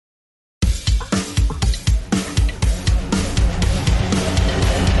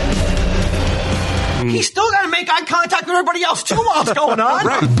he's still got to make eye contact with everybody else, too, while it's going on.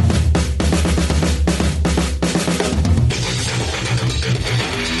 Right.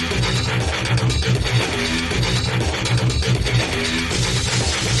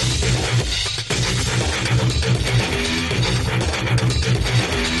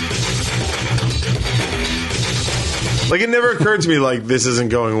 Like, it never occurred to me, like, this isn't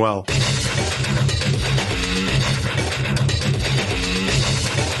going well.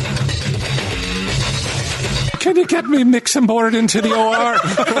 Can you get me mixing board into the OR?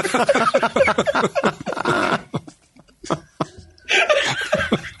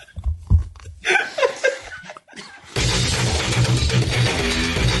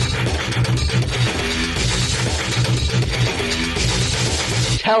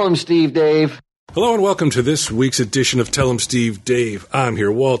 Tell him, Steve Dave. Hello and welcome to this week's edition of Tell 'em Steve Dave. I'm here,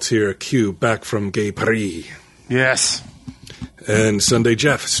 Walt here, Q, back from Gay Paris. Yes. And Sunday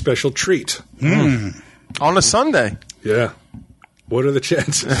Jeff, special treat. On a Sunday. Yeah. What are the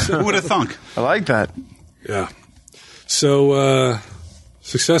chances? Who would have thunk? I like that. Yeah. So,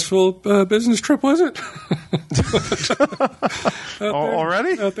 successful business trip, was it?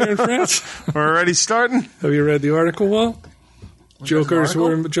 Already? Out there in France? We're already starting? Have you read the article, Walt? Jokers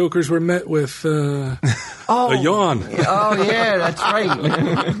were met with a yawn. Oh, yeah, that's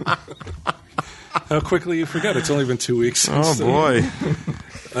right. How quickly you forget. It's only been 2 weeks. Oh, boy.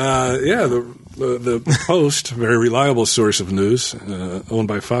 Yeah, the Post, very reliable source of news, owned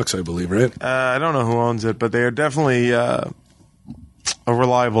by Fox, I believe, right? I don't know who owns it, but they are definitely a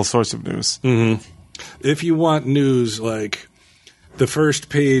reliable source of news. Mm-hmm. If you want news, like, the first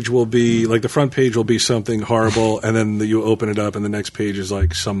page will be, like, the front page will be something horrible, and then you open it up, and the next page is,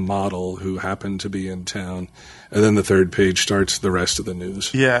 like, some model who happened to be in town, and then the third page starts the rest of the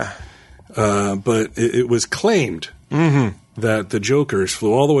news. Yeah. But it was claimed that the Jokers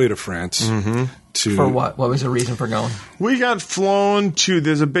flew all the way to France to... For what? What was the reason for going? We got flown to,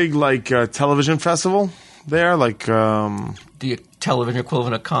 there's a big, like, television festival there, like... The television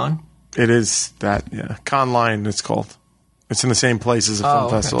equivalent of Cannes? It is that, yeah. Cannes Line, it's called. It's in the same place as a film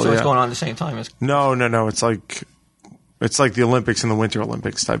festival. So it's going on at the same time as... No. It's like the Olympics and the Winter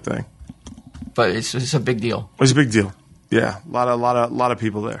Olympics type thing. But it's a big deal. It's a big deal. Yeah, a lot of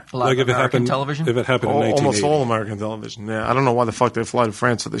people there. A lot Like of if American it happened, television? If it happened in 1980. Almost all American television. Yeah, I don't know why the fuck they fly to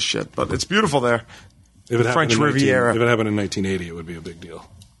France for this shit, but it's beautiful there. If it French happened in Riviera. If it happened in 1980, it would be a big deal.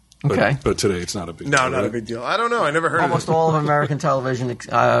 Okay. But today it's not a big deal. No, not a big deal. I don't know. I never heard Almost of it. all of American television.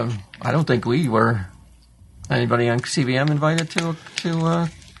 I don't think we were. Anybody on CBM invited to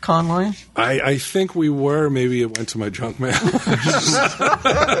Cannes Line? I think we were. Maybe it went to my junk mail.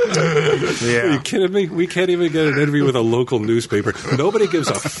 Yeah. Are you kidding me? We can't even get an interview with a local newspaper. Nobody gives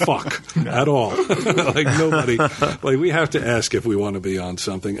a fuck at all. Like, nobody. Like, we have to ask if we want to be on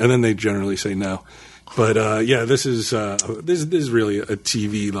something, and then they generally say no. But yeah, this is really a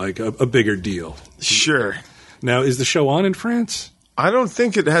TV, like a bigger deal. Sure. Now, is the show on in France? I don't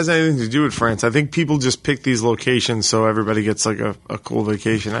think it has anything to do with France. I think people just pick these locations so everybody gets like a cool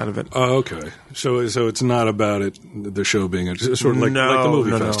vacation out of it. Oh, okay. So it's not about it. The show being sort of like the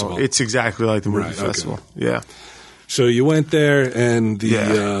movie festival. No. It's exactly like the movie festival. Okay. Yeah. So you went there, and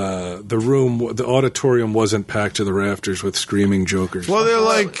the auditorium wasn't packed to the rafters with screaming jokers. Well, they're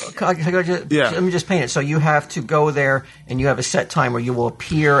like, Let me just paint it. So you have to go there, and you have a set time where you will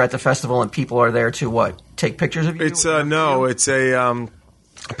appear at the festival, and people are there to what? Take pictures of you? it's it's a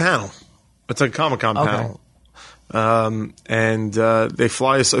panel. It's like a Comic-Con panel. And they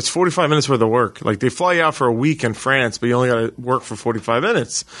fly us. It's 45 minutes worth of work. Like, they fly you out for a week in France, but you only got to work for 45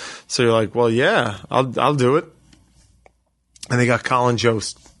 minutes. So you're like, well, yeah, I'll do it. And they got Colin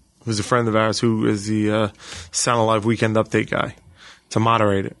Jost, who's a friend of ours, who is the Sound Alive Weekend Update guy, to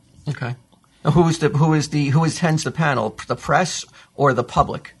moderate it. Okay. Now, who attends the panel? The press or the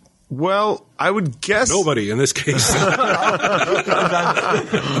public? Well, I would guess nobody in this case. Nobody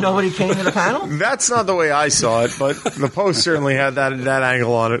came to the panel? That's not the way I saw it, but the Post certainly had that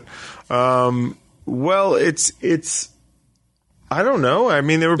angle on it. Well, it's. I don't know. I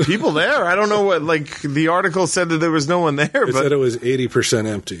mean, there were people there. I don't know what. Like, the article said that there was no one there. It said it was 80%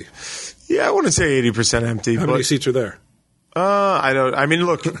 empty. Yeah, I wouldn't say 80% empty. How many seats are there? I don't. I mean,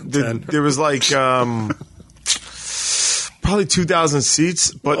 look, there was like probably 2,000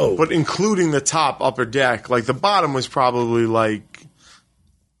 seats, but including the top upper deck. Like, the bottom was probably like,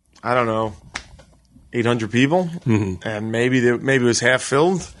 I don't know, 800 people, and maybe it was half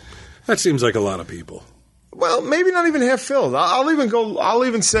filled. That seems like a lot of people. Well, maybe not even half filled. I'll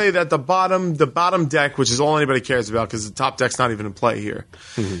even say that the bottom deck, which is all anybody cares about, because the top deck's not even in play here.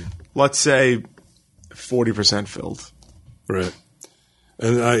 Let's say 40% filled. Right.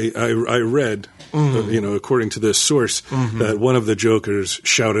 And I read, according to this source, that one of the jokers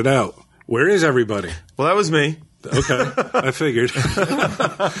shouted out, "Where is everybody?" Well, that was me. Okay, I figured.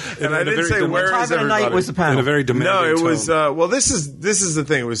 And I didn't say where is everybody. Night was the panel? In a very demanding No, it tone. was. Well, this is the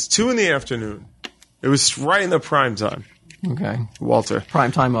thing. It was 2 p.m. It was right in the prime time. Okay. Walter,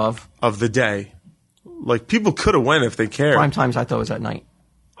 Prime time of the day. Like, people could have went if they cared. prime times. I thought was at night.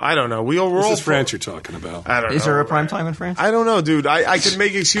 I don't know. We all were This all is France you're talking about. I don't know. Is there a prime time in France? I don't know, dude. I could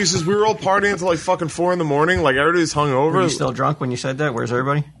make excuses. We were all partying until like fucking 4 a.m. Like, everybody's hungover. Were you still drunk when you said that? Where's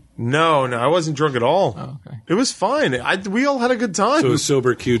everybody? No, I wasn't drunk at all. Oh, okay. It was fine. We all had a good time. So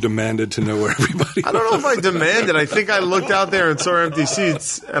Sober Q demanded to know where everybody I don't know if I demanded. I think I looked out there and saw empty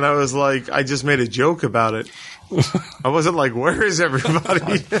seats, and I was like, I just made a joke about it. I wasn't like, where is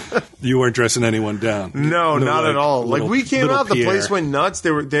everybody? You weren't dressing anyone down. No, not at all. Like, we came out, the place Pierre. went nuts.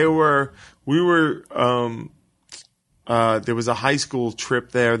 There was a high school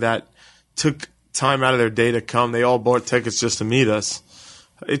trip there that took time out of their day to come. They all bought tickets just to meet us.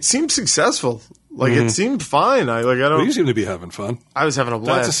 It seemed successful. Like, it seemed fine. Well, you seem to be having fun. I was having a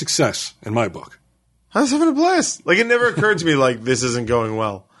blast. That's a success in my book. I was having a blast. Like, it never occurred to me, like, this isn't going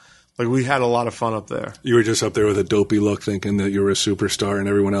well. Like, we had a lot of fun up there. You were just up there with a dopey look thinking that you were a superstar and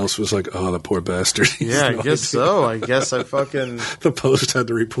everyone else was like, oh, the poor bastard. Yeah, I guess so. I guess I fucking... The Post had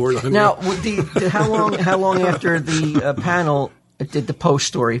to report on Now, you. how long after the panel did the Post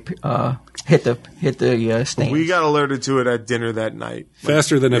story hit the stands? We got alerted to it at dinner that night.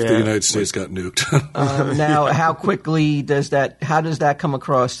 Faster than if the United States got nuked. Now, how quickly how does that come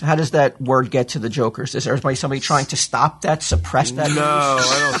across? How does that word get to the jokers? Is there somebody trying to stop that, suppress that No,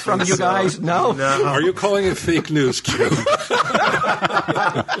 news I don't from think you so. guys? No? Are you calling it fake news, Q?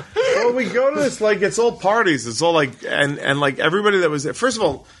 Well, we go to this, like, it's all parties. It's all like, and like everybody that was there. First of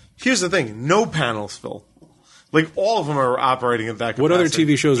all, here's the thing. No panels, Phil. Like, all of them are operating at that capacity. What other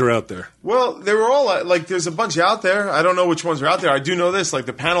TV shows are out there? Well, they were all, like, there's a bunch out there. I don't know which ones are out there. I do know this. Like,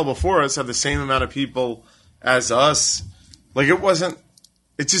 the panel before us had the same amount of people as us. Like, it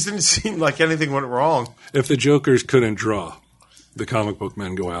just didn't seem like anything went wrong. If the jokers couldn't draw, the comic book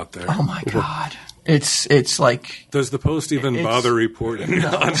men go out there. Oh, my God. It's like... Does the Post even bother reporting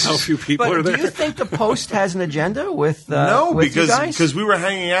on how few people are But there? do you think the Post has an agenda with No, with you guys? because we were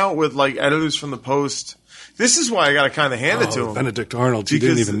hanging out with, like, editors from the Post. This is why I got to kind of hand it to him. Benedict Arnold, you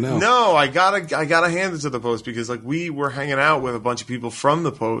didn't even know. No, I gotta hand it to the Post because, like, we were hanging out with a bunch of people from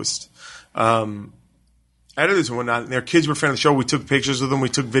the Post, editors and whatnot. And their kids were fans of the show. We took pictures with them. We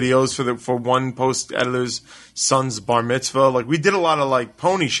took videos for one Post editor's son's bar mitzvah. Like, we did a lot of, like,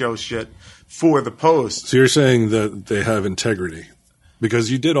 pony show shit for the Post. So you're saying that they have integrity.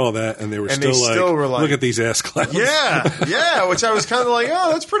 Because you did all that, and they were still were like, look at these ass clowns. Yeah, which I was kind of like,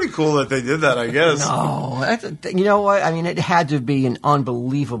 oh, that's pretty cool that they did that, I guess. No, you know what? I mean, it had to be an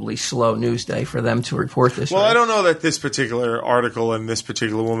unbelievably slow news day for them to report this. Well, right? I don't know that this particular article and this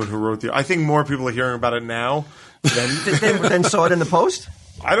particular woman who wrote I think more people are hearing about it now Then saw it in the Post?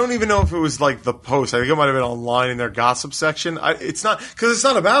 I don't even know if it was like the Post. I think it might have been online in their gossip section. It's not, because it's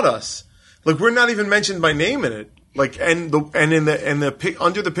not about us. Like, we're not even mentioned by name in it. Like, and under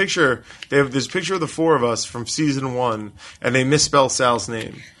the picture, they have this picture of the four of us from season 1, and they misspell Sal's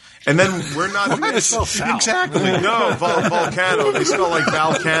name. And then we're not Exactly. No, Volcano. They spell like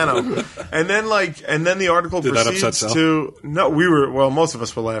Valcano. And then the article Did that upset proceeds Sal? to most of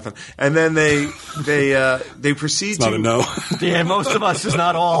us were laughing. And then they proceed It's not to a no. Yeah, most of us is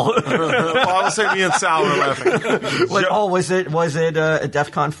not all. well, I will say me and Sal were laughing. Was it a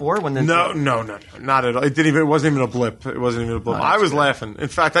DEFCON 4 when the No, not at all. It wasn't even a blip. I was laughing. In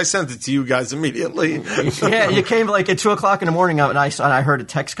fact, I sent it to you guys immediately. Yeah, you came like at 2:00 in the morning, and I heard a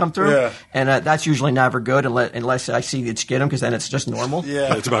text come through, Yeah. and that's usually never good unless I see it's get 'em, because then it's just normal.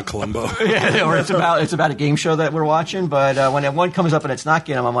 Yeah. It's about Columbo. Yeah, or it's about a game show that we're watching. But when one comes up and it's not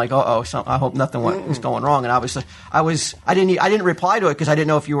get 'em, I'm like, I hope nothing is going wrong. And I didn't reply to it because I didn't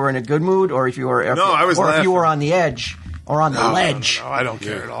know if you were in a good mood or if you were I was or if laughing. you were on the edge or on the ledge. No, I don't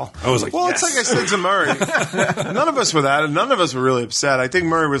care at all. I was like, well, yes. it's like I said to Murray. None of us were that, and none of us were really upset. I think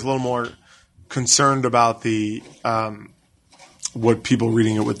Murray was a little more concerned about the what people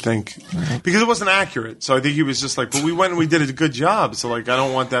reading it would think because it wasn't accurate. So I think he was just like, "But we went and we did a good job." So like, I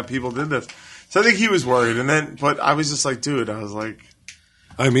don't want that people did this. So I think he was worried, but I was just like, dude, I was like.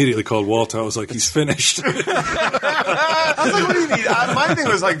 I immediately called Walt. I was like, he's finished. I was like, what do you need? My thing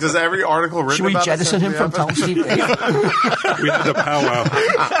was like, does every article written Should we about jettison him from Tell 'em Steve Dave? We had the powwow.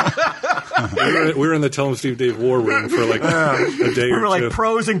 we were in the Tell 'em Steve Dave war room for like a day We or were two. like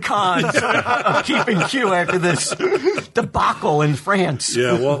pros and cons of keeping Q after this debacle in France.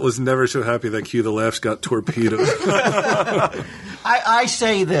 Yeah, Walt was never so happy that Cue the Laughs got torpedoed. I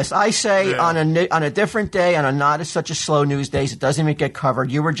say this. I say on a different day, on a not such a slow news days, it doesn't even get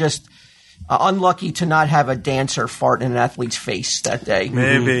covered. You were just unlucky to not have a dancer fart in an athlete's face that day.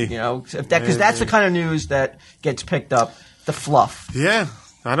 Maybe. Because that's the kind of news that gets picked up. The fluff. Yeah,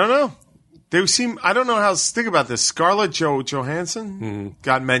 I don't know. I don't know how to think about this. Scarlett Johansson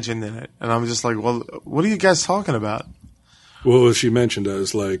got mentioned in it. And I'm just like, well, what are you guys talking about? What was she mentioned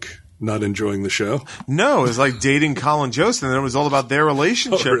as, like, not enjoying the show? No, it was like dating Colin Jost, and then it was all about their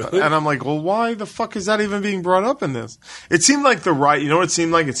relationship. Oh, really? And I'm like, well, why the fuck is that even being brought up in this? It seemed like you know what it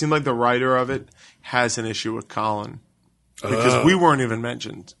seemed like? It seemed like the writer of it has an issue with Colin. Because we weren't even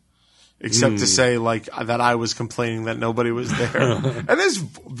mentioned. Except to say, like, that I was complaining that nobody was there. And there's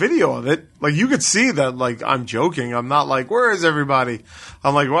video of it. Like, you could see that, like, I'm joking. I'm not like, where is everybody?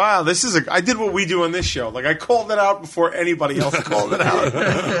 I'm like, wow, I did what we do on this show. Like, I called it out before anybody else called it out.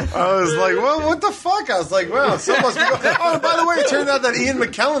 I was like, well, what the fuck? I was like, well, so must be oh, by the way, it turned out that Ian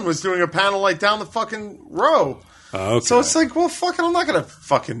McKellen was doing a panel, like, down the fucking row. Okay. So it's like, well, fucking, I'm not going to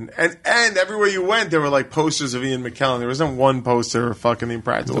fucking... And everywhere you went, there were, like, posters of Ian McKellen. There wasn't one poster of fucking The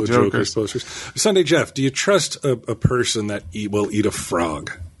Impractical Jokers. Posters. Sunday Jeff, do you trust a person that will eat a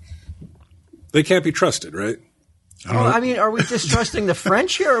frog? They can't be trusted, right? Well, I mean, are we distrusting the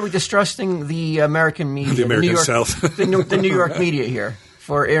French here, or are we distrusting the American media? The American New York, South. the New York media here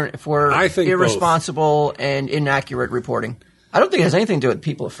for I think irresponsible and inaccurate reporting. I don't think it has anything to do with the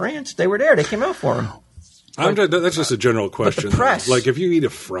people of France. They were there. They came out for them. That's just a general question. But the press, like, if you eat a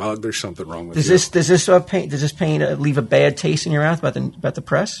frog, there's something wrong with you. Does this paint leave a bad taste in your mouth about the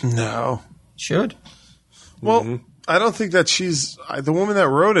press? No. Should. Well, I don't think that the woman that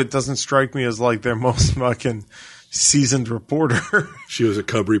wrote it doesn't strike me as like their most fucking seasoned reporter. She was a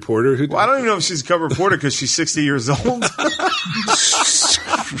cub reporter. Well, I don't even know if she's a cub reporter because she's 60 years old.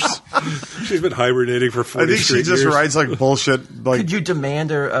 She's been hibernating for 40 I think she just writes like bullshit. Like, could you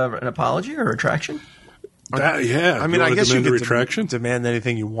demand an apology or a retraction? Yeah. I mean, I guess you could retraction? demand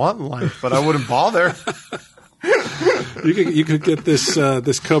anything you want in life, but I wouldn't bother. You could get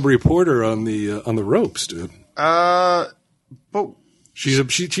this cub reporter on the ropes, dude. But she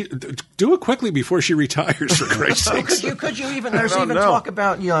do it quickly before she retires. For Christ's sake. Could you even? There's even talk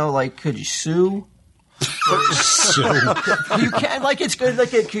about could you sue? You can, like, it's good.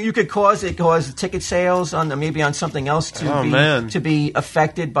 Like, you could cause ticket sales maybe on something else to be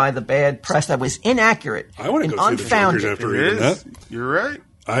affected by the bad press that was inaccurate. I want to go unfounded. see the Jokers after reading that. You're right.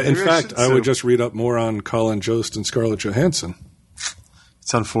 In fact, I would just read up more on Colin Jost and Scarlett Johansson.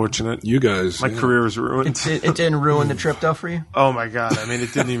 It's unfortunate. You guys, my career was ruined. It didn't ruin the trip, though, for you? Oh, my God. I mean,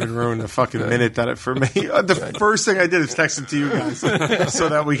 it didn't even ruin the fucking minute that it for me. The first thing I did is text it to you guys so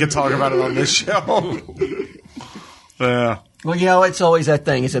that we could talk about it on this show. Yeah. Well, it's always that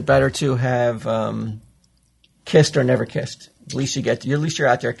thing. Is it better to have kissed or never kissed? At least you're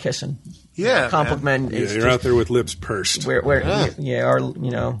out there kissing. Yeah. Compliment. Yeah, you're out there with lips pursed. We don't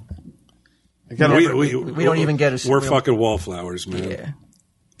even get a... We're fucking wallflowers, man. Yeah.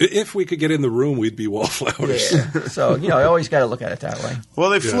 If we could get in the room, we'd be wallflowers. Yeah. So, I always got to look at it that way.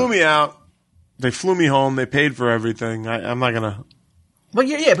 Well, they flew me out. They flew me home. They paid for everything. I'm not going to... But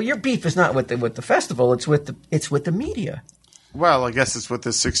but your beef is not with the festival. It's with the media. Well, I guess it's with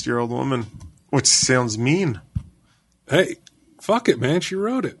this 60-year-old woman, which sounds mean. Hey, fuck it, man. She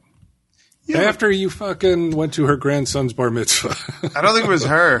wrote it. Yeah, after you fucking went to her grandson's bar mitzvah. I don't think it was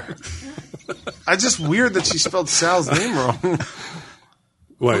her. It's just weird that she spelled Sal's name wrong.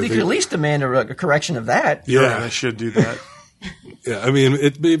 Well, you could at least demand a correction of that. Yeah, I should do that. Yeah, I mean,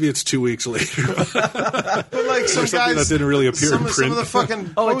 maybe it's 2 weeks later. But like some guys that didn't really appear in print. Some of the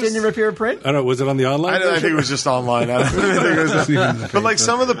fucking it didn't appear in print? I don't know. Was it on the online? I think it was just online. I don't think it was but like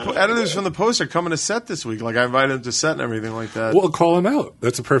some of the editors from the Post are coming to set this week. Like I invited them to set and everything like that. Well, call them out.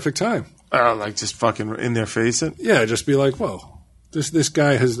 That's a perfect time. Like just fucking in their face it. Yeah, just be like, well. This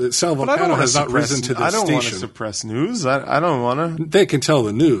guy Sal Vulcano has not risen to this station. I don't want to suppress news. I don't want to. They can tell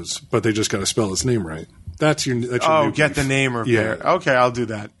the news, but they just got to spell his name right. That's your get the name repaired. Yeah. Okay, I'll do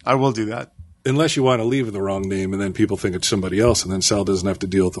that. I will do that. Unless you want to leave the wrong name and then people think it's somebody else and then Sal doesn't have to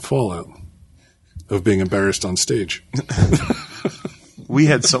deal with the fallout of being embarrassed on stage. We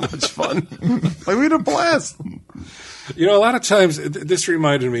had so much fun. Like we had a blast. A lot of times this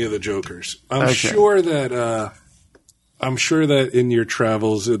reminded me of the Jokers. I'm sure that in your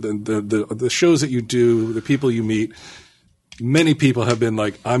travels, the shows that you do, the people you meet, many people have been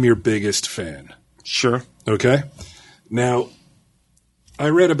like, I'm your biggest fan. Sure. Okay. Now, I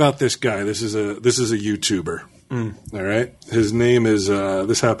read about this guy. This is a YouTuber. All right. His name is.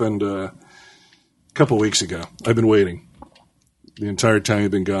 This happened a couple weeks ago. I've been waiting the entire time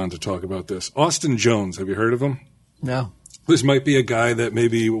you've been gone to talk about this. Austin Jones, have you heard of him? No. This might be a guy that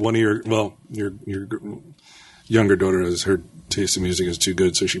maybe one of your younger daughter has her taste in music is too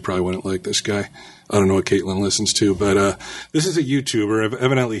good, so she probably wouldn't like this guy. I don't know what Caitlin listens to, but this is a YouTuber.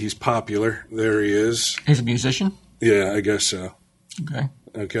 Evidently, he's popular. There he is. He's a musician? Yeah, I guess so.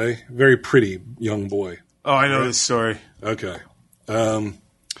 Okay. Very pretty young boy. Oh, I know this story. Okay.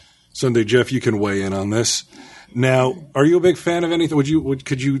 Sunday, Jeff, you can weigh in on this. Now, are you a big fan of anything? Could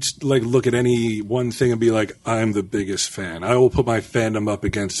you like look at any one thing and be like, I'm the biggest fan? I will put my fandom up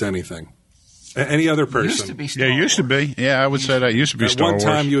against anything. Any other person? Used to be Star Yeah, used to be. Yeah, I would say that used to be At Star Wars.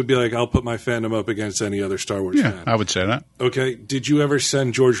 one time, you would be like, I'll put my fandom up against any other Star Wars fan. I would say that. Okay. Did you ever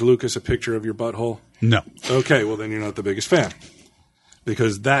send George Lucas a picture of your butthole? No. Okay, well, then you're not the biggest fan.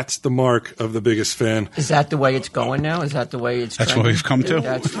 Because that's the mark of the biggest fan. Is that the way it's going now? Is that the way it's That's trending? what we've come to?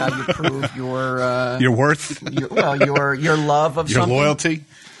 That's how you prove your... Your worth? your love of Your something? loyalty?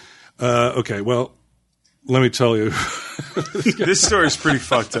 Okay, well, let me tell you. This story is pretty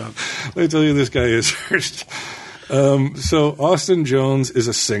fucked up. Let me tell you who this guy is first. So Austin Jones is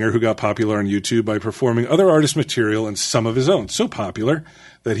a singer who got popular on YouTube by performing other artists' material and some of his own. So popular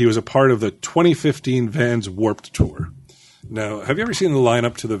that he was a part of the 2015 Vans Warped Tour. Now, have you ever seen the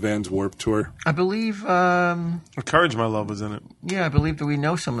lineup to the Vans Warped Tour? I believe... Courage My Love was in it. Yeah, I believe that we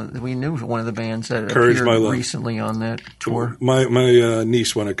knew one of the bands that Courage appeared My Love. recently on that tour. My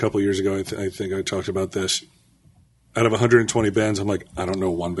niece went a couple years ago. I think I talked about this. Out of 120 bands, I'm like, I don't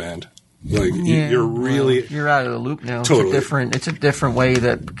know one band. Like you're really you're out of the loop now. Totally. It's a different way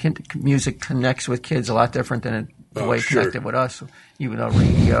that music connects with kids. A lot different than the way it connected with us. Even though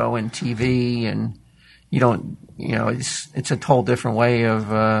radio and TV and you don't. It's a whole different way of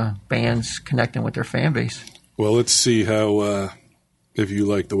bands connecting with their fan base. Well, let's see how if you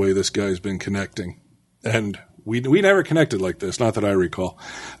like the way this guy's been connecting. And we never connected like this, not that I recall.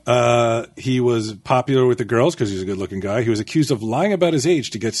 He was popular with the girls because he's a good-looking guy. He was accused of lying about his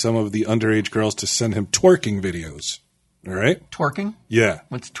age to get some of the underage girls to send him twerking videos. All right? Twerking? Yeah.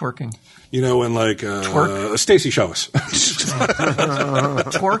 What's twerking? When like Twerk? Stacy, show us.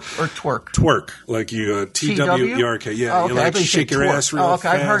 Twerk or twerk? Twerk, like you TWERK. Yeah, oh, okay. you like shake your ass real fast.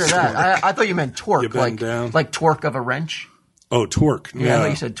 I've heard of that. I thought you meant twerk, You bend down. like torque of a wrench. Oh, twerk. Yeah, I thought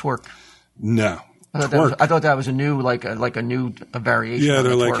you said twerk. No. I thought that was a new a variation. Yeah, of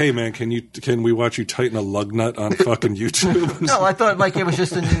they're the like, twerk. hey man, can we watch you tighten a lug nut on fucking YouTube? No, I thought like it was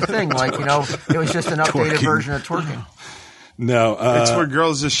just a new thing. Like it was just an updated version of twerking. No, It's where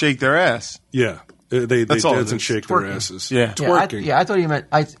girls just shake their ass. yeah, they That's all it dance and is. shake Twerking. their asses. Yeah. twerking. I thought you meant.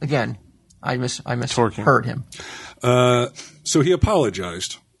 I misheard him. So he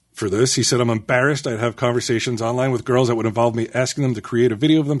apologized for this. He said, I'm embarrassed. I'd have conversations online with girls that would involve me asking them to create a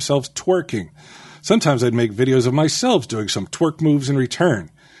video of themselves twerking. Sometimes I'd make videos of myself doing some twerk moves in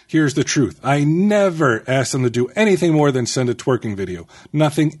return. Here's the truth. I never asked them to do anything more than send a twerking video.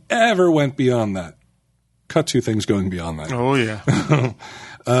 Nothing ever went beyond that. Cut to things going beyond that. Oh, yeah.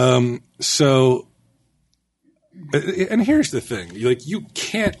 So, and here's the thing. You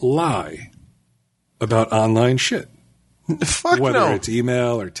can't lie about online shit. Fuck Whether no. it's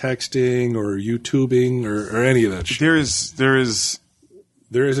email or texting or YouTubing or any of that shit. There is There is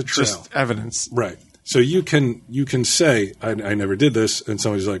a trail. just evidence. Right. So you can say, I never did this, and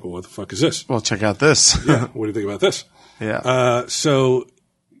somebody's like, well, what the fuck is this? Well, check out this. Yeah. What do you think about this? Yeah. So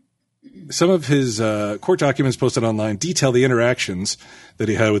some of his court documents posted online detail the interactions that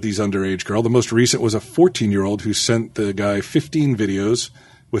he had with these underage girls. The most recent was a 14-year-old who sent the guy 15 videos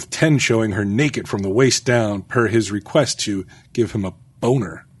with 10 showing her naked from the waist down per his request to give him a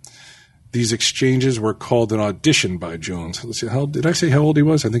boner. These exchanges were called an audition by Jones. Let's see, did I say how old he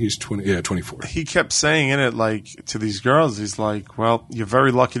was? I think he's 24. He kept saying in it, like, to these girls, he's like, well, you're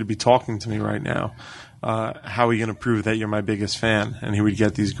very lucky to be talking to me right now. How are you going to prove that you're my biggest fan? And he would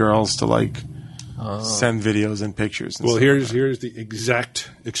get these girls to, like, send videos and pictures. And Well, stuff. here's the exact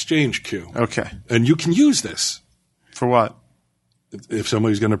exchange cue. Okay. And you can use this For what? if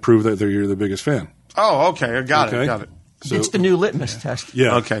somebody's going to prove that you're the biggest fan. Oh, okay. I got Okay. it. So, It's the new litmus test.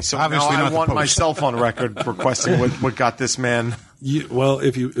 yeah. Okay, so Obviously now not I the want post. myself on record requesting what got this man. Well,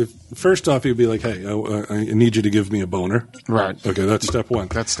 if first off, you'd be like, hey, I need you to give me a boner. Right. Okay, that's step one.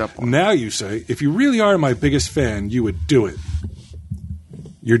 That's step one. Now you say, if you really are my biggest fan, you would do it.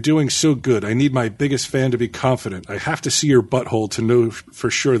 You're doing so good. I need my biggest fan to be confident. I have to see your butthole to know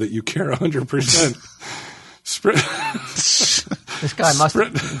for sure that you care 100%. This guy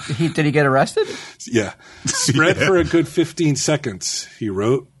did he get arrested? Yeah. Spread for a good 15 seconds, he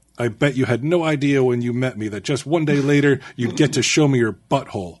wrote. I bet you had no idea when you met me that just one day later you'd get to show me your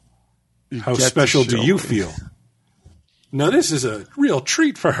butthole. How get to special do show you me. feel? Now, this is a real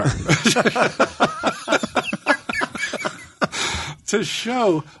treat for her. To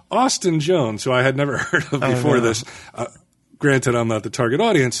show Austin Jones, who I had never heard of before this, granted I'm not the target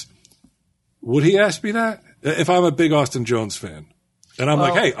audience, would he ask me that? If I'm a big Austin Jones fan. And I'm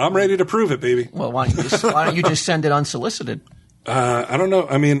like, hey, I'm ready to prove it, baby. Well, why don't you just send it unsolicited? I don't know.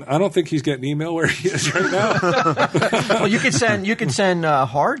 I mean, I don't think he's getting email where he is right now. Well, you could send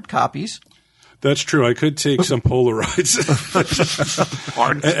hard copies. That's true. I could take some Polaroids,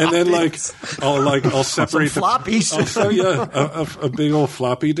 and then I'll separate Some floppies. I'll show you a big old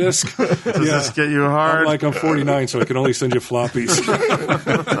floppy disk. Does this get you hard? I'm 49, so I can only send you floppies.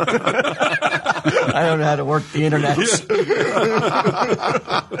 I don't know how to work the internet.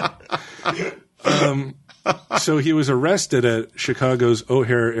 So he was arrested at Chicago's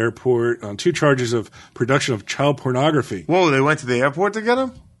O'Hare Airport on 2 charges of production of child pornography. Whoa, they went to the airport to get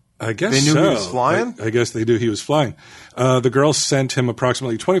him? I guess They knew so. he was flying? I guess they knew he was flying. The girl sent him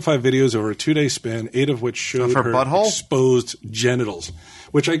approximately 25 videos over a 2-day span, 8 of which showed Of her butthole? exposed genitals.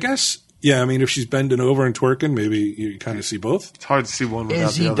 Which I guess, yeah, I mean, if she's bending over and twerking, maybe you kind of see both. It's hard to see one without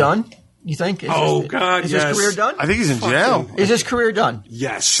Is the he other. done? You think? God, is yes. his career done? I think he's in jail. Is his career done?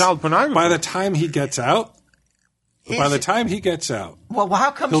 Yes. Child pornography. By the time he gets out, Well,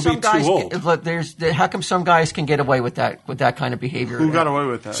 how come He'll some be too guys? old. How come some guys can get away with that kind of behavior? Who got away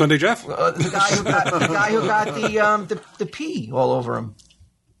with that? Sunday Jeff? The guy who got the pee all over him.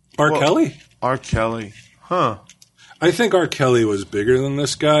 R. Kelly? R. Kelly. Huh. I think R. Kelly was bigger than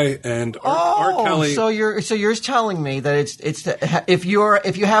this guy, and R. Kelly. So you're telling me that it's if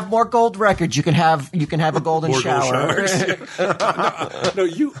you have more gold records, you can have a golden More gold shower. showers. No,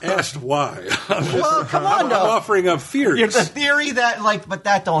 you asked why. Well, come on, I'm though. offering up theories. The theory that but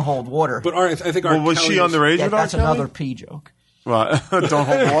that don't hold water. But I think R. Well, was Kelly she underage Yeah, with R. that's Kelly? another pee joke. Well, don't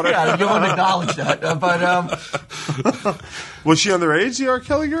hold water. Yeah, you won't acknowledge that, but Was she underage, the R.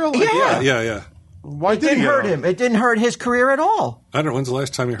 Kelly girl? Like, Yeah. Yeah. Why it did didn't he hurt him. It didn't hurt his career at all. I don't know. When's the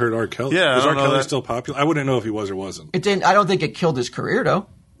last time you heard R. Kelly? Yeah, I Is R. don't know Kelly that. still popular? I wouldn't know if he was or wasn't. It didn't. I don't think it killed his career though.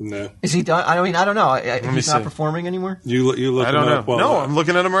 No. Is he done? I mean, I don't know. He's not see. performing anymore. You look I don't him know. up while, No, I'm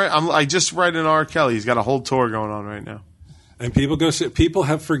looking at him right. I just read in R. Kelly. He's got a whole tour going on right now. and people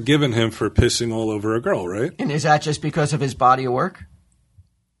have forgiven him for pissing all over a girl, right? And is that just because of his body of work?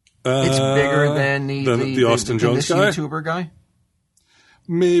 It's bigger than the Austin Jones this guy. YouTuber guy.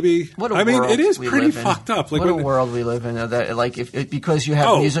 Maybe. What a I mean, world it is we pretty live in. fucked up. Like what a when- world we live in. That because you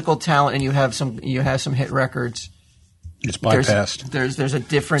have musical talent and you have some hit records. It's bypassed. There's a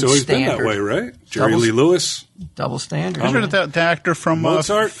different It's always standard. been that way, right? Jerry Double- Lee Lewis. Double standard. Wasn't it the actor from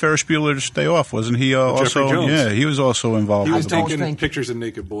Mozart? Ferris Bueller's Day Off? Wasn't he Jeffrey also? Jones. Yeah, he was also involved. He was with the- taking pictures of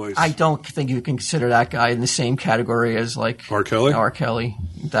naked boys. I don't think you can consider that guy in the same category as like R. Kelly? R. Kelly,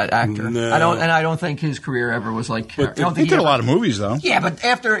 that actor. No. I don't think his career ever was like. I don't He think did a ever- lot of movies though. Yeah, but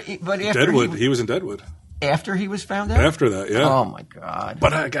after Deadwood. He was in Deadwood. after he was found out. After that, yeah. Oh my God!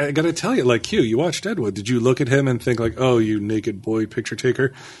 But I got to tell you, like you watched Deadwood. Did you look at him and think like, oh, you naked boy picture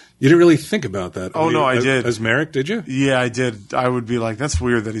taker? You didn't really think about that. Oh, no, I did. As Merrick, did you? Yeah, I did. I would be like, that's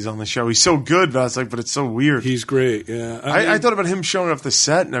weird that he's on the show. He's so good, but I was like, but it's so weird. He's great, yeah. I thought about him showing up the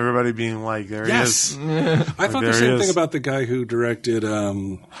set and everybody being like, there Yes. he is. I thought there the he same is. thing about the guy who directed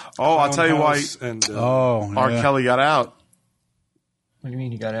Oh, I'll tell you why House and, R. yeah. Kelly got out. What do you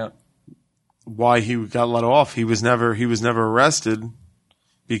mean he got out? Why he got let off. He was never arrested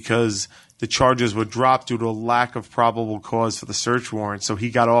because the charges were dropped due to a lack of probable cause for the search warrant. So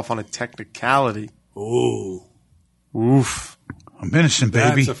he got off on a technicality. Oh. Oof. I'm innocent,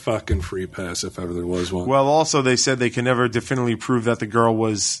 baby. That's a fucking free pass if ever there was one. Well, also they said they can never definitively prove that the girl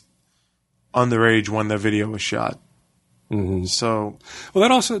was underage when the video was shot. Mm-hmm. So, well,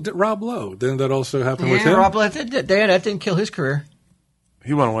 that also Rob Lowe. Didn't that also happen with him? Rob, that didn't kill his career,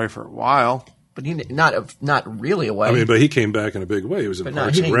 he went away for a while. but he not really away. I mean, but he came back in a big way. He was in but no,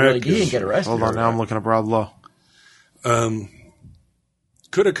 Parks he and didn't, Rec. he didn't get arrested. Hold on, now I'm looking up Rob Lowe.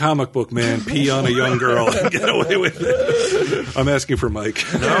 Could a comic book man pee on a young girl and get away with it? I'm asking for Mike.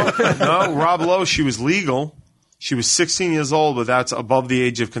 No, Rob Lowe, she was legal. She was 16 years old, but that's above the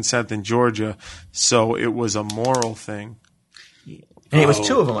age of consent in Georgia. So it was a moral thing. And it was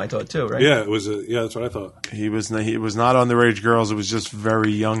two of them, I thought too, right? Yeah, it was. That's what I thought. It was not underage girls. It was just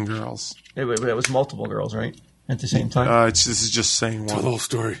very young girls. It was multiple girls, right? At the same time. This is just saying The one. whole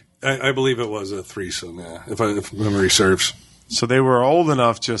story. I believe it was a threesome. Yeah, if memory serves. So they were old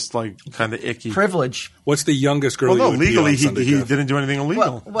enough, just like kind of icky. Privilege. What's the youngest girl? Well, no, you would pee legally on, he Sunday Jeff? didn't do anything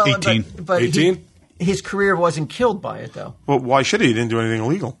illegal. Well, 18. But 18? His career wasn't killed by it, though. Well, why should he? He didn't do anything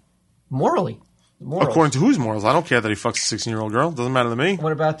illegal. Morally. Morals. According to whose morals? I don't care that he fucks a 16-year-old girl. Doesn't matter to me.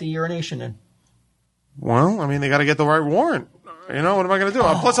 What about the urination then? Well, I mean, they got to get the right warrant. You know, what am I going to do?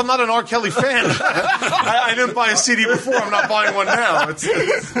 Plus, I'm not an R. Kelly fan. I didn't buy a CD before. I'm not buying one now.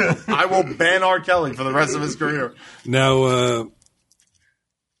 I will ban R. Kelly for the rest of his career. Now,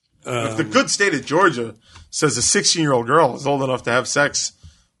 if the good state of Georgia says a 16-year-old girl is old enough to have sex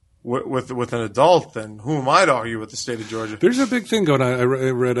with an adult, then who am I to argue with the state of Georgia? there's a big thing going on. I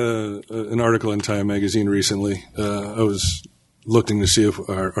read an article in Time magazine recently. I was looking to see if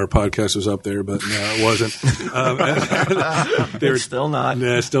our podcast was up there, but no, it wasn't. It's still not.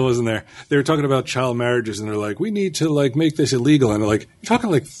 Yeah, it still wasn't there. They were talking about child marriages, and they're like, we need to like make this illegal. And they're like, you're talking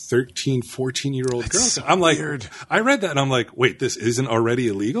like 13, 14-year-old girls. So I'm like, weird. I read that, and I'm like, wait, this isn't already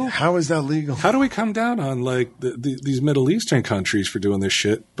illegal? How is that legal? How do we come down on like these Middle Eastern countries for doing this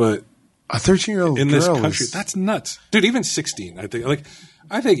shit? But A 13-year-old in girl this country, is... that's nuts, dude. Even 16, I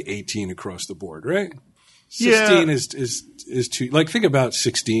think 18 across the board, right? 16 is too. Like, think about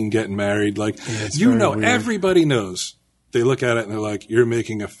 16 getting married. Like, you know, weird. everybody knows. They look at it and they're like, "You're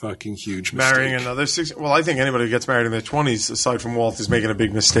making a fucking huge mistake." Marrying another 16... Well, I think anybody who gets married in their 20s, aside from Walt, is making a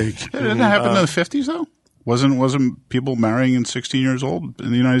big mistake. Didn't that happen in the 50s, though? Wasn't people marrying in 16 years old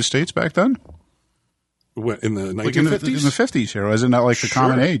in the United States back then? What, in the 1950s? Like in the 50s here. Wasn't that like the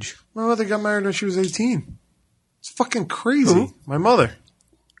common age? My mother got married when she was 18. It's fucking crazy. Who? My mother.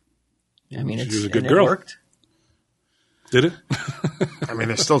 I mean, She was a good and girl. It worked. Did it? I mean,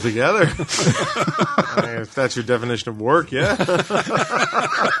 they're still together. I mean, if that's your definition of work, yeah.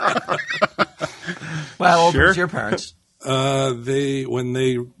 Well, how old Sure. was your parents? When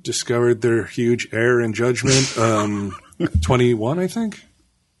they discovered their huge error in judgment, 21, I think.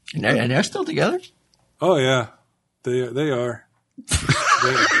 And they're still together? Oh yeah, they are.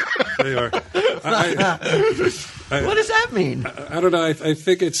 they are. What does that mean? I don't know. I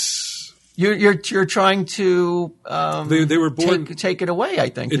think it's. You're trying to They were born. take it away. I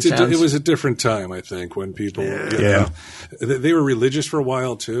think It was a different time, I think, when people. You know, they were religious for a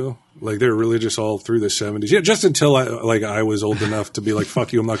while too. Like they were religious all through the 70s. Yeah, just until I was old enough to be like,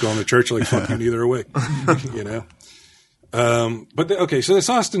 "Fuck you, I'm not going to church." Like, "Fuck you, neither way." You know. So this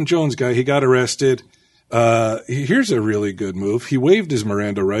Austin Jones guy, he got arrested. Here's a really good move. He waived his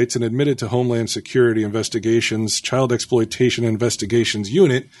Miranda rights and admitted to Homeland Security Investigations Child Exploitation Investigations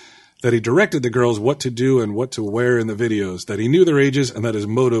Unit that he directed the girls what to do and what to wear in the videos, that he knew their ages, and that his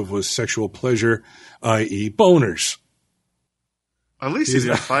motive was sexual pleasure, i.e. boners. At least he's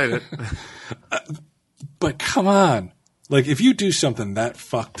going to fight it. But come on. Like, if you do something that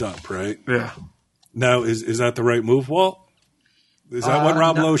fucked up, right? Yeah. Now, is that the right move, Walt? Is that what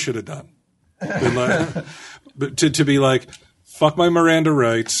Rob Lowe should have done? But to be like, fuck my Miranda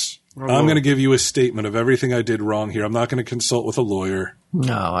rights. I'm going to give you a statement of everything I did wrong here. I'm not going to consult with a lawyer.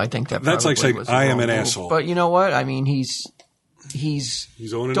 No, I think that's like saying I am an asshole. But you know what? I mean, he's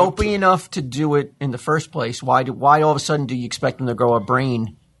owning dopey enough to do it in the first place. Why all of a sudden do you expect him to grow a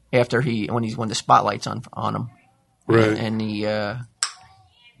brain after when the spotlight's on him? Right. And the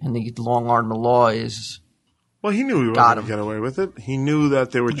long arm of the law is. Well, he knew he wasn't going to get away with it. He knew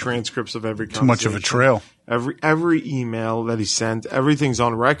that there were transcripts of every conversation. Too much of a trail. Every email that he sent, everything's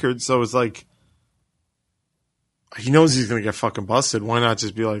on record. So it's like, he knows he's going to get fucking busted. Why not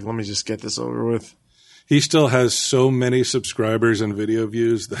just be like, let me just get this over with? He still has so many subscribers and video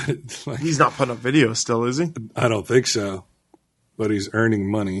views that he's not putting up videos still, is he? I don't think so. But he's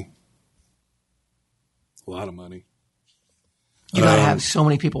earning money. A lot of money. You gotta have so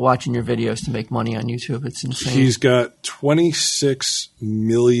many people watching your videos to make money on YouTube. It's insane. He's got 26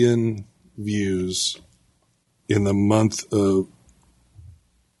 million views in the month of.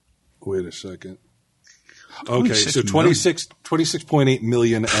 Wait a second. Okay, so 26.8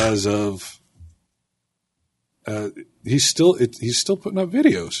 million as of. He's still putting up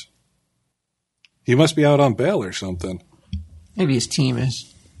videos. He must be out on bail or something. Maybe his team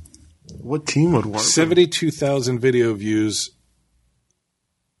is. What team would work? 72,000 video views.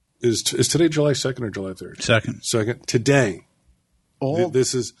 Is today July 2nd or July 3rd? Second. Today.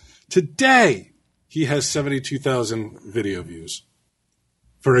 This is today. He has 72,000 video views.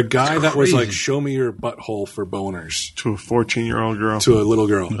 For a guy that was like, show me your butthole for boners. To a 14-year-old girl. To a little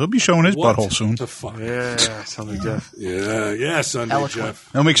girl. He'll be showing his butthole soon. The fuck? Yeah, Sunday Jeff. Yeah, Sunday Eloquent.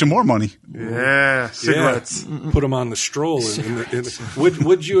 Jeff. That'll make some more money. Yeah, cigarettes. Yeah. Put him on the stroll.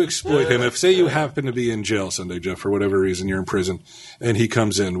 Would you exploit him? If, say, you happen to be in jail, Sunday Jeff, for whatever reason, you're in prison, and he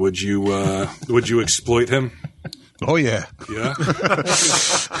comes in, would you exploit him? Oh, yeah. Yeah.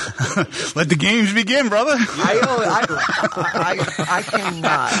 Let the games begin, brother. I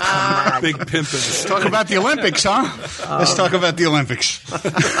cannot imagine. Big pimpin'. Talk about the Olympics, huh? Let's talk about the Olympics.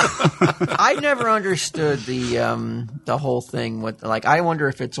 I never understood the whole thing with I wonder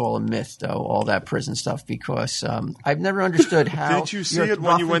if it's all a myth though, all that prison stuff, because I've never understood how. Didn't you see it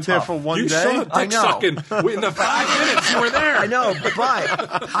when you went there for one day? You saw dick sucking in the 5 minutes you were there. I know, but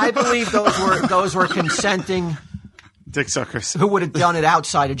I believe those were consenting Dick suckers. who would have done it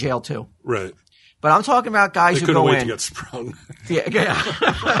outside of jail too. Right. But I'm talking about guys They who couldn't go wait in. to get sprung. Yeah. You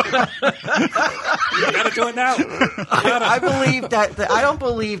got to do it now. I believe that I don't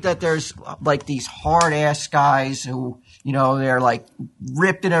believe that there's like these hard ass guys who, they're like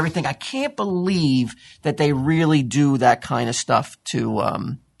ripped and everything. I can't believe that they really do that kind of stuff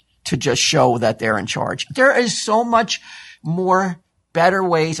to just show that they're in charge. There is so much more better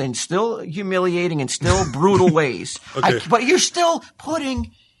ways, and still humiliating and still brutal ways. Okay. But you're still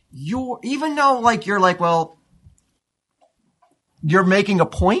putting even though well, you're making a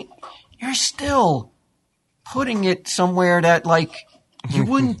point, you're still putting it somewhere that you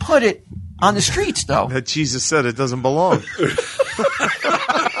wouldn't put it on the streets though. That Jesus said it doesn't belong.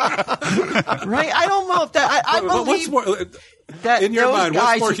 Right? I don't know if that, I believe that in your those mind,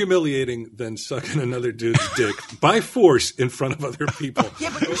 guys what's more humiliating than sucking another dude's dick by force in front of other people? Yeah,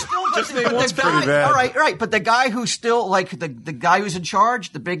 but you still Just name one's pretty bad. All right. But the guy who's still the guy who's in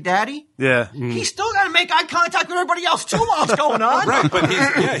charge, the big daddy, Yeah. he's still got to make eye contact with everybody else too while it's going on. Right, but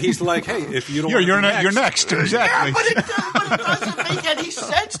he's like, hey, if you don't, You're next. Exactly. Yeah, but it doesn't make any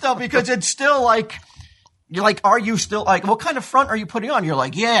sense though, because it's still you're like, are you still what kind of front are you putting on? You're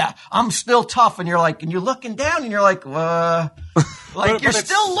like, yeah, I'm still tough, and you're looking down, and you're like, you're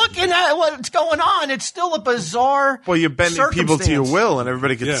still looking at what's going on. It's still a bizarre. Well, you're bending people to your will, and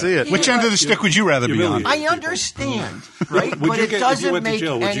everybody can see it. Which end of the stick would you rather be on? I understand, right? Would but you it get, doesn't if you went make to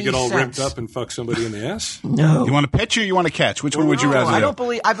jail, would any you get all sense. ripped up and fuck somebody in the ass? No. You want to pitch or you want to catch? Which one would you rather I do? don't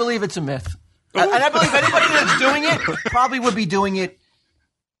believe. I believe it's a myth, and I believe anybody that's doing it probably would be doing it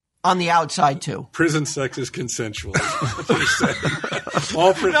on the outside too. Prison sex is consensual. That's what you're saying.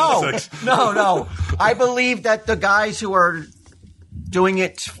 All prison sex. No. I believe that the guys who are doing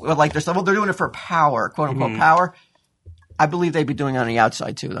it they're doing it for power, quote unquote power. I believe they'd be doing it on the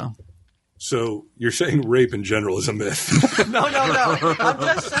outside too, though. So you're saying rape in general is a myth? No. I'm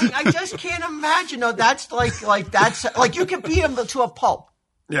just saying. I just can't imagine. No, that's that's you can beat them to a pulp.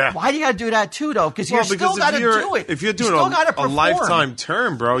 Yeah. Why do you got to do that too, though? Because you still got to do it. If you're doing still gotta a perform. lifetime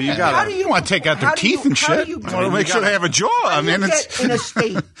term, bro, you got to. You don't want to take out their teeth and shit. You want to make sure they have a jaw. How do you get in a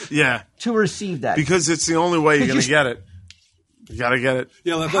state to receive that? Because it's the only way you're going to get it. You got to get it.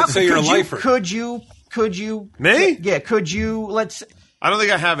 Yeah, let's say you're a lifer. Could you? Me? Yeah. Could you? Let's. I don't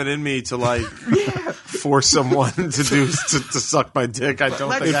think I have it in me to force someone to suck my dick. I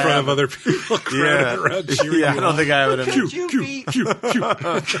don't think in I front have of other people. Yeah, I don't think I have it in me.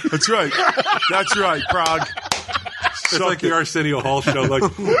 That's right. That's right, Prague. It's like the Arsenio Hall show. Like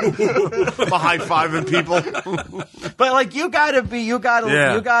I'm a high fiving people. But you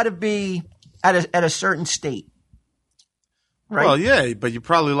gotta be at a certain state. Right. Well, yeah, but you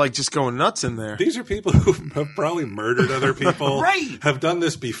probably just going nuts in there. These are people who have probably murdered other people. Right. Have done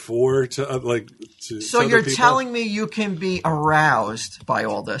this before to So you're telling me you can be aroused by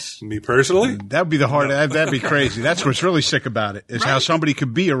all this? Me personally? That would be the hard. That'd be crazy. That's what's really sick about it is how somebody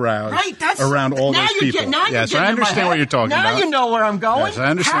could be aroused around all those people. Yes, I understand what you're talking about. Now you know where I'm going. Yes, I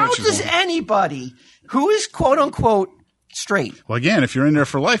understand How what you're does going. anybody who is quote unquote straight Well, again, if you're in there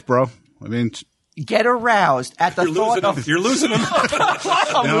for life, bro, I mean, get aroused at the thought of you're losing them.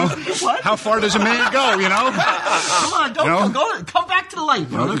 What? how far does a man go? Come on, don't come back to the light,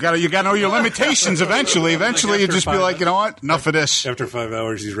 brother. You got to know your limitations. Eventually, you just be like, you know what? Enough of this. After 5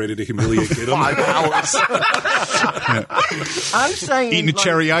 hours, he's ready to humiliate him. 5 hours. I'm saying Eating a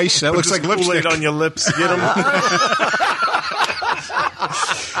cherry ice. That looks like lipstick. Kool-Aid on your lips. Get them.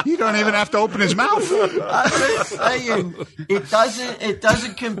 You don't even have to open his mouth. I'm just saying it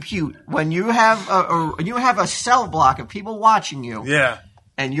doesn't compute when you have a cell block of people watching you. Yeah.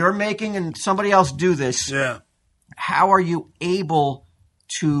 And you're making somebody else do this. Yeah. How are you able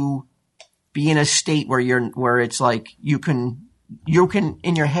to be in a state where it's like you can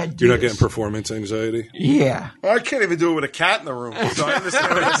in your head do You're not this? getting performance anxiety? Yeah. I can't even do it with a cat in the room. So I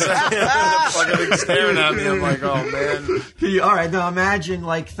understand what you're saying. Fucking staring at me. I'm like, oh, man. All right, now imagine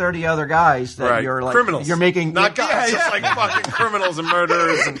 30 other guys that you're criminals. You're making not guys, just like fucking criminals and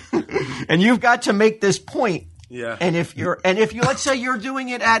murderers. And you've got to make this point. Yeah. And if you let's say you're doing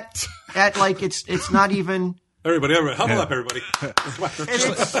it at it's not even Everybody, huddle up, everybody. It's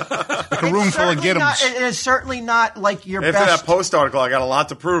like a room full of get-ems. It is certainly not like your After best. that Post article, I got a lot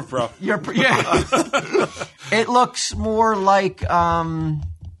to prove, bro. It looks more like a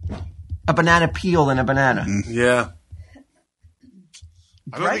banana peel than a banana. Yeah.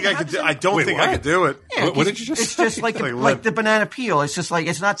 I don't think I could do. I don't think I could do it. Yeah, what did you just? It's just like the banana peel. It's just like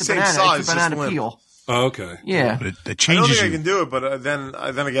it's not the Same banana. size, it's the banana just peel. Oh, okay. Yeah. But it I don't changes think I you. can do it, but then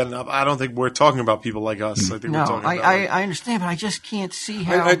again, I don't think we're talking about people like us. I think No, we're talking about. I understand, but I just can't see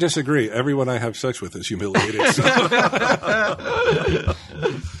how. I disagree. Everyone I have sex with is humiliated. So.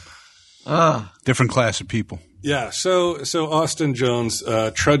 Different class of people. Yeah. So Austin Jones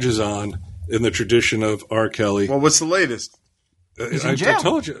trudges on in the tradition of R. Kelly. Well, what's the latest? He's in jail. I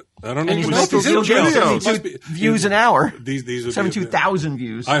told you. I don't And even he's know if he's in jail. videos. He must be- views an hour. These would 72,000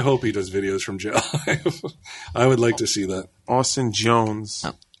 views. I hope he does videos from jail. I would like to see that. Austin Jones.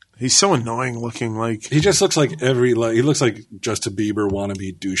 He's so annoying looking. Like He just looks like he looks like Justin Bieber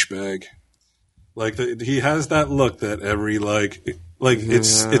wannabe douchebag. Like he has that look that every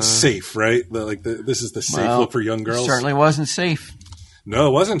it's safe, right? This is the safe look for young girls. It certainly wasn't safe. No,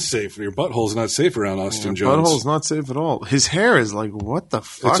 it wasn't safe. Your butthole's not safe around Austin Jones. butthole's not safe at all. His hair is like, what the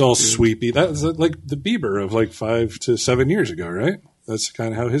fuck? It's all dude? sweepy. That's like the Bieber of like 5 to 7 years ago, right? That's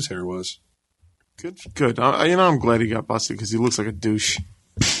kind of how his hair was. Good. I'm glad he got busted because he looks like a douche.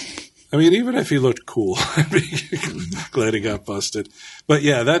 I mean, even if he looked cool, I'd be glad he got busted. But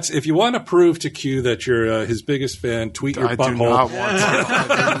yeah, that's if you want to prove to Q that you're his biggest fan, tweet your butthole. I do not want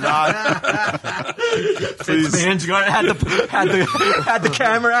to. Please. Man's got had the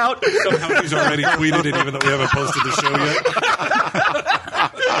camera out. Somehow he's already tweeted it, even though we haven't posted the show yet.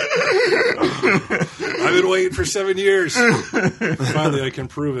 I've been waiting for 7 years. Finally, I can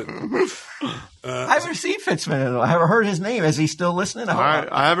prove it. I haven't seen Fitzman. I haven't heard his name. Is he still listening?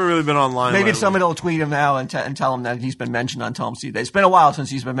 I haven't really been online. Maybe lately. somebody will tweet him now and tell him that he's been mentioned on Tell Him See. It's been a while since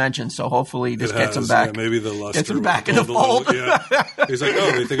he's been mentioned, so hopefully this gets him back. Yeah, maybe the luster gets him back in the fold. Yeah. He's like,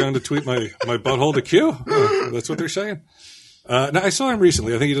 oh, they think I'm going to tweet my butthole to Q? Oh, that's what they're saying. Now, I saw him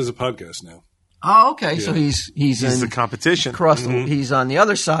recently. I think he does a podcast now. Oh, okay. Yeah. So he's in the competition. He's on the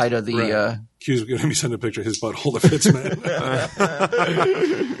other side of the. Right. Q's going to be sending a picture of his butthole to Fitzman.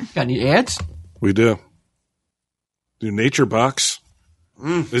 Got any ads? We do. Do Nature Box.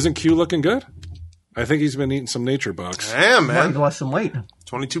 Isn't Q looking good? I think he's been eating some Nature Box. Damn, man. He lost some weight.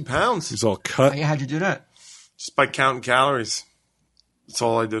 22 pounds. He's all cut. How'd you do that? Just by counting calories. That's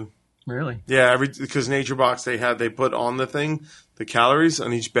all I did. Really? Yeah, because Nature Box, they put on the thing the calories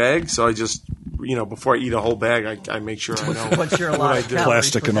on each bag. So I just, before I eat a whole bag, I make sure I know. What's your lot of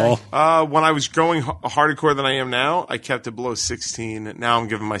plastic and all? When I was going harder core than I am now, I kept it below 16. Now I'm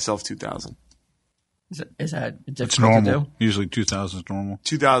giving myself 2,000. Is that difficult It's normal. to do? Usually 2,000 is normal.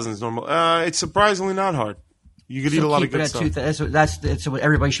 2,000 is normal. It's surprisingly not hard. You could eat a lot of good stuff. That's what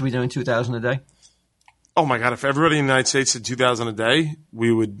everybody should be doing, 2,000 a day. Oh my God! If everybody in the United States did 2,000 a day,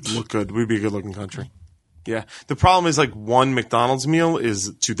 we would look good. We'd be a good-looking country. Yeah. The problem is like one McDonald's meal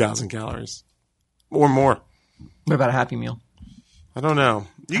is 2,000 calories or more. What about a Happy Meal? I don't know.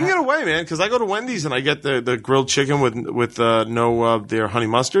 You can get away, man, because I go to Wendy's and I get the grilled chicken with their honey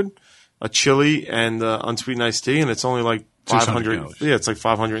mustard, a chili, and unsweetened iced tea, and it's only like 500 calories. Yeah, it's like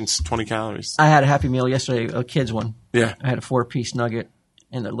 520 calories. I had a Happy Meal yesterday, a kid's one. Yeah. I had a 4-piece nugget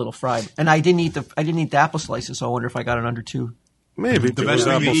and a little fried, and I didn't eat the apple slices, so I wonder if I got it under 2. Maybe the best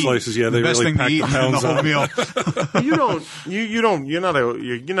thing apple slices. Yeah, they really pack the pounds on the whole meal.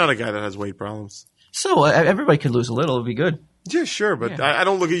 You're not a guy that has weight problems. So everybody could lose a little. It'd be good. Yeah, sure, but yeah. I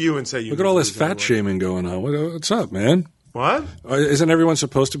don't look at you and say you. Look at all this fat shaming going on. What's up, man? What? Isn't everyone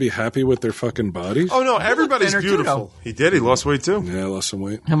supposed to be happy with their fucking bodies? Oh no, everybody's beautiful. He did. He lost weight too. Yeah, I lost some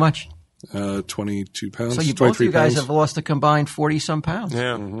weight. How much? 22 pounds. So both you guys have lost a combined 40-some pounds.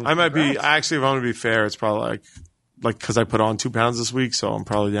 Yeah, I might be. Actually, if I'm going to be fair, it's probably like because I put on 2 pounds this week, so I'm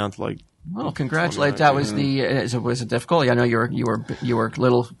probably down to like. Well, congratulations. That was was it difficult? I know you were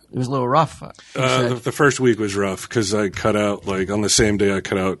little. It was a little rough. The first week was rough because I cut out on the same day I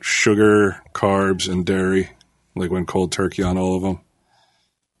cut out sugar, carbs, and dairy. Went cold turkey on all of them.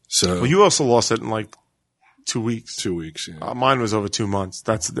 So well, you also lost it in 2 weeks. 2 weeks. Yeah. Mine was over 2 months.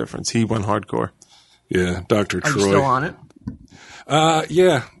 That's the difference. He went hardcore. Yeah, Dr. Troy. Are you still on it?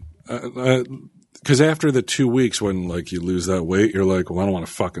 Yeah. Because after the 2 weeks, when you lose that weight, you're like, well, I don't want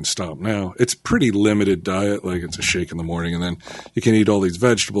to fucking stop now. It's pretty limited diet. It's a shake in the morning, and then you can eat all these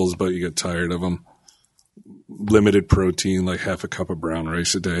vegetables, but you get tired of them. Limited protein, half a cup of brown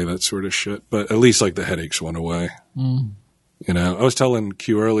rice a day, that sort of shit. But at least the headaches went away. I was telling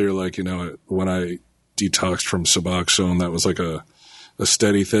Q earlier, when I detoxed from Suboxone, that was a a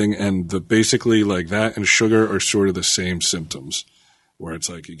steady thing. And basically like that and sugar are sort of the same symptoms, where it's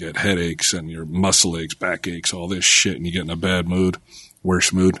like you get headaches and your muscle aches, back aches, all this shit, and you get in a bad mood,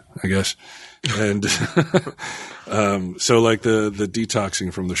 worse mood, I guess. And so like the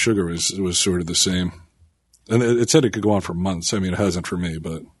detoxing from the sugar was sort of the same. And it said it could go on for months. I mean, it hasn't for me,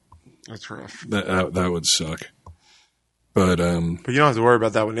 but that's rough. That would suck. But you don't have to worry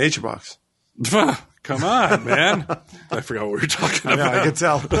about that with NatureBox. Come on, man. I forgot what we were talking about. I can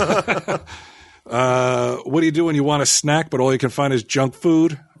tell. What do you do when you want a snack, but all you can find is junk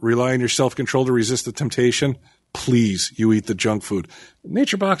food? Rely on your self-control to resist the temptation? Please, you eat the junk food.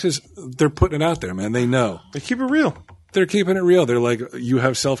 NatureBox they're putting it out there, man. They know. They keep it real. They're keeping it real. They're like, you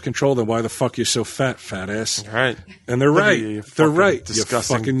have self-control, then why the fuck you so fat ass? Right. And they're right. They're right.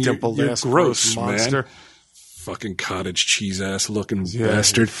 Disgusting, dimpled ass, gross monster. Man. Fucking cottage cheese ass looking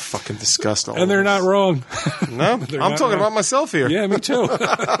bastard. Fucking disgusting. And they're not wrong. No, I'm talking about myself here. Yeah, me too.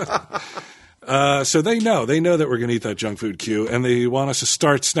 So they know that we're going to eat that junk food, Q, and they want us to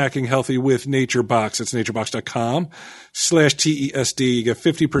start snacking healthy with NatureBox. It's naturebox.com/TESD. You get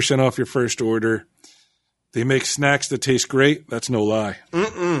 50% off your first order. They make snacks that taste great. That's no lie.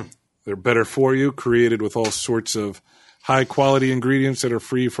 They're better for you, created with all sorts of high-quality ingredients that are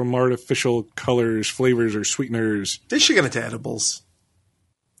free from artificial colors, flavors, or sweeteners. They should get into edibles.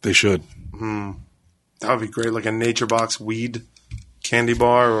 They should. That would be great, like a NatureBox weed candy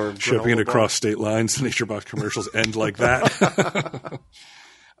bar or shipping it across state lines. NatureBox commercials end like that.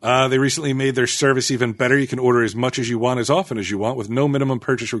 They recently made their service even better. You can order as much as you want, as often as you want, with no minimum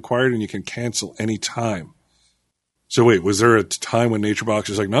purchase required, and you can cancel any time. So wait, was there a time when NatureBox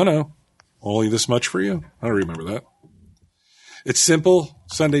was like, no, only this much for you? I don't remember that. It's simple.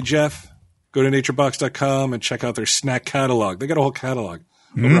 Sunday Jeff, go to naturebox.com and check out their snack catalog. They got a whole catalog.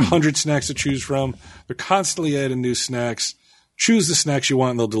 Over 100 snacks to choose from. They're constantly adding new snacks. Choose the snacks you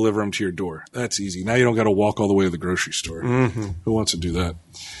want and they'll deliver them to your door. That's easy. Now you don't got to walk all the way to the grocery store. Who wants to do that?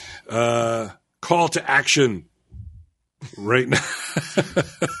 Call to action. Right now.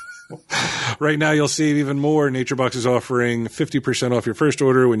 Right now, you'll save even more. NatureBox is offering 50% off your first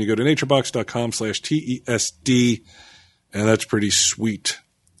order when you go to naturebox.com/TESD. And that's pretty sweet.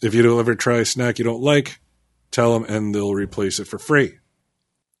 If you don't ever try a snack you don't like, tell them and they'll replace it for free.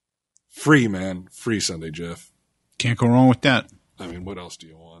 Free, man. Free, Sunday Jeff. Can't go wrong with that. I mean, what else do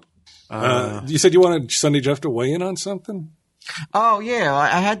you want? You said you wanted Sunday Jeff to weigh in on something? Oh, yeah.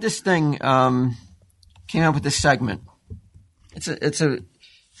 I had this thing, came up with this segment. It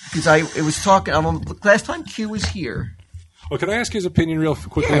was talking, last time Q was here. Well, can I ask his opinion real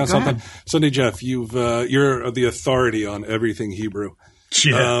quickly on something? Ahead. Sunday Jeff, you're the authority on everything Hebrew.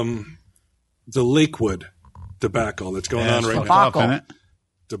 Yeah. The Lakewood debacle that's going on right now.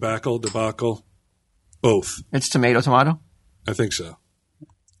 Debacle, both. It's tomato. I think so.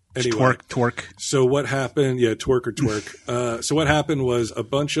 Anyway, twerk. So what happened? Yeah, twerk or twerk. So what happened was a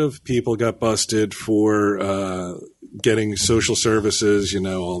bunch of people got busted for getting social services,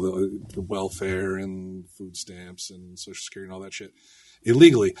 all the welfare and food stamps and Social Security and all that shit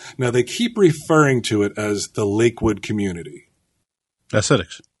illegally. Now they keep referring to it as the Lakewood community.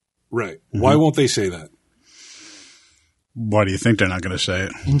 Aesthetics. Right. Mm-hmm. Why won't they say that? Why do you think they're not going to say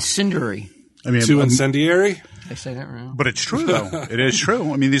it? Incendiary. I mean, too incendiary? I say that wrong. But it's true, though. It is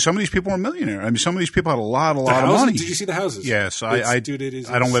true. I mean, some of these people are millionaires. I mean, some of these people had a lot of money. Did you see the houses? Yes. Dude, it is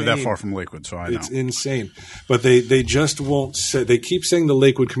insane. I don't live that far from Lakewood, so I know. It's insane. But they just won't say – they keep saying the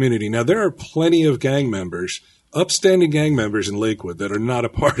Lakewood community. Now, there are plenty of gang members, upstanding gang members in Lakewood that are not a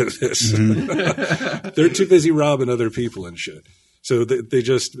part of this. Mm-hmm. They're too busy robbing other people and shit. So they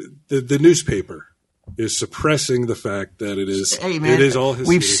just – the newspaper is suppressing the fact that it is all history.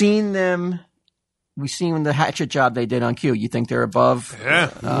 We've seen them – we've seen the hatchet job they did on Q. You think they're above? Yeah,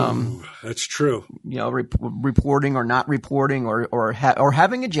 that's true. Reporting or not reporting or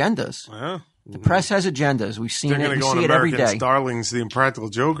having agendas. Yeah. The press has agendas. We've seen it. We see it every day. Darlings, the Impractical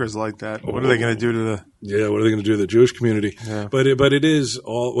Jokers, like that. What are they going to do to the? Yeah, what are they going to do to the Jewish community? Yeah. But it is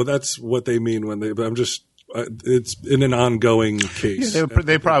all. Well, that's what they mean when they. But I'm just. It's in an ongoing case. Yeah,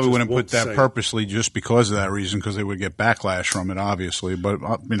 they probably wouldn't put that purposely just because of that reason, because they would get backlash from it, obviously. But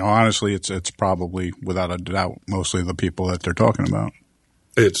honestly, it's probably without a doubt mostly the people that they're talking about.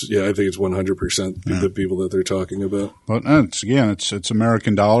 I think it's 100% the people that they're talking about. But it's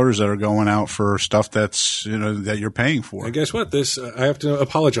American dollars that are going out for stuff that's that you're paying for. And guess what? I have to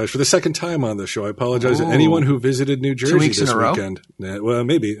apologize for the second time on this show. I apologize to anyone who visited New Jersey 2 weeks this in a weekend. Row? Well,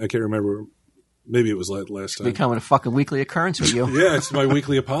 maybe I can't remember. Maybe it was last time. It's becoming a fucking weekly occurrence with you. Yeah, it's my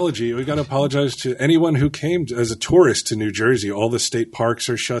weekly apology. We got to apologize to anyone who came as a tourist to New Jersey. All the state parks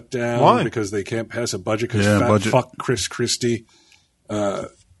are shut down. Why? Because they can't pass a budget because fuck Chris Christie.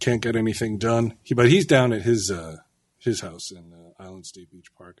 Can't get anything done. But he's down at his house in Island State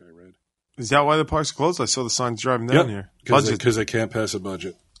Beach Park, I read. Is that why the park's closed? I saw the signs driving down here. Because they can't pass a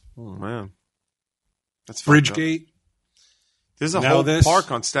budget. Oh, man. That's Bridgegate. There's a whole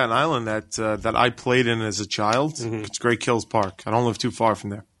park on Staten Island that I played in as a child. Mm-hmm. It's Great Kills Park. I don't live too far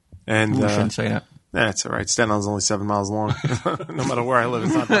from there. And you shouldn't say that. That's all right. Staten Island's only 7 miles long. No matter where I live,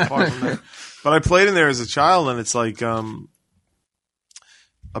 it's not that far from there. But I played in there as a child, and it's like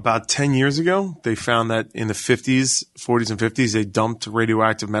about 10 years ago, they found that in the 40s and 50s, they dumped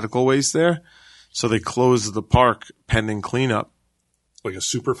radioactive medical waste there. So they closed the park pending cleanup. Like a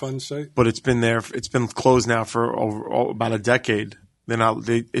Superfund site? But it's been closed now for about a decade.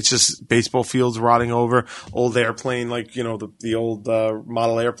 It's just baseball fields rotting over, old airplane, like, the old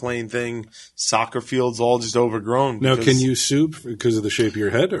model airplane thing, soccer fields, all just overgrown. Now, can you sue because of the shape of your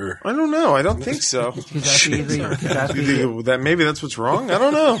head, or? I don't know. I don't think so. Maybe that's what's wrong? I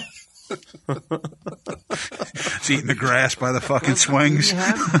don't know. It's eating the grass by the fucking swings. You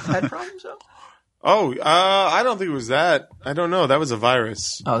have head problems, though? Oh, I don't think it was that. I don't know. That was a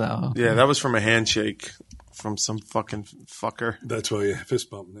virus. Oh, no. Yeah, that was from a handshake from some fucking fucker. That's why you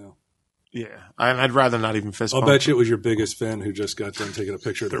fist bump now. Yeah, I'd rather not even fist bump. I'll bet you it was your biggest fan who just got done taking a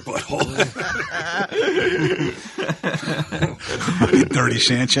picture of their butthole. Dirty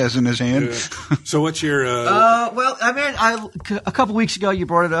Sanchez in his hand. Yeah. So what's your... Well, I mean, a couple weeks ago, you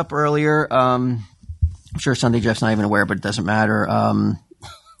brought it up earlier. I'm sure Sunday Jeff's not even aware, but it doesn't matter.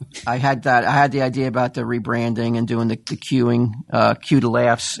 I had the idea about the rebranding and doing the queuing, cue to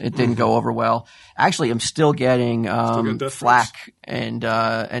laughs. It didn't go over well. Actually, I'm still getting flack and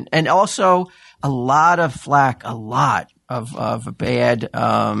also a lot of flack, a lot of bad,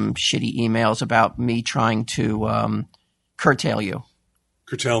 shitty emails about me trying to curtail you.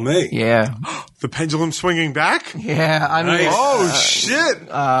 Curtail me? Yeah. The pendulum swinging back? Yeah. I mean, nice. Oh, shit.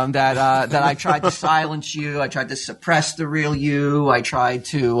 That I tried to silence you. I tried to suppress the real you. I tried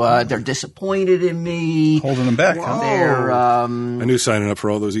to, they're disappointed in me. Holding them back. Huh? They're, I knew signing up for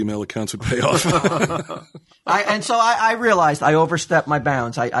all those email accounts would pay off. So I realized I overstepped my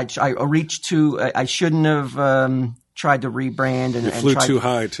bounds. I reached I shouldn't have, tried to rebrand and flew too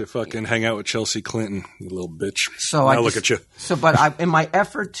high to fucking hang out with Chelsea Clinton, you little bitch. So now look at you. So, but in my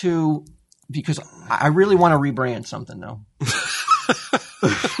effort to, because I really want to rebrand something though.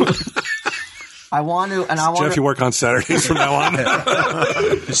 I want to, and I want Jeff, you work on Saturdays from now on.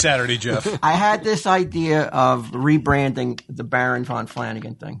 Saturday, Jeff. I had this idea of rebranding the Baron von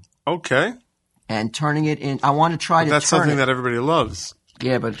Flanagan thing. Okay. And turning it in. I want to try to. That's something that everybody loves.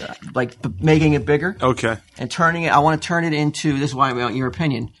 Yeah, but making it bigger. Okay. And turning it, I want to turn it into, this is why I want your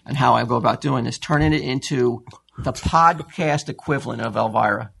opinion on how I go about doing this, turning it into the podcast equivalent of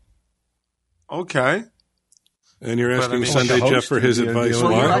Elvira. Okay. And you're asking Sunday Jeff for his advice.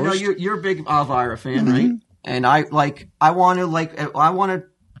 Well, I know you're a big Elvira fan, right? And I want to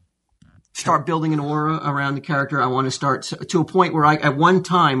start building an aura around the character. I want to start to a point where at one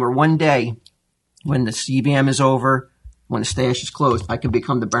time or one day when the CBM is over, when the stash is closed, I can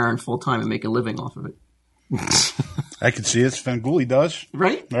become the Baron full time and make a living off of it. I can see it. Svengoolie does.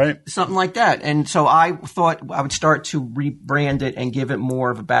 Right? Right. Something like that. And so I thought I would start to rebrand it and give it more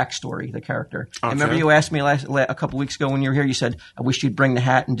of a backstory, the character. Okay. And remember you asked me a couple weeks ago when you were here, you said, I wish you'd bring the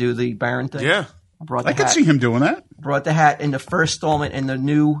hat and do the Baron thing. Yeah. I could see him doing that. Brought the hat in the first installment in the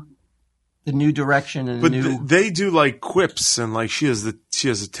new direction and they do like quips and like she has the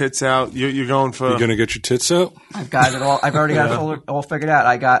tits out. You're going for. You're gonna get your tits out. I've got it all. I've already got it all figured out.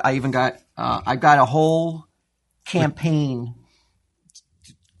 I got a whole campaign.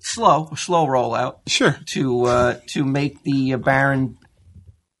 Slow rollout. Sure. To make the Baron,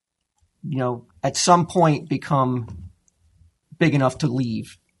 at some point become big enough to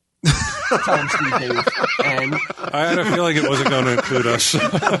leave. Tell him Steve Dave. And I had a feeling it wasn't going to include us.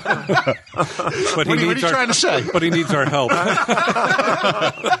 But what are you trying to say? But he needs our help. No,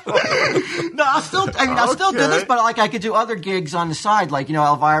 I'll still do this, but I could do other gigs on the side. Like,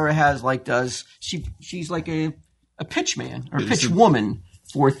 Elvira has she's like a pitch man or pitch woman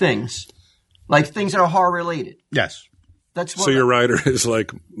for things. Like things that are horror related. Yes. That's what so your writer is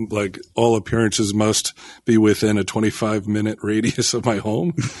like all appearances must be within a 25-minute radius of my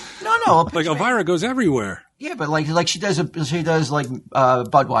home. No. Like Elvira goes everywhere. Yeah, but like she does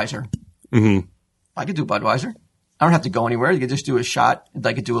Budweiser. Mm-hmm. I could do Budweiser. I don't have to go anywhere. You could just do a shot.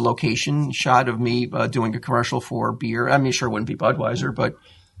 I could do a location shot of me doing a commercial for beer. I mean, sure, it wouldn't be Budweiser, but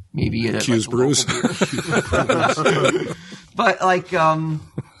maybe it. Q's Brews. But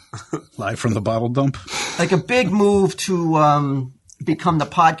live from the bottle dump. Like a big move to become the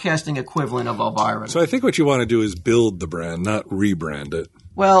podcasting equivalent of Elvira. So I think what you want to do is build the brand, not rebrand it.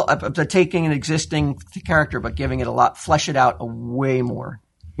 Well, they're taking an existing character but giving it flesh it out way more.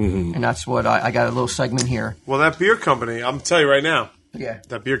 Mm-hmm. And that's what I got a little segment here. Well, that beer company, I'm going to tell you right now. Yeah.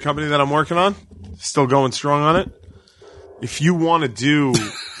 That beer company that I'm working on, still going strong on it. If you want to do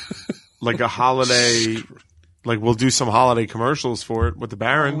like a holiday, like we'll do some holiday commercials for it with the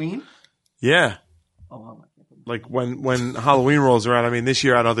Baron. Halloween? Yeah. Oh, like when Halloween rolls around. I mean, this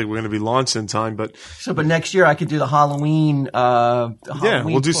year I don't think we're going to be launched in time, but next year I could do the Halloween.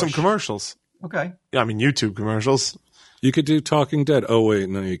 We'll do some commercials. Okay. Yeah, I mean YouTube commercials. You could do Talking Dead. Oh wait,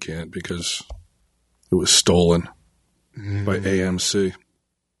 no, you can't because it was stolen by AMC.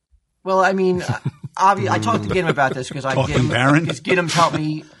 Well, I mean, I talked to Gidim about this because Gidim's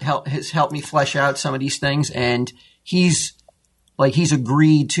helped me flesh out some of these things, and he's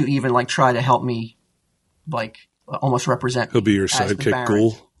agreed to even like try to help me, like almost represent. He'll be your sidekick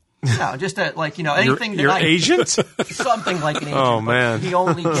ghoul. No, just that, like, anything your agent? Something like an agent. Oh, man. He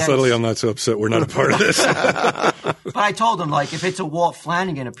only gets... Suddenly I'm not so upset we're not a part of this. But I told him, like, if it's a Walt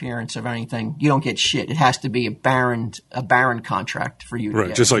Flanagan appearance of anything, you don't get shit. It has to be a Baron contract for you to get.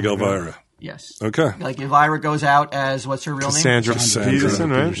 Right, just like Elvira. Yes. Okay. Like Elvira goes out as, what's her real name? Cassandra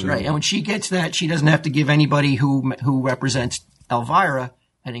Peterson, right? Right, and when she gets that, she doesn't have to give anybody who represents Elvira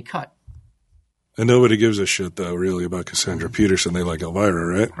any cut. And nobody gives a shit, though, really, about Cassandra Peterson. They like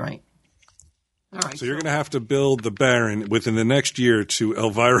Elvira, right? Right. All right. So you're going to have to build the Baron within the next year to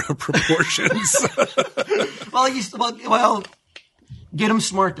Elvira proportions. Well, get him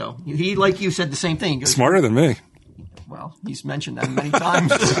smart, though. He, like you, said the same thing. He goes, Smarter than me. Well, he's mentioned that many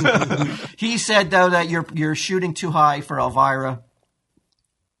times. He said, though, that you're shooting too high for Elvira.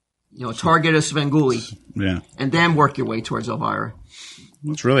 Target a Svengoolie. Yeah. And then work your way towards Elvira.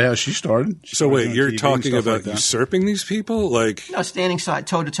 That's really how she started. So wait, you're talking about usurping these people? Like, standing side,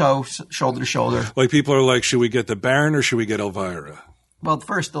 toe to toe, shoulder to shoulder. Like people are like, should we get the Baron or should we get Elvira? Well,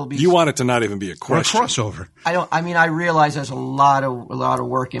 first there'll be. You want it to not even be a question. Or a crossover. I realize there's a lot of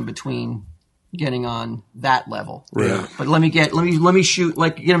work in between getting on that level. Right. But let me shoot,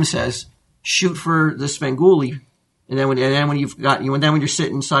 like Gidim says, shoot for the Svengoolie. And then when you're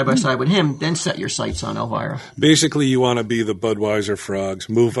sitting side by side with him, then set your sights on Elvira. Basically, you want to be the Budweiser frogs.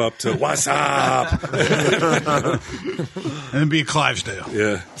 Move up to what's up, and then be a Clivesdale.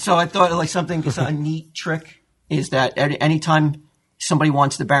 Yeah. So I thought a neat trick is that anytime somebody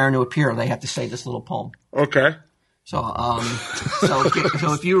wants the Baron to appear, they have to say this little poem. Okay. So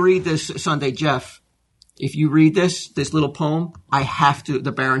if you read this Sunday, Jeff, if you read this little poem,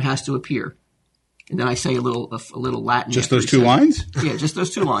 the Baron has to appear. And then I say a little Latin. Just those two lines? Yeah, just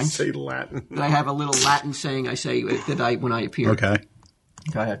those two lines. Say Latin. Then I have a little Latin saying when I appear. Okay.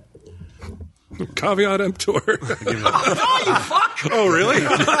 Go ahead. Caveat emptor. Oh, you fuck! Oh, really?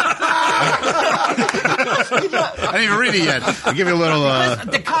 I didn't even read it yet. I'll give you a little.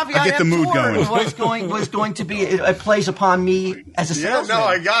 The caveat get the mood going. was going to be it plays upon me as a salesman. Yeah, no,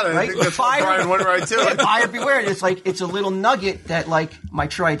 I got it. Right? I think that's why Brian went right to it. Buyer beware. It's like it's a little nugget that like my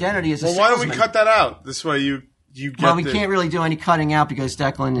true identity is a salesman. Well, why don't we cut that out? This way you get. Well, we can't really do any cutting out because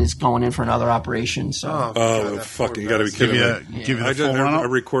Declan is going in for another operation. So. Oh, fucking! You got to be kidding me! Give you the full run-up?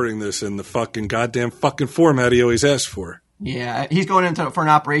 I'm recording this in the fucking goddamn fucking format he always asks for. Yeah, he's going for an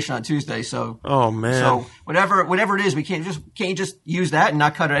operation on Tuesday. So. Oh man. So whatever it is, we can't you just use that and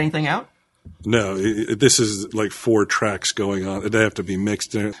not cut anything out. No, this is like 4 tracks going on. They have to be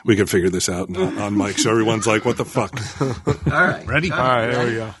mixed. We can figure this out on mic, so everyone's like, "What the fuck?" All right, ready? All right, there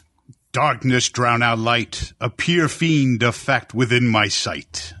we go. Darkness drown out light. A pure fiend of fact within my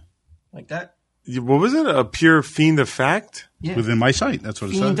sight. Like that? What was it? A pure fiend of fact? Yeah. Within my sight. That's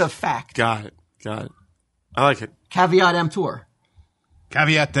what it says. Fiend of fact. Got it. I like it. Caveat emptor.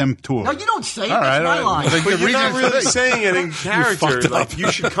 Caveat emptor. No, you don't say it. All That's right, my line. But you're not really saying it in character. Like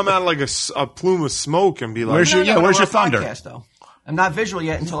you should come out like a plume of smoke and be like, Where's your thunder? Podcast, though. I'm not visual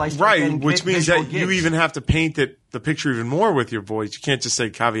yet until I start right, getting which means that gigs. you even have to paint the picture even more with your voice. You can't just say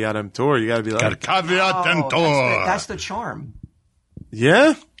caveat emptor. You got to be like caveat emptor. That's the charm.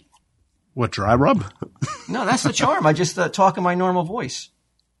 Yeah. What, dry rub? No, that's the charm. I just talk in my normal voice.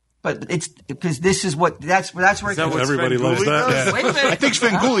 But it's because this is that's where everybody loves that. Yeah. Wait a minute. I think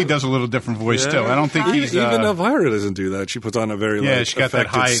Svengoolie does a little different voice too. I don't think he's even Elvira doesn't do that. She puts on a very she got that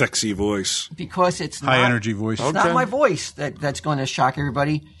effective, high, sexy voice. Because it's high energy voice. It's not my voice that's going to shock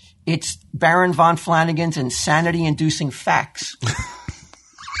everybody. It's Baron von Flanagan's insanity-inducing facts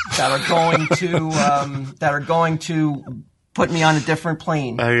that are going to put me on a different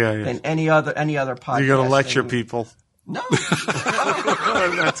plane than any other podcast. You're going to lecture people. No.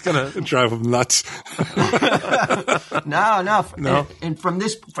 That's going to drive them nuts. No. And from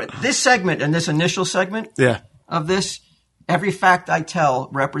this segment and this initial segment of this, every fact I tell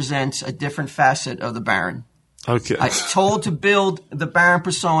represents a different facet of the Baron. Okay. I'm told to build the Baron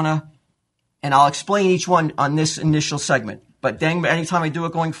persona, and I'll explain each one on this initial segment. But then anytime I do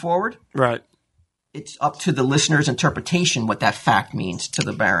it going forward, right, it's up to the listener's interpretation what that fact means to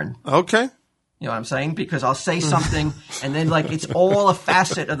the Baron. Okay. You know what I'm saying? Because I'll say something, and then it's all a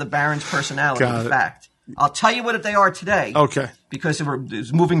facet of the Baron's personality, the fact. I'll tell you what they are today. Okay. Because if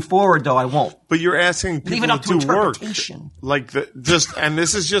it's moving forward, though, I won't. But you're asking people Leaving up to do work. interpretation. And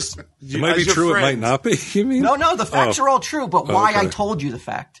this is just... It might be true, it might not be, you mean? No, the facts are all true, but why I told you the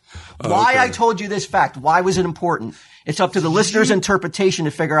fact. Why I told you this fact. Why was it important? It's up to the listener's interpretation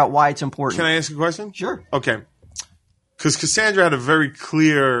to figure out why it's important. Can I ask a question? Sure. Okay. Because Cassandra had a very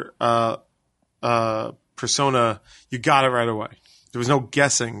clear persona. You got it right away. There was no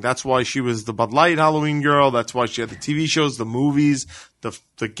guessing. That's why she was the Bud Light Halloween girl. That's why she had the TV shows, the movies,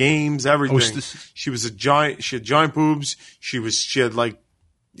 the games, everything. She was a giant. She had giant boobs. She had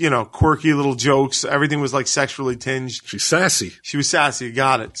quirky little jokes. Everything was sexually tinged. She's sassy. She was sassy.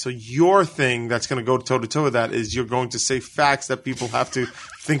 Got it. So your thing that's going to go toe to toe with that is you're going to say facts that people have to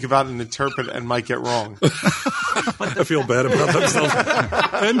think about and interpret and might get wrong. I feel bad about themselves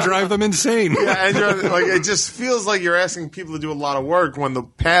and drive them insane. Yeah, and it just feels like you're asking people to do a lot of work when the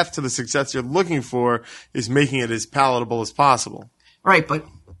path to the success you're looking for is making it as palatable as possible. Right,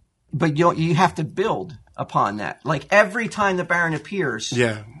 but you have to build upon that. Every time the Baron appears.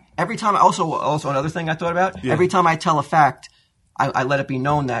 Yeah. Every time. Also another thing I thought about. Yeah. Every time I tell a fact, I let it be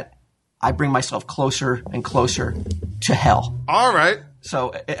known that I bring myself closer and closer to hell. All right.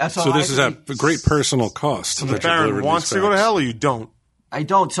 So this is at great personal cost. So the Baron wants to go to hell, or you don't? I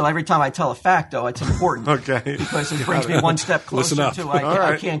don't. So every time I tell a fact, though, it's important. Okay. Because it brings me one step closer to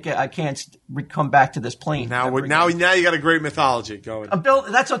I can't come back to this plane. Now you got a great mythology going.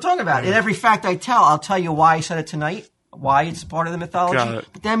 That's what I'm talking about. In every fact I tell, I'll tell you why I said it tonight, why it's part of the mythology. Got it.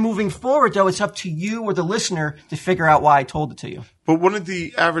 But then moving forward, though, it's up to you or the listener to figure out why I told it to you. But wouldn't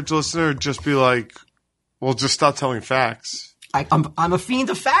the average listener just be like, well, just stop telling facts? I'm a fiend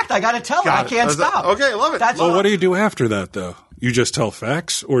of fact. I got to tell it. I can't stop. Okay, I love it. What do you do after that, though? You just tell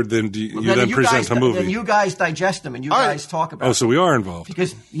facts, or then you present a movie? Then you guys digest them, and you guys talk about them. Oh, so we are involved.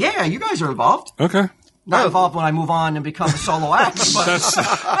 Because, you guys are involved. Okay. Not involved when I move on and become a solo act. But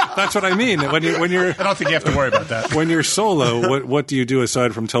that's what I mean. When you're, I don't think you have to worry about that. When you're solo, what do you do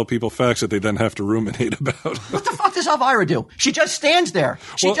aside from tell people facts that they then have to ruminate about? What the fuck does Elvira do? She just stands there.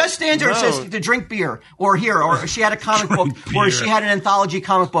 She just stands there and says to drink beer, or she had a comic book, or she had an anthology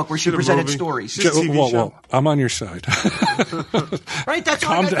comic book where she presented stories. Well, I'm on your side. Right? That's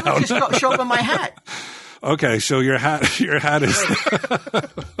Calm all I down. Just show up in my hat. Okay, so your hat is.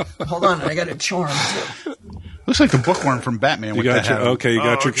 Hold on, I got a charm too. Looks like the bookworm from Batman. You got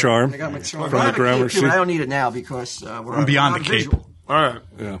your charm. I got my charm. From the grammar sheet. I don't need it now because we're beyond the cape. visual. All right.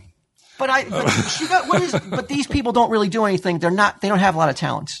 Yeah. But these people don't really do anything. They don't have a lot of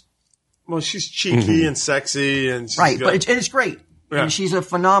talents. Well, she's cheeky and sexy, and she's right, good. but it's great. Yeah. And she's a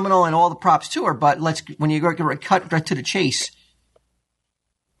phenomenal, and all the props to her. But when you cut right to the chase.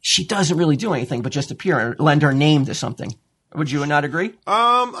 She doesn't really do anything but just appear and lend her name to something. Would you not agree?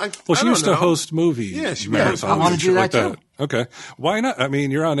 She used to host movies. Yeah, she marathons. I want to do that too. Okay. Why not? I mean,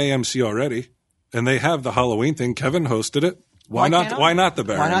 you're on AMC already, and they have the Halloween thing. Kevin hosted it. Why not? Why not the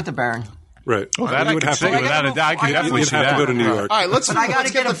Baron? Why not the Baron? Right. Oh, that I could say without a doubt. I could definitely see that. You'd have to go to New York. All right, I got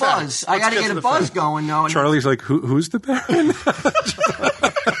to get a buzz. I got to get a buzz going, though. Charlie's like, who's the Baron?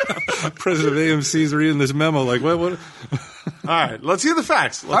 President of AMC's reading this memo. Like, what? All right, let's hear the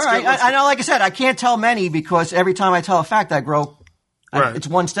facts. I know, like I said, I can't tell many because every time I tell a fact, I grow. Right. It's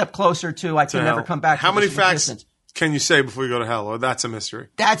one step closer to I can never come back. How many facts can you say before you go to hell? Or that's a mystery?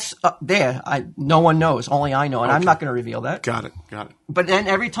 That's there. No one knows. Only I know, and I'm not going to reveal that. Got it. But then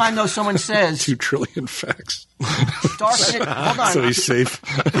every time though someone says 2 trillion facts, hold on. So he's safe.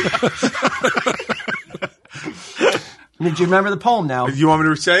 Did you remember the poem now? You want me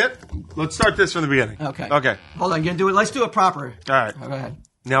to say it? Let's start this from the beginning. Okay. Hold on, let's do it proper. All right. Go ahead.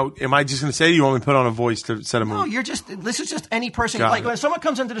 Now, am I just going to say it, or you want me to put on a voice to set a mood? No, this is just any person. When someone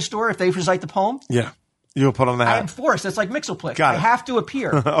comes into the store, if they recite the poem. Yeah. You'll put on the hat. I'm forced. It's like Mixoplick. Got it. I have to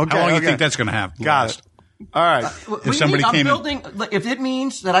appear. Okay. How long do you think that's going to have? Got it. All right. If it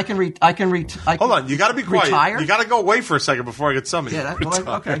means that I can hold on. You got to be quiet. Retire? You got to go away for a second before I get summoned. Yeah.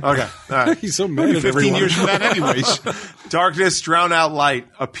 Okay. Okay. All right. He's so mad at 15 years from that, anyways. Darkness, drown out light.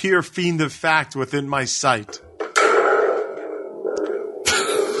 Appear fiend of fact within my sight.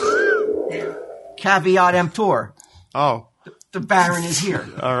 Caveat emptor. Oh. The Baron is here.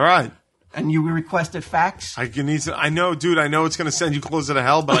 All right. And you requested facts? I know, dude. I know it's going to send you closer to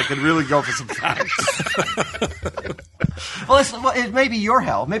hell, but I could really go for some facts. Well, it may be your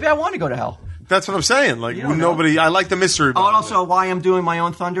hell. Maybe I want to go to hell. That's what I'm saying. Like nobody. I like the mystery. Oh, and also why I'm doing my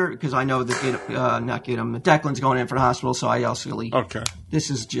own thunder because I know that Declan's going in for the hospital, so I also okay. This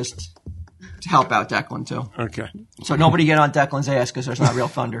is just to help out Declan too. Okay. So nobody get on Declan's ass because there's not real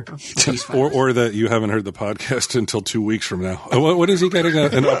thunder. or that you haven't heard the podcast until 2 weeks from now. What is he getting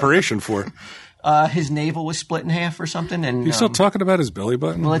an operation for? His navel was split in half or something, and he's still talking about his belly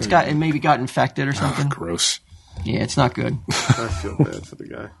button. Well, it maybe got infected or something. Gross. Yeah, it's not good. I feel bad for the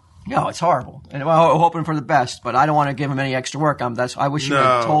guy. No, it's horrible. And I'm hoping for the best, but I don't want to give him any extra work. I wish you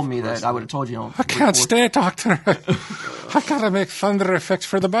had told me that. I would have told you. I can't stay, Doctor. I got to make thunder effects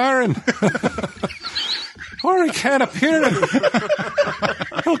for the Baron. Or he can't appear.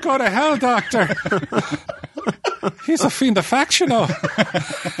 He'll go to hell, Doctor. He's a fiend affectional.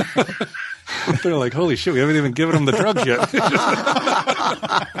 They're like, holy shit, we haven't even given him the drugs yet.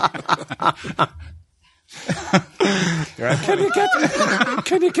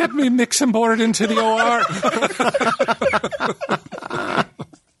 Can you get me mixing board into the OR?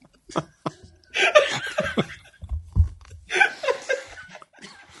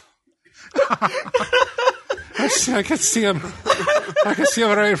 I can see him. I can see him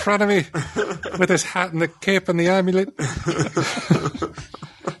right in front of me with his hat and the cape and the amulet.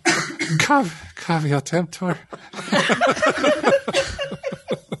 Caveat emptor.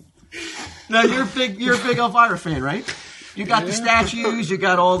 Now you're a big Elvira fan, right? You got the statues, you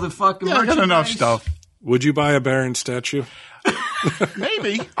got all the fucking merchandise. I got enough stuff. Would you buy a Baron statue?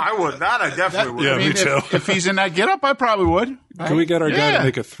 Maybe. I would. That I definitely would. Yeah, me too. If he's in that getup, I probably would. Right? Can we get our guy to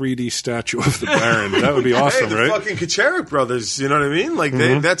make a 3D statue of the Baron? That would be awesome, the right? Fucking Kacharik brothers, you know what I mean? Like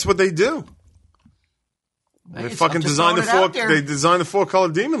that's what they do. They fucking designed the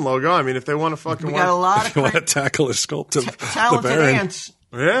 4-color demon logo. I mean, if they want to fucking we got a lot if you want to tackle a sculpt of talented the Baron. ants.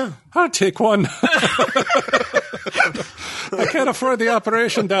 Yeah. I'll take one. I can't afford the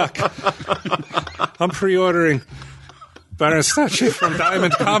operation, Doc. I'm pre-ordering Baron statue from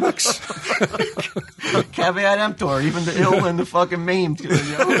Diamond Comics. Caveat emptor, even the ill and the fucking maimed.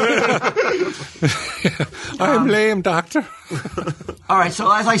 I'm lame, Doctor. All right,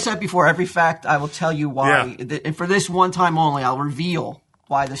 so as I said before, every fact I will tell you why. Yeah. And for this one time only, I'll reveal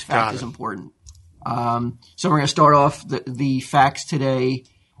why this fact is important. So we're going to start off the facts today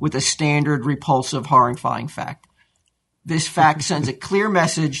with a standard, repulsive, horrifying fact. This fact sends a clear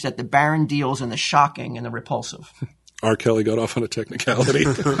message that the Baron deals in the shocking and the repulsive. R. Kelly got off on a technicality.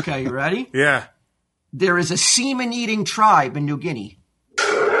 Okay, you ready? Yeah. There is a semen-eating tribe in New Guinea.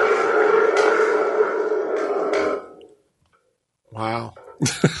 Wow.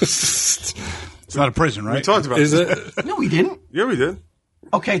 It's not a prison, right? We talked about it? No, we didn't. Yeah, we did.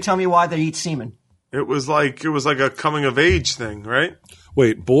 Okay, tell me why they eat semen. It was like a coming of age thing, right?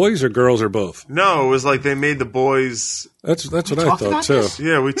 Wait, boys or girls or both? No, it was like they made the boys. That's what I thought too. This?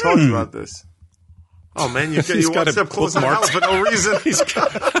 Yeah, we talked about this. Oh man, you one step closer to hell for no reason. I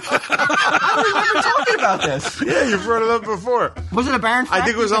remember talking about this. Yeah, you brought it up before. Was it a Baron fact? I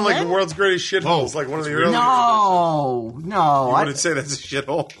think it was on like the world's greatest shitholes, like one of the early. No. You wouldn't say that's a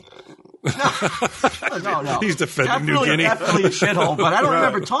shithole. No. He's defending New Guinea. Definitely a shithole, but I don't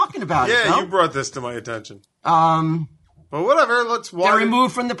remember talking about it. Yeah, you brought this to my attention. But whatever, they're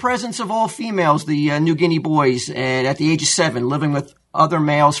removed from the presence of all females, the New Guinea boys, and at the age of 7, living with other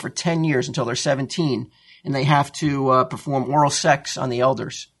males for 10 years until they're 17, and they have to perform oral sex on the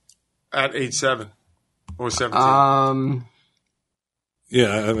elders. At age 7 or 17?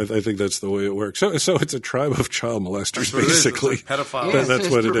 Yeah, I think that's the way it works. So it's a tribe of child molesters, basically. It's like pedophiles. That's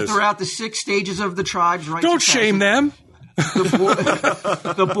what it is. Throughout the 6 stages of the tribe's rites. Don't shame them.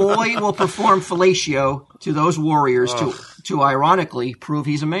 The boy will perform fellatio to those warriors to ironically prove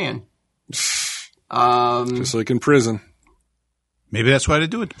he's a man. Just like in prison. Maybe that's why they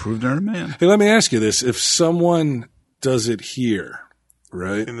do it, to prove they're a man. Hey, let me ask you this. If someone does it here,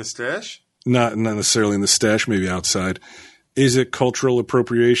 right? In the stash? Not necessarily in the stash, maybe outside. Is it cultural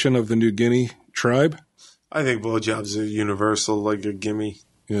appropriation of the New Guinea tribe? I think blowjobs are universal, like a gimme.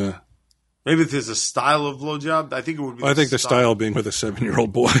 Yeah. Maybe if there's a style of blowjob, I think it would be. I think the style being with a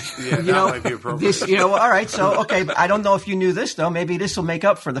 7-year-old boy. Yeah, that might be appropriate. All right. So, okay, but I don't know if you knew this though. Maybe this will make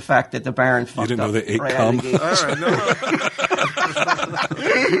up for the fact that the Baron fucked up. You didn't know they ate cum. All right, no.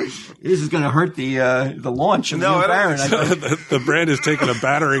 This is going to hurt the launch of the new Baron. The brand is taking a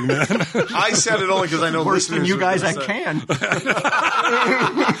battering, man. I said it only because I know Worse than listeners you guys are that gonna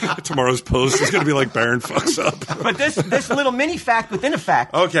can. Tomorrow's post is going to be like Baron fucks up. But this little mini fact within a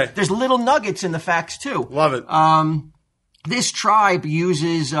fact. Okay. There's little nuggets in the facts too. Love it. This tribe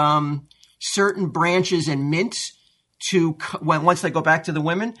uses certain branches and mints to once they go back to the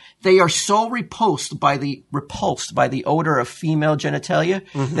women, they are so repulsed by the odor of female genitalia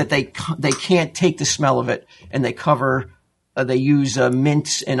that they can't take the smell of it, and they cover. They use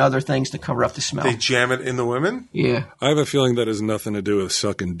mints and other things to cover up the smell. They jam it in the women? Yeah. I have a feeling that has nothing to do with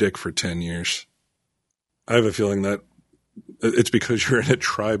sucking dick for 10 years. I have a feeling that it's because you're in a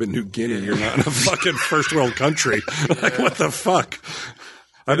tribe in New Guinea. You're not in a fucking first world country. Like, what the fuck?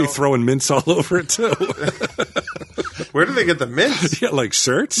 I'd be throwing mints all over it, too. Where do they get the mints? Yeah, like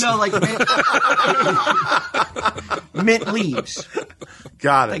certs? No, like mint leaves.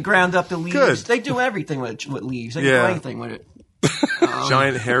 Got it. They ground up the leaves. Good. They do everything with leaves. They can do anything with it.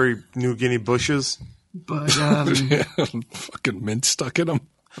 Giant, hairy New Guinea bushes. But Yeah, fucking mint stuck in them.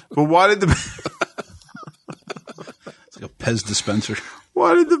 But why did the It's like a Pez dispenser.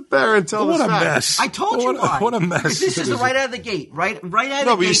 Baron tell us What a that? mess. I told you why. What a mess. This is right out of the gate. Right out of the gate.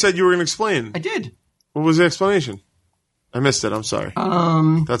 No, but you said you were going to explain. I did. What was the explanation? I missed it. I'm sorry.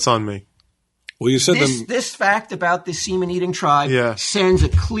 That's on me. Well, you said This fact about the semen-eating tribe sends a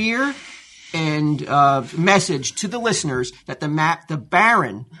clear and message to the listeners that the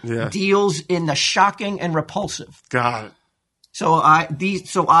Baron deals in the shocking and repulsive. Got it.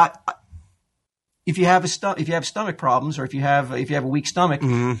 If you have stomach problems, or if you have a weak stomach,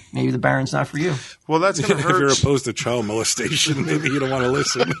 maybe the Baron's not for you. Well, that's going to if hurt. you're opposed to child molestation, maybe you don't want to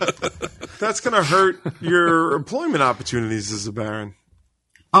listen. That's going to hurt your employment opportunities as a Baron.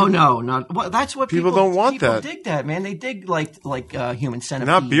 Oh no, not well. That's what People don't want people that. dig that, man. They dig like human centipede.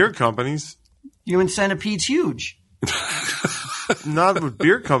 Not beer companies. Human centipede's huge. Not with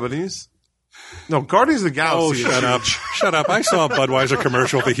beer companies. No, Guardians of the Galaxy. Oh, shut up! I saw a Budweiser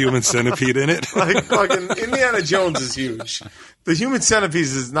commercial with a human centipede in it. Like fucking Indiana Jones is huge. The human centipede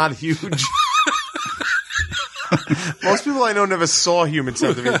is not huge. Most people I know never saw human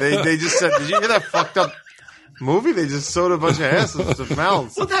centipede. They just said, "Did you hear that fucked up movie? They just sewed a bunch of asses to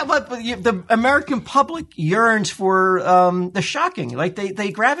mouths." Well, the American public yearns for the shocking. Like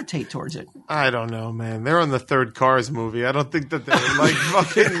they gravitate towards it. I don't know, man. They're on the third Cars movie. I don't think that they're like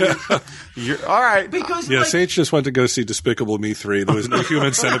fucking. All right. Because Sage just went to go see Despicable Me 3. There was no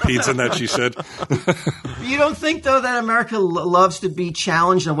human centipedes in that, she said. You don't think though that America loves to be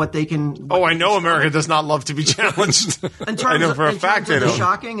challenged on what they can? Oh, I know America does not love to be challenged. I know for a fact they don't. don't.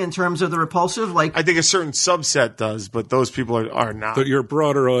 Shocking in terms of the repulsive, like I think a certain subset does, but those people are not. But your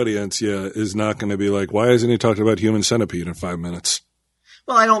broader audience, is not going to be like, why isn't he talking about human centipede in 5 minutes?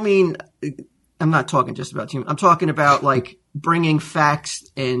 Well, I don't mean. I'm not talking just about human. I'm talking about like bringing facts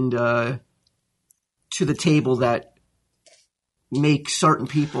and to the table that make certain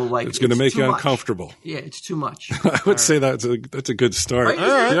people like it's going to make you much. uncomfortable. Yeah, it's too much. I would say that's a good start. Right?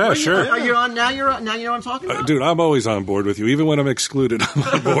 Yeah, sure. Are you on now? Now you know what I'm talking about, dude. I'm always on board with you, even when I'm excluded. I'm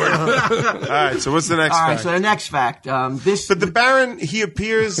on board. All right. So what's the next fact? All right. So the next fact. But the Baron, he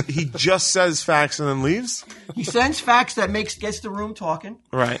appears, he just says facts and then leaves. He sends facts that gets the room talking.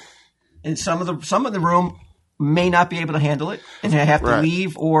 Right. And some of the room may not be able to handle it, and they have to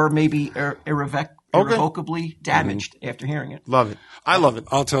leave, or maybe irrevocably damaged after hearing it. Love it. I love it.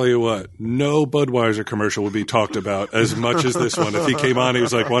 I'll tell you what, no Budweiser commercial would be talked about as much as this one. If he came on, he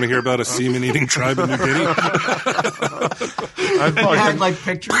was like, want to hear about a semen-eating tribe in New Guinea? And you had like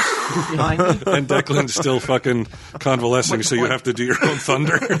pictures behind me. And Declan's still fucking convalescing, so you have to do your own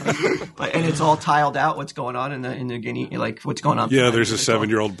thunder. And it's all tiled out what's going on in the Guinea, like what's going on. Yeah, there's a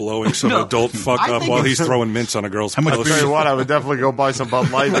 7-year-old blowing some adult fuck up while he's throwing mints on a girl's pussy. I'll tell you what, I would definitely go buy some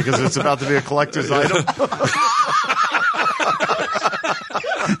Bud Light because it's about to be a collector's item.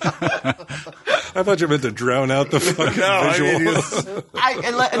 I thought you meant to drown out the fucking visual.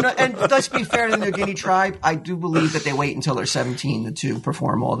 And let's be fair to the New Guinea tribe. I do believe that they wait until they're 17 to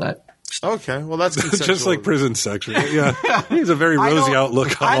perform all that. Okay, well that's just like prison sex, right? Yeah, he's a very rosy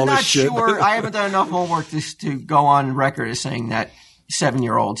outlook on all this shit. I'm not sure. I haven't done enough homework to go on record as saying that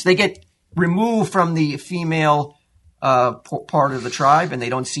 7-year-olds they get removed from the female part of the tribe and they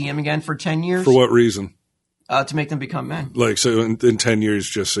don't see him again for 10 years. For what reason? To make them become men. Like, so in 10 years,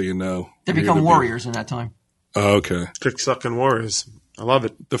 just so you know. They become warriors in that time. Oh, okay. Dick-sucking warriors. I love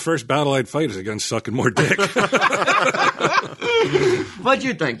it. The first battle I'd fight is against sucking more dick. What'd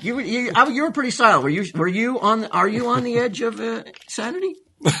you think? You were pretty silent. Are you on the edge of sanity?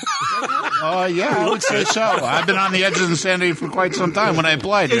 Yeah, I would say so. I've been on the edge of insanity for quite some time when I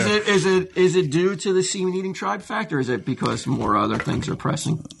applied here. Is it due to the semen-eating tribe fact, or is it because more other things are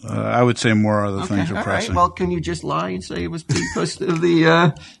pressing? I would say more other things are all pressing. Right. Well, can you just lie and say it was because of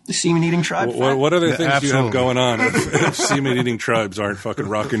the semen-eating tribe fact? What other things do you have Absolutely. going on if semen-eating tribes aren't fucking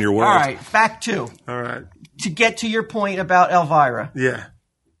rocking your world? All right, fact 2. All right. To get to your point about Elvira. Yeah.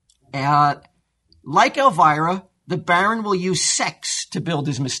 Like Elvira, the Baron will use sex to build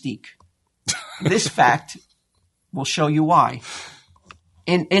his mystique. This fact will show you why.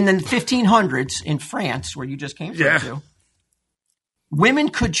 In the 1500s in France, where you just came from, to, women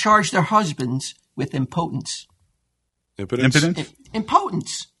could charge their husbands with impotence. Impotence?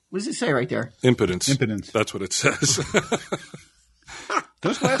 Impotence. What does it say right there? Impotence. Impotence. That's what it says.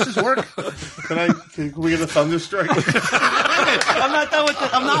 Those glasses work. Can we get a thunderstrike? I'm not done with the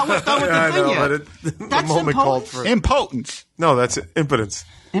thing yet. But That's the moment impotence? called for it. Impotence. No, that's impotence.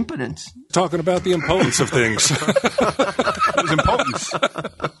 Impotence. Talking about the impotence of things. It was impotence.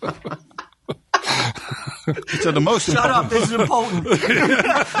 So the most Shut up. This is impotent.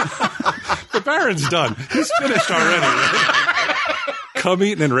 The Baron's done. He's finished already. Right? Cum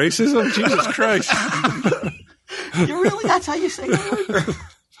eating and racism? Jesus Christ. You really? That's how you say that?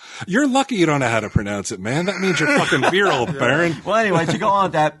 You're lucky you don't know how to pronounce it, man. That means you're fucking virile, Baron. Well, anyway, to go on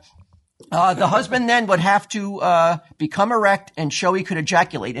with that, the husband then would have to become erect and show he could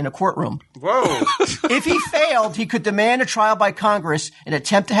ejaculate in a courtroom. Whoa. If he failed, he could demand a trial by Congress and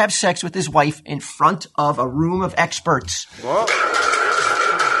attempt to have sex with his wife in front of a room of experts. Whoa.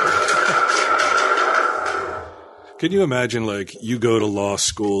 Can you imagine, like, you go to law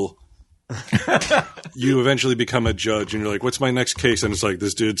school, you eventually become a judge, and you're like, what's my next case? And it's like,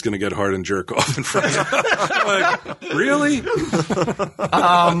 this dude's going to get hard and jerk off in front of him. Like, really?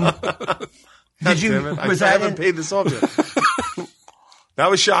 Did you? Damn it. Was I that haven't paid this off yet. That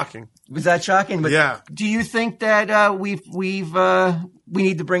was shocking. Was that shocking? But Yeah. Do you think that we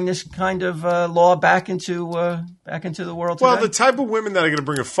need to bring this kind of law back into the world? Well, today? the type of women that are going to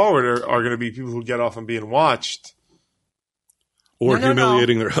bring it forward are going to be people who get off on being watched. Or No.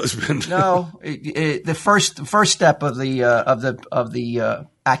 humiliating their husband. No, the first step of the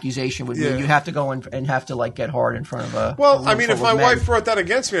accusation would be Yeah. you have to go and have to like get hard in front of a. Well, a I mean, room if full my of men. wife brought that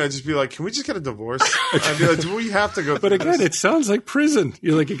against me, I'd just be like, can we just get a divorce? I'd be like, do we have to go through But again, this? it sounds like prison.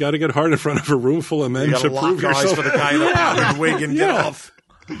 You're like, you got to get hard in front of a room full of men You got to to lock prove eyes yourself. for the guy in the powdered wig and get Yeah. off.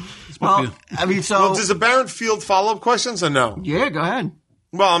 Well, I mean, so Well, does the Baron field follow-up questions or no? yeah, go ahead.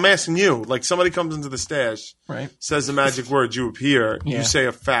 Well, I'm asking you. Like, somebody comes into the stash, Right. says the magic word, you appear, Yeah. you say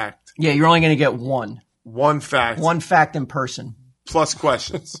a fact. Yeah, you're only going to get one Fact, fact in person, plus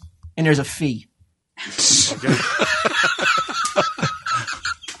questions. and there's a fee. Okay?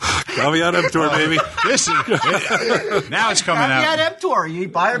 Caveat emptor, baby. This is now it's coming Caveat out. emptor. You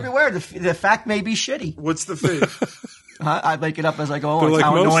buyer beware. The fact may be shitty. What's the fee? I make it up as I go But on. like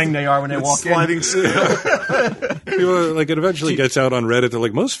How most- annoying they are when they It's walk sliding in. scale. People, like, it eventually gets out on Reddit. They're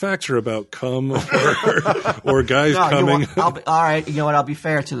like, most facts are about cum or guys No, coming. all right, you know what? I'll be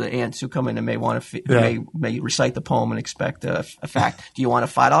fair to the ants who come in and may want to may recite the poem and expect a fact. Do you want a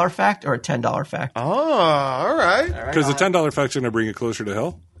 $5 fact or a $10 fact? Oh, all right. Because the $10 facts are going to bring you closer to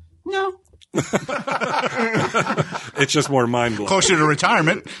hell. No. It's just more mind blowing. Closer to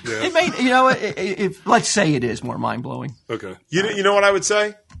retirement. It may, you know, if let's say it is more mind blowing. Okay. You know what I would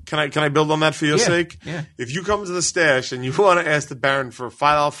say? Can I build on that for your sake? Yeah. If you come to the stash and you want to ask the Baron for a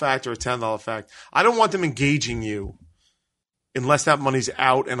 $5 fact or a $10 fact, I don't want them engaging you unless that money's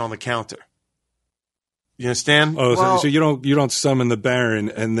out and on the counter. You understand? Oh, Well- so you don't summon the Baron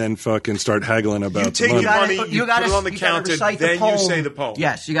and then fucking start haggling about You the take money. your money, you gotta- put it on the you gotta counter, recite the then you poem. say the poem.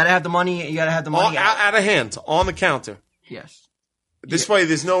 Yes, you got to have the money. You got to have the All, money out. out of hand, on the counter. Yes. This way,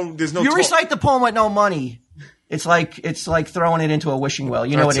 there's no. You talk. recite the poem with no money. It's like throwing it into a wishing well.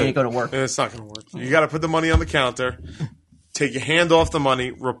 You know That's it it. ain't going to work. It's not going to work. You got to put the money on the counter, take your hand off the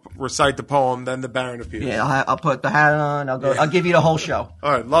money, recite the poem, then the Baron appears. Yeah, I'll put the hat on. I'll give you the whole show.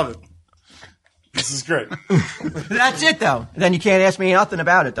 All right, love it. This is great. That's it, though. Then you can't ask me nothing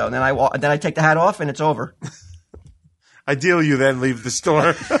about it, though. Then I take the hat off and it's over. Ideally, you then leave the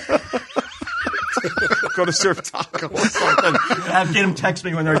store. Go to Surf Taco or something. Get them text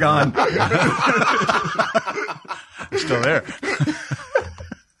me when they're gone. Still there.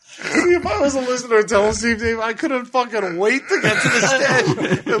 See, if I was a listener telling Steve Dave, I couldn't fucking wait to get to the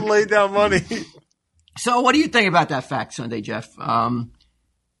stash and lay down money. So, what do you think about that fact, Sunday, Jeff?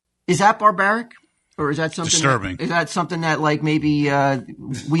 Is that barbaric, or is that something Disturbing? Is that something that, like, maybe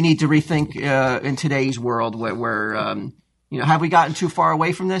we need to rethink in today's world, where have we gotten too far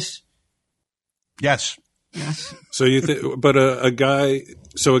away from this? Yes. Yes. So you think, but a guy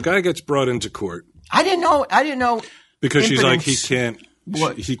So a guy gets brought into court. I didn't know. Because she's like, he impotence.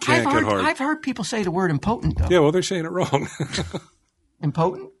 can't get hard. I've heard people say the word impotent, though. Yeah, well, they're saying it wrong.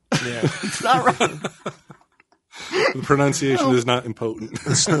 Impotent? Yeah. It's not right. The pronunciation is not impotent.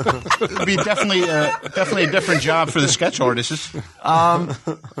 It'd be definitely a different job for the sketch artists. Oh,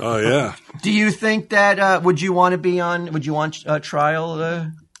 yeah. Do you think that, would you want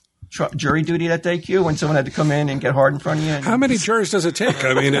trial, jury duty that day, Q, when someone had to come in and get hard in front of you? How many jurors does it take?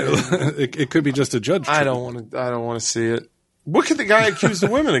 I mean, it could be just a judge. I don't want to see it. What could the guy accuse the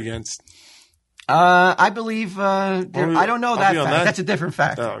women against? I believe, I don't know that fact. That's a different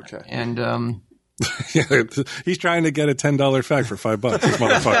fact. Oh, okay. And, yeah, he's trying to get a $10 fact for $5, this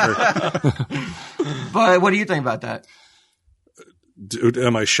motherfucker. But what do you think about that? Dude,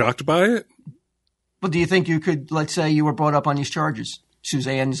 am I shocked by it? Well, do you think you could, let's say you were brought up on these charges?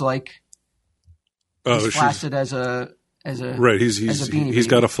 Suzanne's like, he's flaccid as a right. He's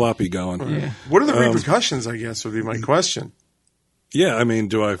got a floppy going. Yeah. What are the repercussions? I guess would be my question. Yeah, I mean,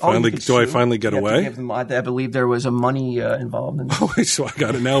 do I finally get away? I believe there was a money involved in that. Oh, wait, so I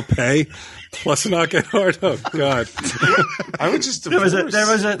got to now pay plus not get hard? Oh God! I would just there was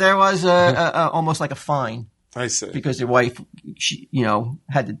almost like a fine. I see, because your wife,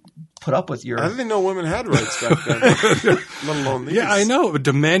 had to put up with your. I didn't know women had rights back then, let alone these. Yeah, I know. But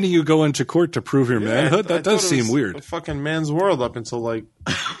demanding you go into court to prove your manhood, that does seem weird. A fucking man's world up until like.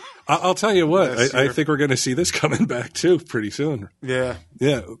 I'll tell you what. I think we're going to see this coming back too pretty soon. Yeah.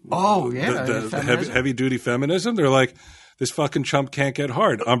 Yeah. Oh yeah. The heavy duty feminism. They're like, this fucking chump can't get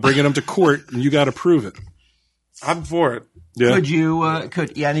hard. I'm bringing him to court, and you got to prove it. I'm for it. Yeah.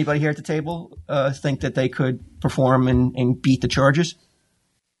 Could anybody here at the table think that they could perform and beat the charges?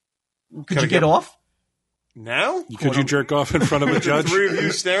 Could you get off? Now? Could you jerk off in front of a judge? 3 of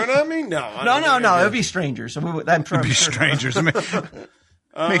you staring at me? No. No. It would be strangers. It'd be strangers. I mean,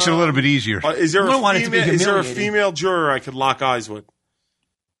 makes it a little bit easier. Is there a female juror I could lock eyes with?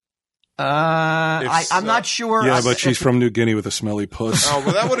 I'm not sure. Yeah, but she's from New Guinea with a smelly puss. Oh,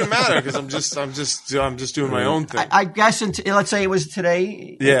 well, that wouldn't matter because I'm just doing my own thing. I guess let's say it was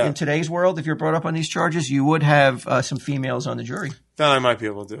today. Yeah. In today's world, if you're brought up on these charges, you would have some females on the jury. Then I might be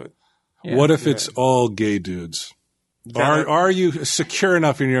able to do it. Yeah. What if it's all gay dudes? Are you secure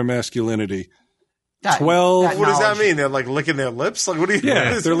enough in your masculinity? 12. What does that mean? They're like licking their lips? Like, what do you?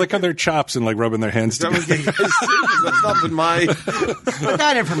 Yeah, they're licking their chops and like rubbing their hands together. That's not been my. But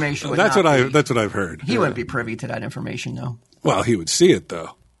that information. That's what I've heard. He wouldn't be privy to that information, though. Well, he would see it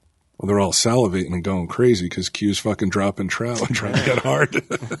though. Well, they're all salivating and going crazy because Q's fucking dropping trout and trying to get hard.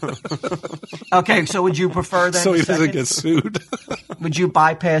 Okay, so would you prefer then? So he doesn't get sued. Would you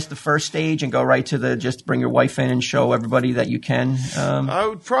bypass the first stage and go right to just bring your wife in and show everybody that you can? I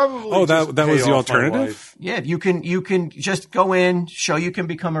would probably. Oh, that was the alternative. Yeah, you can just go in, show you can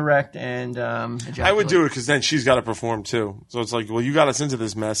become erect, and ejaculate. I would do it because then she's got to perform too. So it's like, well, you got us into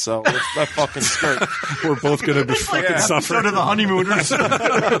this mess, so lift that fucking skirt. We're both going to be fucking suffering. Go to the honeymooners.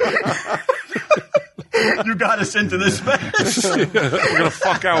 You got us into this mess. We're going to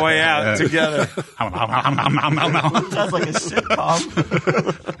fuck our way out together. Sounds like a sitcom.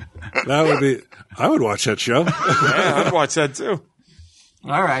 That would be. I would watch that show. Yeah, I'd watch that too.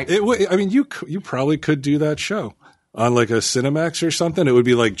 All right. I mean, you probably could do that show on like a Cinemax or something. It would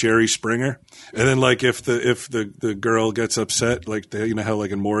be like Jerry Springer, and then like if the girl gets upset, like how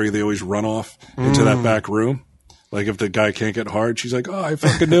like in Maury they always run off into that back room. Like if the guy can't get hard, she's like, "Oh, I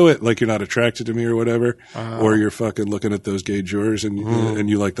fucking knew it." Like you're not attracted to me or whatever, or you're fucking looking at those gay jurors and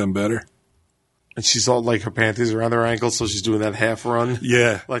you like them better. And she's all like her panties around her ankles, so she's doing that half run.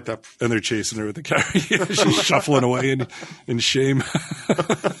 Yeah, like that. And they're chasing her with the car. She's shuffling away in shame.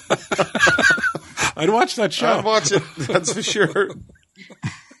 I'd watch that show. I'd watch it. That's for sure.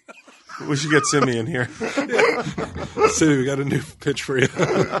 We should get Simi in here. Simi, we got a new pitch for you.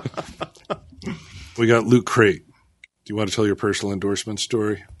 We got Loot Crate. Do you want to tell your personal endorsement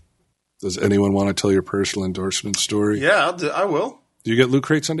story? Does anyone want to tell your personal endorsement story? Yeah, I will. Do you get Loot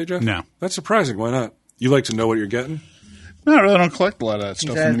Crate Sunday, Jeff? No. That's surprising. Why not? You like to know what you're getting? No, I really don't collect a lot of that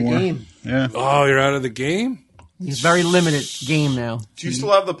stuff anymore. Out of the game. Yeah. Oh, you're out of the game? He's very limited game now. Do you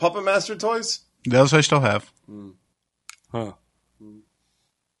still have the Puppet Master toys? Those I still have. Huh.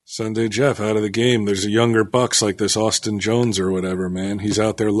 Sunday Jeff out of the game. There's a younger bucks like this Austin Jones or whatever, man. He's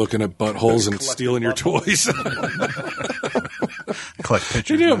out there looking at buttholes and stealing your toys. Collect pictures.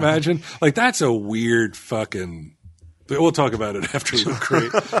 Can you imagine? Like, that's a weird fucking... We'll talk about it after Loot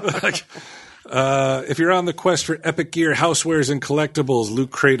Crate. Like, if you're on the quest for epic gear, housewares, and collectibles,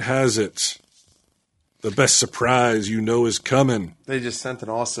 Loot Crate has it. The best surprise you know is coming. They just sent an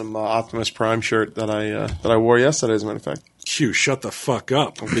awesome Optimus Prime shirt that I wore yesterday, as a matter of fact. Q, shut the fuck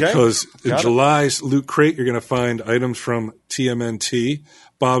up. Because in July's Loot Crate, you're going to find items from TMNT,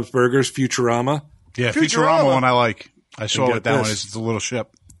 Bob's Burgers, Futurama. Yeah, Futurama one I like. I saw what that one is. It's a little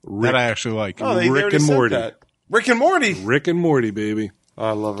ship. That I actually like. Oh, Rick and Morty. Rick and Morty. Rick and Morty, baby. Oh,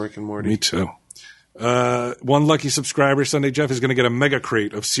 I love Rick and Morty. Me too. One lucky subscriber, Sunday Jeff, is going to get a mega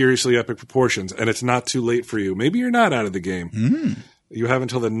crate of seriously epic proportions, and it's not too late for you. Maybe you're not out of the game. You have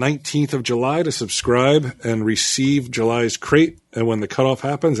until the 19th of July to subscribe and receive July's crate, and when the cutoff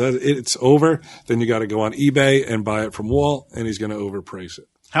happens, it's over, then you got to go on eBay and buy it from Walt, and he's going to overprice it.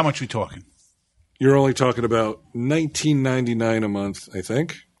 How much are we talking? You're only talking about $19.99 a month, I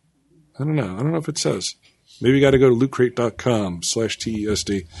think. I don't know if it says. Maybe you got to go to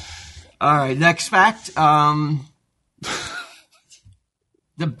lootcrate.com/TESD. All right, next fact.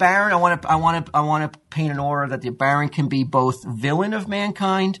 The Baron, I want to paint an aura that the Baron can be both villain of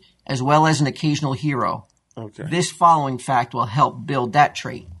mankind as well as an occasional hero. Okay. This following fact will help build that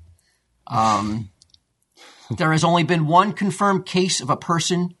trait. There has only been one confirmed case of a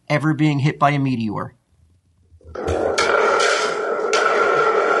person ever being hit by a meteor.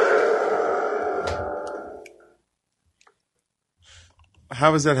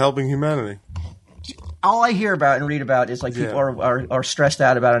 How is that helping humanity? All I hear about and read about is like people are stressed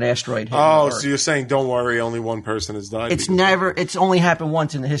out about an asteroid hitting the Earth. So you're saying, don't worry, only one person has died? It's only happened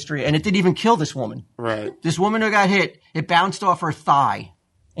once in the history, and it didn't even kill this woman. Right. This woman who got hit, it bounced off her thigh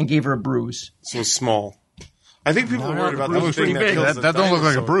and gave her a bruise. So small. I think people are worried about that thing that kills that don't look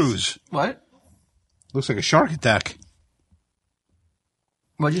like a bruise. What? Looks like a shark attack.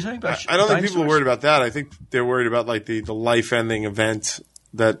 What'd you say? I don't think people are worried about that. I think they're worried about like the life-ending event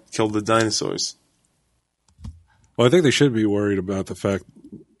that killed the dinosaurs. Well, I think they should be worried about the fact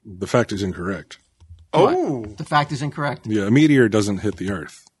is incorrect. Oh. The fact is incorrect. Yeah, a meteor doesn't hit the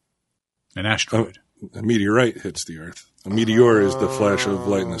Earth. An asteroid. A meteorite hits the Earth. A meteor is the flash of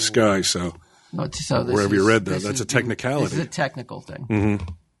light in the sky, so wherever you read that, that's a technicality. This is a technical thing. Mm-hmm.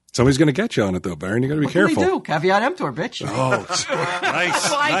 Somebody's going to get you on it, though, Baron. You got to be careful. What do we do? Caveat emptor, bitch. Oh, nice. That's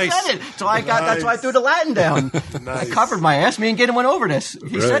why I said it. That's why I threw the Latin down. I covered my ass. Me and Gideon went over this.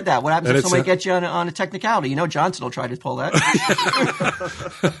 He said that. What happens if somebody gets you on a technicality? You know Johnson will try to pull that.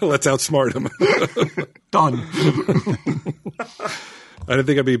 Let's outsmart him. Done. I didn't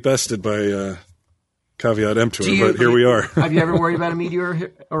think I'd be bested by caveat emptor, but here we are. Have you ever worried about a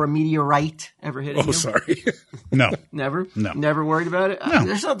meteor or a meteorite ever hitting you? Oh, sorry. No. Never? No. Never worried about it? No.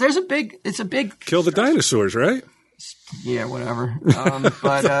 It's a big... Kill the dinosaurs, right? Yeah, whatever.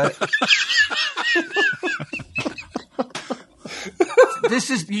 But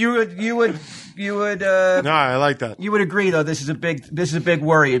this is... You would no, I like that. You would agree, though, this is a big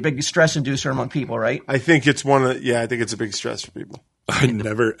worry, a big stress inducer among people, right? I think it's I think it's a big stress for people. I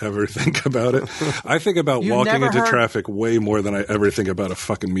never, ever think about it. I think about walking into traffic way more than I ever think about a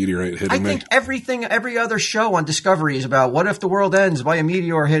fucking meteorite hitting me. I think every other show on Discovery is about what if the world ends by a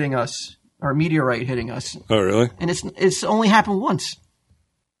meteor hitting us or a meteorite hitting us. Oh, really? And it's only happened once.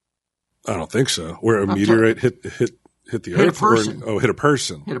 I don't think so. Where a meteorite hit the Earth? Hit a person. Hit a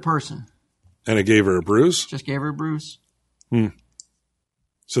person. Hit a person. And it gave her a bruise? Just gave her a bruise.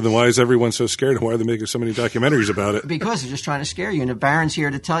 So then why is everyone so scared, and why are they making so many documentaries about it? Because they're just trying to scare you, and the Baron's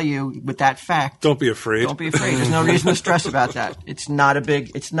here to tell you with that fact. Don't be afraid. Don't be afraid. There's no reason to stress about that. It's not a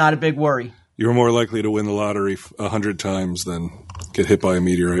big worry. You're more likely to win the lottery 100 times than get hit by a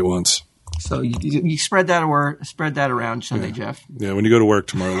meteorite once. So you spread that around Sunday, Jeff. Yeah, when you go to work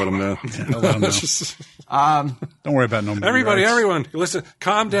tomorrow, let them know. Let them know. Don't worry about no meteorites. Everyone, listen,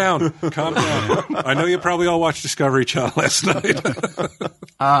 calm down. I know you probably all watched Discovery Channel last night.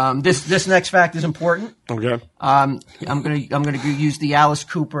 This next fact is important. Okay. I'm gonna use the Alice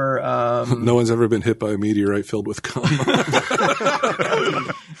Cooper. No one's ever been hit by a meteorite filled with cum.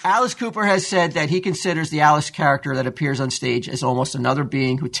 Alice Cooper has said that he considers the Alice character that appears on stage as almost another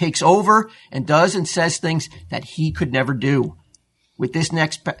being who takes over and does and says things that he could never do. With this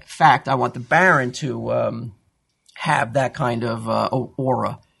next fact, I want the Baron to have that kind of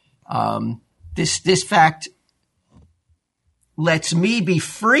aura. This fact lets me be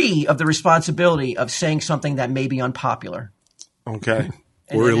free of the responsibility of saying something that may be unpopular. Okay.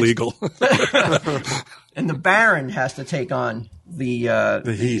 Or illegal. And the Baron has to take on the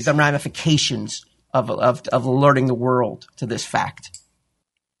ramifications of alerting the world to this fact.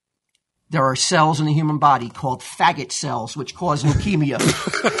 There are cells in the human body called faggot cells, which cause leukemia.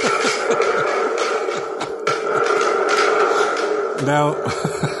 Now,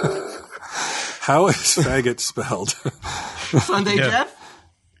 how is faggot spelled? Sunday, Jeff?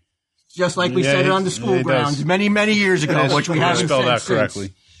 Just like we said it on the school grounds many, many years ago, which we haven't spelled said out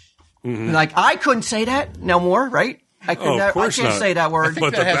correctly. Mm-hmm. Like, I couldn't say that no more, right? I can't say that word.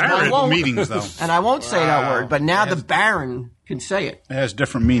 But the Baron meanings, though. And I won't say that word, but now the Baron can say it. It has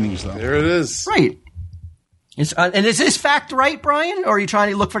different meanings, though. There it is. Right. And is this fact right, Brian, or are you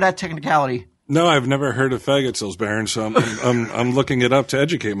trying to look for that technicality? No, I've never heard of faggot cells, Baron, so I'm looking it up to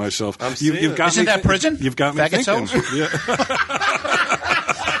educate myself. Isn't that prison? You've got me faggot thinking. Cells? Yeah.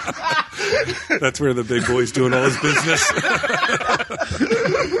 That's where the big boy's doing all his business.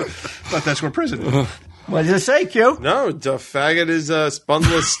 But that's where prison is. What did it say, Q? No, the faggot is a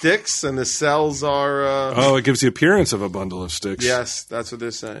bundle of sticks, and the cells are... it gives the appearance of a bundle of sticks. Yes, that's what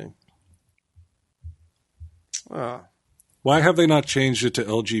they're saying. Why have they not changed it to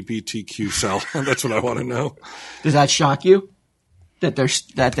LGBTQ cell? That's what I want to know. Does that shock you?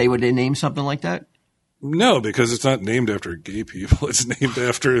 That they would name something like that? No, because it's not named after gay people. It's named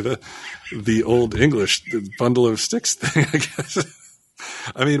after the old English the bundle of sticks thing, I guess.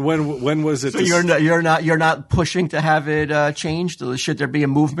 I mean, when was it? So you're not pushing to have it changed? Should there be a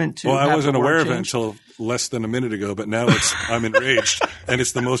movement to? Well, I wasn't aware of it changed? until less than a minute ago, but now I'm enraged, and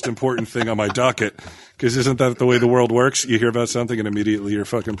it's the most important thing on my docket. Because isn't that the way the world works? You hear about something and immediately you're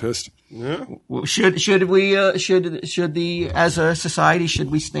fucking pissed. Yeah. Well, should we as a society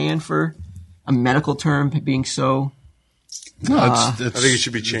should we stand for a medical term being so? No, I think it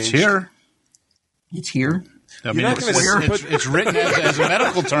should be changed. It's here. It's here. I mean, it's written as a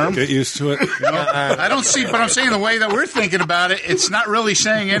medical term. Get used to it. I don't see, but I'm saying the way that we're thinking about it, it's not really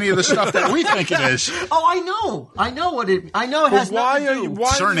saying any of the stuff that we think it is. Oh, I know it has nothing to do.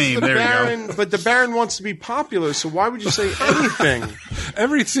 Surname, there you go. But the Baron wants to be popular, so why would you say anything?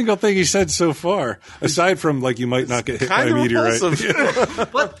 Every single thing he said so far, aside from you might not get hit by a meteorite.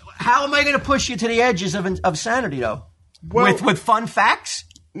 But how am I going to push you to the edges of sanity, though? Well, with fun facts?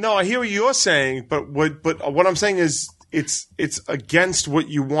 No, I hear what you're saying, but what I'm saying is it's against what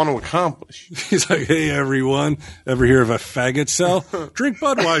you want to accomplish. He's like, hey, everyone, ever hear of a faggot cell? Drink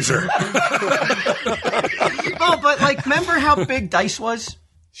Budweiser. Oh, but remember how big Dice was?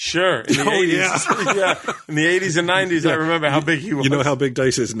 Sure. In the 80s. Yeah. In the 80s and 90s, I remember how big he was. You know how big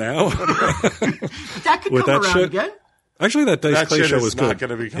Dice is now? That could come around again. Actually, that Dice Clay show was not good. going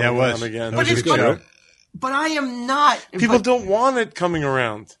to be coming around again. But it's good. But I am not. People don't want it coming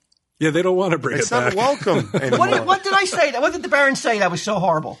around. Yeah, they don't want to bring it back. It's not welcome anymore. What did I say? What did the Baron say that was so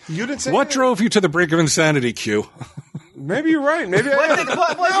horrible? You didn't say What drove you to the brink of insanity, Q? Maybe you're right. Maybe what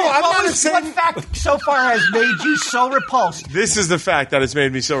fact so far has made you so repulsed? This is the fact that has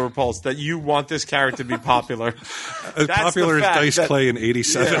made me so repulsed, that you want this character to be popular. As popular as Dice Clay in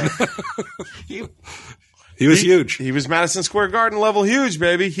 87. Yeah. He was huge. He was Madison Square Garden level huge,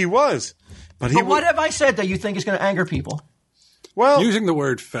 baby. He was. But what have I said that you think is going to anger people? Well, using the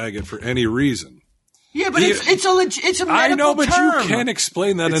word faggot for any reason. Yeah, but it's a medical term. I know, but you can't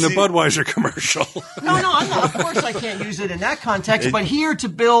explain that in a Budweiser commercial. No, I'm not. Of course I can't use it in that context, but here to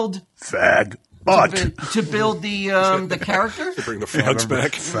build... Fag. To build the character? To bring the frogs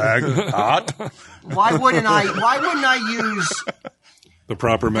back. Fag. Why wouldn't I use... the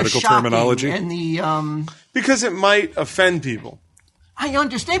proper medical terminology? And because it might offend people. I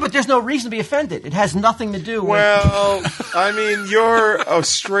understand, but there's no reason to be offended. It has nothing to do with... Well, I mean, you're a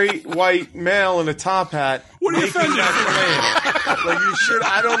straight white male in a top hat. What are you offended? You should.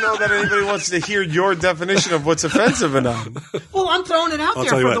 I don't know that anybody wants to hear your definition of what's offensive enough. Well, I'm throwing it out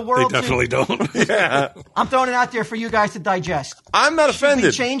there for the world. They definitely don't. Yeah, I'm throwing it out there for you guys to digest. I'm not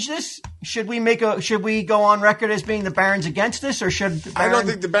offended. Should we change this? Should we go on record as being the Baron's against this, or should the Baron... I don't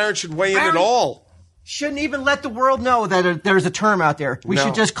think the Baron should weigh in at all. Shouldn't even let the world know that there's a term out there. We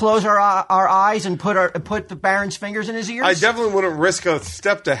should just close our eyes and put the Baron's fingers in his ears. I definitely wouldn't risk a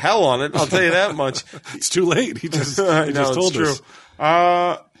step to hell on it. I'll tell you that much. It's too late. He just told us.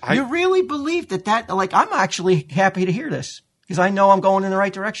 You really believe that? I'm actually happy to hear this because I know I'm going in the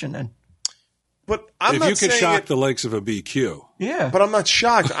right direction. Then, but I'm not saying if you could shock the likes of a BQ, yeah. But I'm not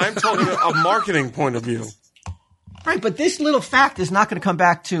shocked. I'm talking a marketing point of view. Right, but this little fact is not going to come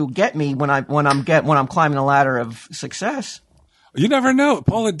back to get me when I'm climbing the ladder of success. You never know.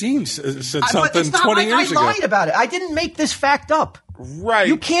 Paula Dean said something 20 years ago. I lied about it. I didn't make this fact up. Right.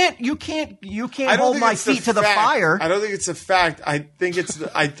 You can't hold my feet to the fire. I don't think it's a fact. I think it's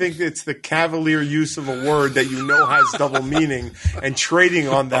the cavalier use of a word that you know has double meaning and trading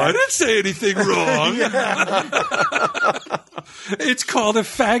on that. I didn't say anything wrong. It's called a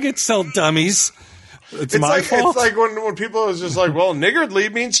faggot cell, dummies. It's my fault. It's like when people are just like, well, niggardly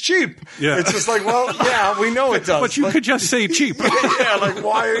means cheap. Yeah. It's just like, well, yeah, we know it does. But you could just say cheap. Yeah,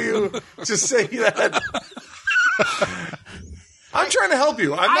 why are you just saying that? I'm trying to help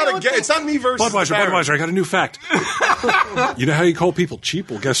you. It's not me versus Budweiser, I got a new fact. You know how you call people cheap?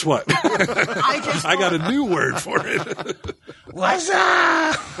 Well, guess what? I got a new word for it. What's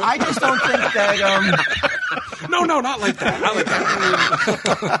up? I just don't think that. No, not like that. Not like that.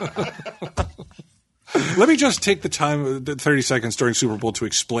 Let me just take the time, 30 seconds during Super Bowl to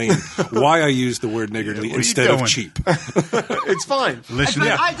explain why I use the word niggardly instead of cheap. It's fine. Listen,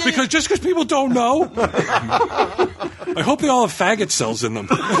 Because people don't know. I hope they all have faggot cells in them.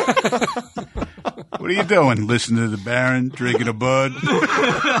 what are you doing? Listening to the Baron, drinking a bud?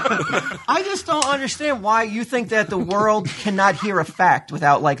 I just don't understand why you think that the world cannot hear a fact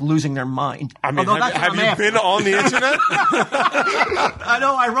without like losing their mind. I mean, have you been on the internet? I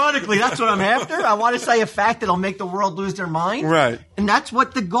know, ironically, that's what I'm after. I want to say a fact that'll make the world lose their mind. Right. And that's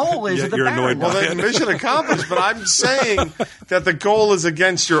what the goal is of the you're Baron. annoyed by Well, then mission accomplished, but I'm saying that the goal is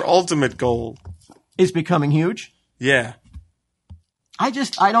against your ultimate goal. Is becoming huge. Yeah. I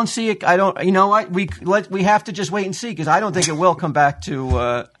don't see it. You know what? We have to just wait and see because I don't think it will come back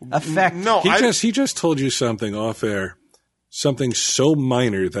to affect. No, he just told you something off air, something so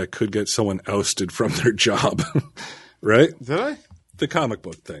minor that could get someone ousted from their job, right? Did I? The comic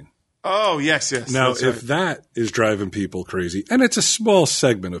book thing. Oh, yes. Now, if that is driving people crazy, and it's a small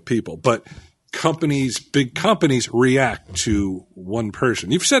segment of people, but big companies react to one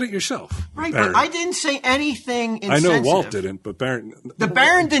person. You've said it yourself. Right, Baron. but I didn't say anything insensitive. I know Walt didn't, but Baron. The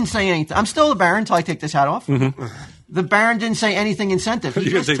Baron didn't say anything. I'm still the Baron until I take this hat off. Mm-hmm. The Baron didn't say anything insensitive.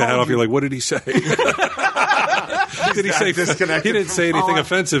 You're going to take the hat off. You're like, what did he say? Did he say disconnected? He didn't say anything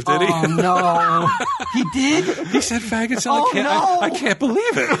offensive, did he? Oh, no. He did? He said faggots. I can't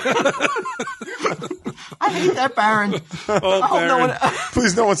believe it. I hate that Baron. Baron.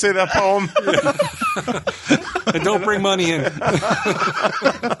 Please no one say that poem. And don't bring money in.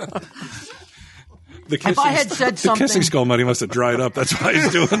 If I had said something, the kissing skull money must have dried up. That's why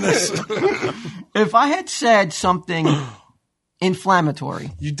he's doing this. If I had said something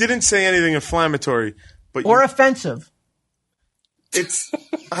inflammatory. You didn't say anything inflammatory. Or offensive. I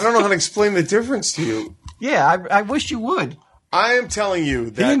don't know how to explain the difference to you. Yeah, I wish you would. I am telling you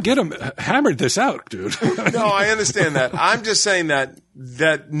that. He didn't get him hammered this out, dude. No, I understand that. I'm just saying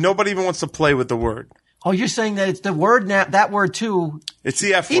that nobody even wants to play with the word. Oh, you're saying that it's the word now, that word too. It's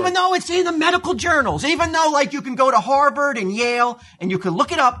the F word. Even though it's in the medical journals, even though like you can go to Harvard and Yale and you can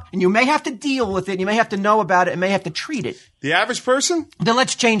look it up and you may have to deal with it, and you may have to know about it and may have to treat it. The average person? Then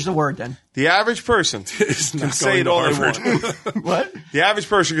let's change the word then. The average person can say it all they want. What? The average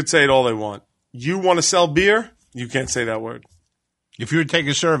person could say it all they want. You want to sell beer? You can't say that word. If you were to take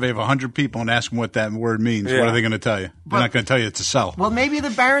a survey of 100 people and ask them what that word means, what are they going to tell you? They're not going to tell you it's a sell. Well, maybe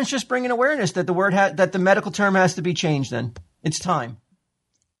the Baron's just bringing awareness that the word that the medical term has to be changed. Then it's time.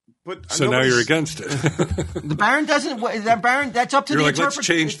 But so now you're against it. The Baron doesn't. That Baron. That's up to the interpretation. Let's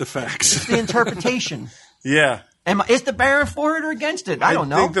change the facts. It's the interpretation. Yeah. Is the Baron for it or against it? I don't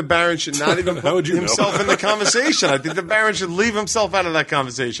know. I think the Baron should not even put himself in the conversation. I think the Baron should leave himself out of that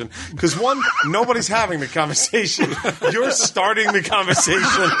conversation. Because one, nobody's having the conversation. You're starting the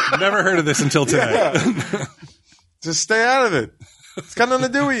conversation. Never heard of this until today. Yeah. Just stay out of it. It's got nothing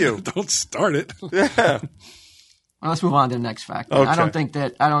to do with you. Don't start it. Yeah. Well, let's move on to the next fact. Okay. I don't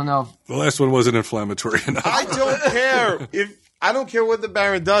know. The last one wasn't inflammatory enough. I don't care what the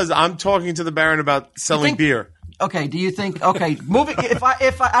Baron does. I'm talking to the Baron about selling beer. Okay. Do you think? Okay, moving. If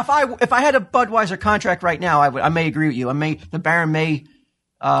I had a Budweiser contract right now, I may agree with you. The Baron may.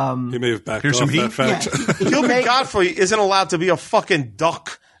 He may have backed off that fact. Yeah. Gilbert Godfrey isn't allowed to be a fucking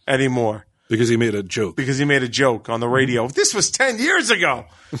duck anymore. Because he made a joke. Because he made a joke on the radio. This was 10 years ago.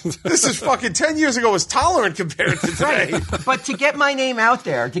 This is fucking 10 years ago was tolerant compared to today. Right. But to get my name out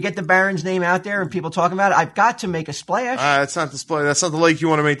there, to get the Baron's name out there and people talking about it, I've got to make a splash. That's not the splash. That's not the lake you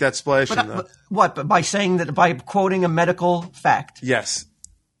want to make that splash in, though. But by saying that, by quoting a medical fact. Yes.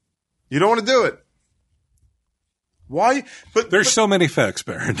 You don't want to do it. Why? But there's so many facts,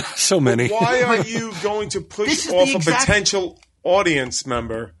 Baron. So many. Why are you going to push off a potential audience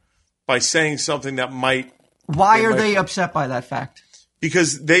member by saying something that might... Why are they upset by that fact?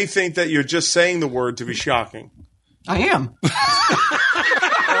 Because they think that you're just saying the word to be shocking. I am.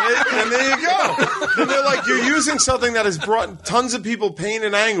 And there you go. And they're like, you're using something that has brought tons of people pain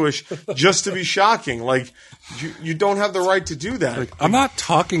and anguish just to be shocking. Like, you don't have the right to do that. Like, I'm not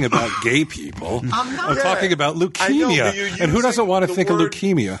talking about gay people. I'm talking about leukemia. And who doesn't want to think of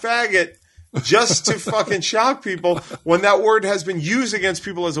leukemia? Faggot. Just to fucking shock people when that word has been used against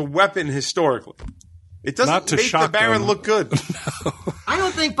people as a weapon historically. It doesn't Not to make the shock Baron them. look good. I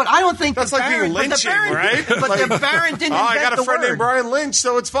don't think That's the like Baron, being but the lynching, Baron- right? But Like, the Baron didn't I invent got a the friend word. named Brian Lynch,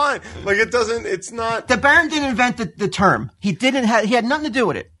 so it's fine. Like it's not. The Baron didn't invent the term. He had nothing to do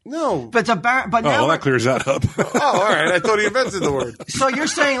with it. No. But the Baron, but Oh, now well, that clears that up. Oh, all right. I thought he invented the word. so you're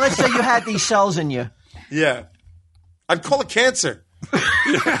saying, let's say you had these cells in you. Yeah. I'd call it cancer.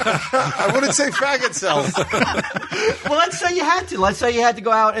 I wouldn't say faggot cells. Well, let's say you had to. Let's say you had to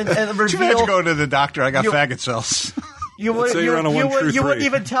go out and You had reveal. to go to the doctor. I got You- faggot cells. You Let's say you're on a one through wouldn't three.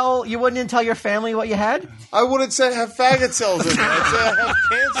 even tell your family what you had. I wouldn't say I have faggot cells in me. I'd say I have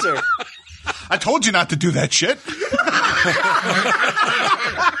cancer. I told you not to do that shit.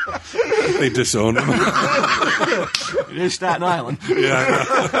 They disown him. It is Staten Island.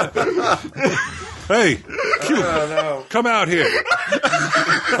 Yeah. Hey, Q, come out here.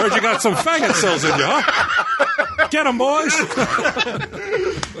 Heard you got some faggot cells in you, huh? Get them, boys.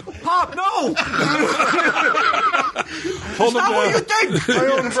 Pop, no! Hold them Not what you down. think. My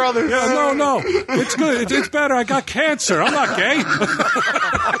own brother. Yeah, no. It's good. It's better. I got cancer. I'm not gay.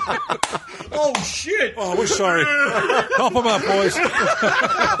 Oh shit! Oh, we're sorry. Help him out, boys.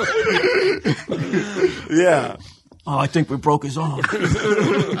 Yeah. Oh, I think we broke his arm.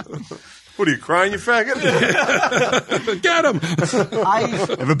 What are you crying, you faggot? Get him.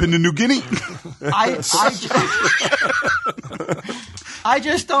 Ever been to New Guinea? I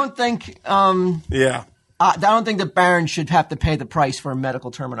just don't think. Yeah. I don't think the Baron should have to pay the price for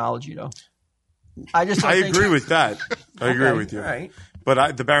medical terminology, though. I agree with that. I agree with you. All right.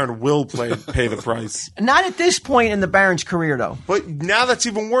 But the Baron will pay the price. Not at this point in the Baron's career, though. But now that's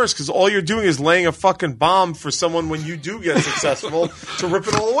even worse because all you're doing is laying a fucking bomb for someone when you do get successful to rip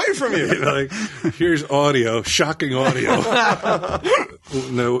it all away from you. Like, here's audio, shocking audio.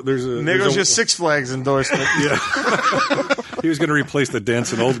 No, There goes your Six Flags endorsement. Yeah. He was going to replace the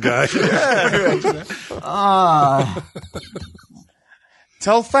dancing old guy.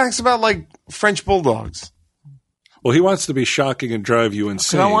 Tell facts about like French bulldogs. Well, he wants to be shocking and drive you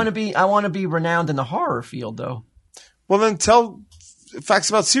insane. I want to be renowned in the horror field, though. Well, then tell facts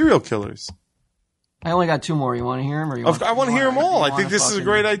about serial killers. I only got two more. You want to hear them, or I want to hear them all. I think this is a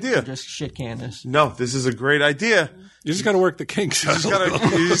great idea. Just shit can this. No, this is a great idea. You just got to work the kinks out.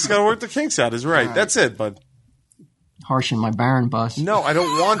 You just got to work the kinks out. Is right. That's it, bud. Harshing my Baron bus. No, I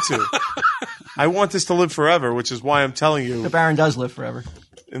don't want to. I want this to live forever, which is why I'm telling you The Baron does live forever.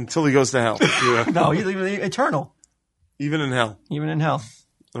 until he goes to hell. Yeah. No, he's eternal. Even in hell. Even in hell.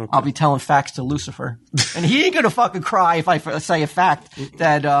 Okay. I'll be telling facts to Lucifer. And he ain't going to fucking cry if I say a fact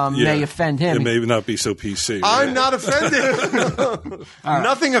that may offend him. It may not be so PC. I'm not offended.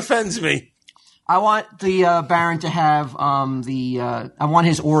 Nothing offends me. I want the Baron to have I want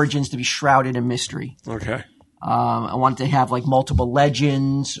his origins to be shrouded in mystery. Okay. I want to have like multiple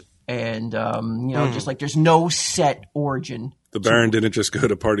legends and, just like there's no set origin. The Baron didn't just go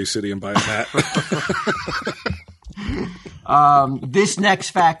to Party City and buy a hat. This next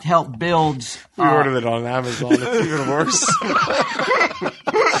fact helped builds. We ordered it on Amazon. It's even worse.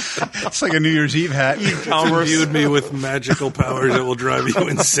 It's like a New Year's Eve hat. Imbued me with magical powers that will drive you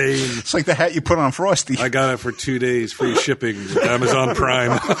insane. It's like the hat you put on Frosty. I got it for 2 days, free shipping, Amazon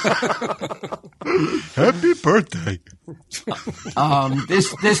Prime. Happy birthday.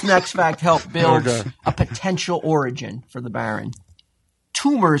 This next fact helped build a potential origin for the Baron.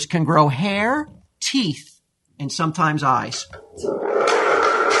 Tumors can grow hair, teeth, and sometimes eyes.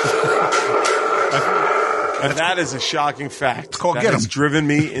 And that is a shocking fact. called That Get 'em. has driven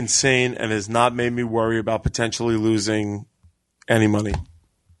me insane and has not made me worry about potentially losing any money.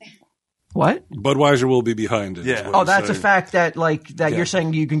 What? Budweiser will be behind it. Yeah. Oh, that's a fact that you're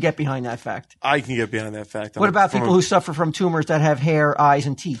saying you can get behind that fact. I can get behind that fact. What about people who suffer from tumors that have hair, eyes,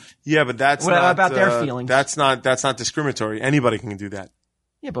 and teeth? Yeah, but that's What not about their feelings? That's not discriminatory. Anybody can do that.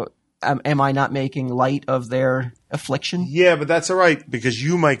 Yeah, but am I not making light of their affliction? Yeah, but that's all right because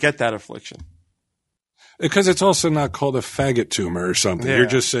you might get that affliction. Because it's also not called a faggot tumor or something. Yeah. You're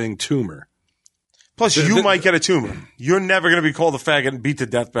just saying tumor. Plus, you might get a tumor. You're never going to be called a faggot and beat to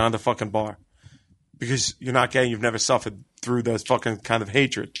death behind a fucking bar because you're not gay and you've never suffered through this fucking kind of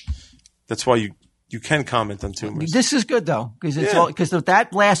hatred. That's why you can comment on tumors. This is good though because that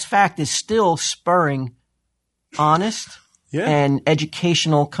last fact is still spurring honest and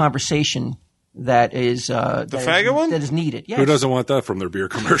educational conversation that is faggot one? that is needed. Yes. Who doesn't want that from their beer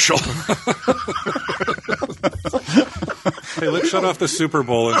commercial? Hey, let's shut off the Super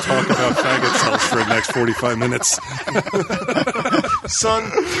Bowl and talk about faggot cells for the next 45 minutes. Son,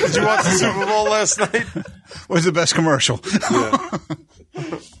 did you watch the Super Bowl last night? What was the best commercial?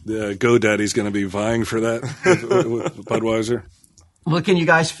 Yeah, GoDaddy's going to be vying for that with Budweiser. What can you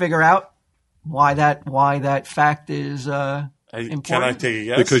guys figure out? Why that fact is important? Can I take a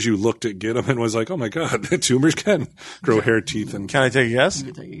guess? Because you looked at Gidim and was like, oh my God, tumors can grow hair, teeth, and... Can I take a guess?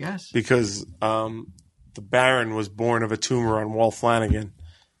 You can take a guess. Because the Baron was born of a tumor on Walt Flanagan,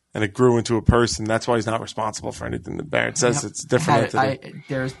 and it grew into a person. That's why he's not responsible for anything. The Baron says it's a different entity.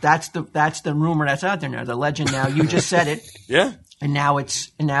 That's the rumor that's out there now. The legend now. You just said it. Yeah. And now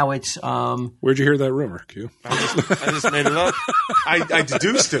it's. Where'd you hear that rumor, Q? I just made it up. I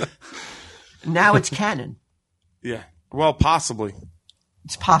deduced it. Now it's canon. Yeah. Well, possibly.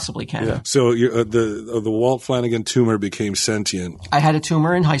 It's possibly canon. Yeah. So the Walt Flanagan tumor became sentient. I had a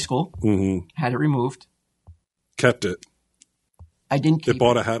tumor in high school. Mm-hmm. Had it removed. Kept it. I didn't keep it. It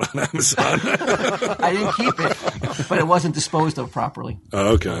bought a hat on Amazon. I didn't keep it, but it wasn't disposed of properly.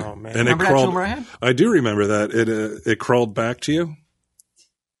 Oh, okay. Oh, man. And Remember it crawled, that tumor I had? I do remember that. It crawled back to you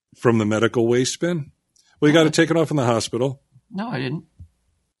from the medical waste bin. Well, you got it taken off in the hospital. No, I didn't.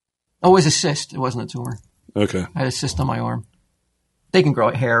 Oh, it was a cyst. It wasn't a tumor. Okay. I had a cyst on my arm. They can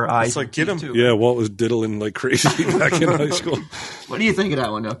grow hair, eyes. It's like, get him. too. Yeah, Walt was diddling like crazy back in high school. What do you think of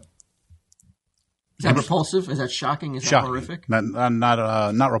that one, though? Is that repulsive? Is that shocking? Is that horrific?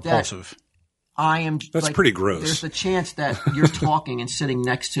 Not repulsive. I am. That's pretty gross. There's the chance that you're talking and sitting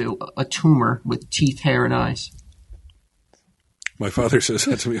next to a tumor with teeth, hair, and eyes. My father says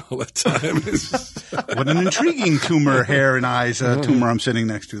that to me all the time. What an intriguing tumor, hair and eyes tumor I'm sitting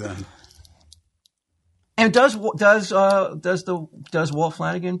next to then. And does Walt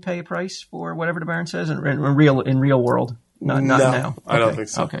Flanagan pay a price for whatever the Baron says in real world? Not now. I don't think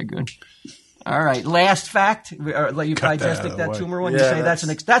so. Okay, good. All right. Last fact. Let you digested that tumor one. Yeah, you say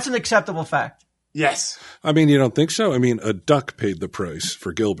that's an acceptable fact. Yes. I mean, you don't think so? I mean, a duck paid the price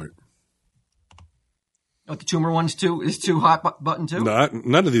for Gilbert. What, the tumor one's is too hot button too?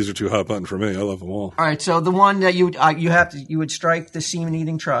 None of these are too hot button for me. I love them all. All right. So the one that you would strike the semen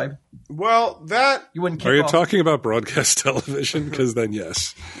eating tribe. Well, that You wouldn't. Are you off. talking about broadcast television? Because then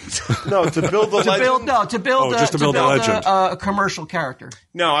yes. no to build the legend. To build a legend. A commercial character.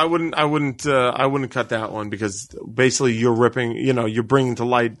 No, I wouldn't cut that one because basically you're ripping. You're bringing to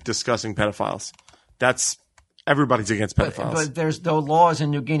light discussing pedophiles. That's everybody's against pedophiles. But there's no laws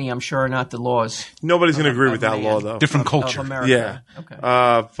in New Guinea. I'm sure are not the laws. Nobody's going to agree with that law, though. Different culture. Of America. Yeah. Okay.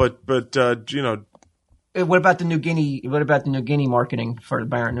 But What about the New Guinea? What about the New Guinea marketing for the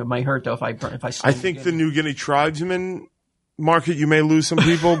Baron? It might hurt though if I. I think the New Guinea tribesmen market you may lose some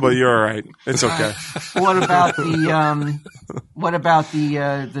people, but you're all right. It's okay. What about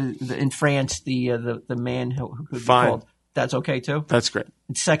the in France the man who could be Fine. called? That's okay too. That's great.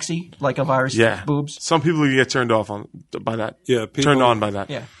 It's sexy like a virus. Yeah. Boobs. Some people get turned off by that. Yeah, people- turned on by that.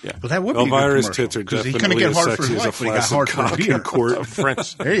 Yeah. Yeah. Well, that would be Elvira's a good tits are commercial, 'cause he's definitely gonna get as hard for his sexy as a life, but he got flaccid hard for cock a beer. in court.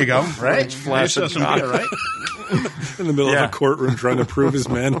 French. There you go. Right. Flaccid Some cock. beer, right? In the middle Yeah. of a courtroom trying to prove his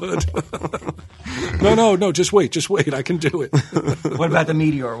manhood. No, just wait. I can do it. What about the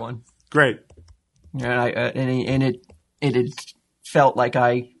meteor one? Great. And it had felt like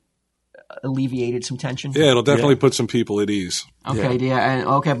I alleviated some tension. Yeah, it'll definitely put some people at ease. Okay. Yeah.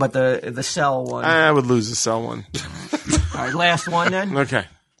 But the cell one. I would lose the cell one. All right. Last one then. Okay.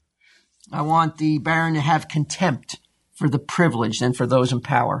 I want the Baron to have contempt for the privileged and for those in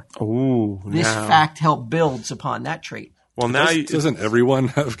power. Ooh. This fact builds upon that trait. Well, now Doesn't everyone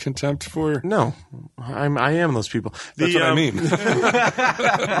have contempt for? No, I am those people. That's what I mean.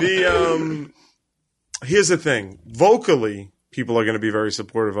 Here's the thing. Vocally, people are going to be very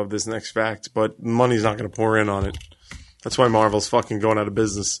supportive of this next fact, but money's not going to pour in on it. That's why Marvel's fucking going out of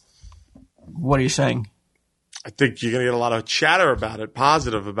business. What are you saying? I think you're going to get a lot of chatter about it,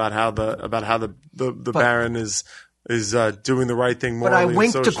 positive about how the Baron is doing the right thing morally. But I and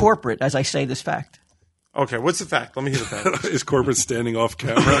wink to socially. corporate as I say this fact. Okay, what's the fact? Let me hear the fact. Is corporate standing off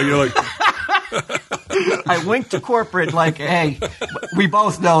camera? You're like, I wink to corporate like, hey, we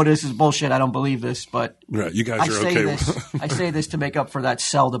both know this is bullshit. I don't believe this, but right, you guys I are say okay. this. I say this to make up for that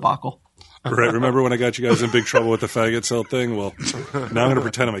cell debacle. Right, remember when I got you guys in big trouble with the faggot cell thing? Well, now I'm going to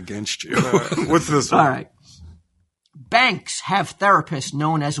pretend I'm against you. What's this one? All right. Banks have therapists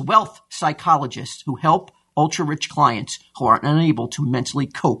known as wealth psychologists who help ultra-rich clients who are unable to mentally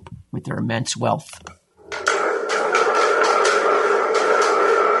cope with their immense wealth.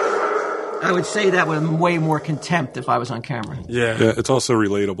 I would say that with way more contempt if I was on camera. Yeah. It's also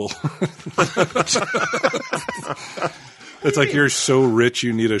relatable. It's like, you're so rich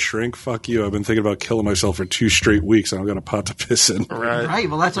you need a shrink. Fuck you. I've been thinking about killing myself for 2 straight weeks and I've got a pot to piss in. Right.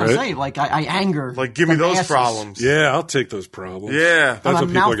 Well, that's what I'm saying. Like, I anger. Like, give me the those masses. problems. Yeah, I'll take those problems. Yeah. That's what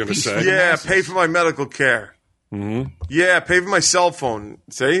people are going to mouthpiece say. for the Yeah, masses. pay for my medical care. Mm-hmm. Yeah, pay for my cell phone.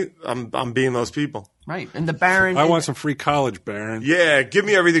 See, I'm being those people. Right. And the Baron... I want some free college, Baron. Yeah, give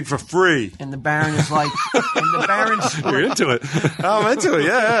me everything for free. And the Baron is like... and the Baron's... You're into it. I'm into it,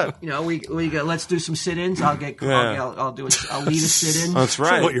 yeah. You know, we go, let's do some sit-ins. I'll lead a sit-in. That's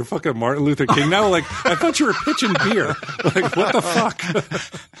right. So what, you're fucking Martin Luther King now? Like, I thought you were pitching beer. Like, what the fuck?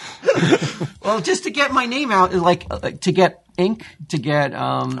 Well, just to get my name out, like to get ink, to get...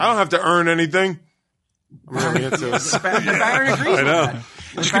 I don't have to earn anything. I'm really into it. The Baron agrees I know. with that.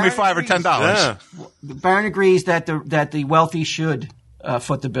 Just give me $5 or $10. Yeah. The Baron agrees that the wealthy should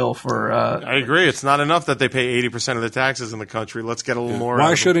foot the bill for... I agree. It's not enough that they pay 80% of the taxes in the country. Let's get a little more.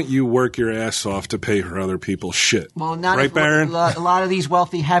 Why shouldn't you work your ass off to pay for other people's shit? Well, not right, Baron? A lot of these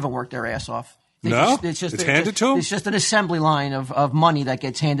wealthy haven't worked their ass off. It's handed to them? It's just an assembly line of money that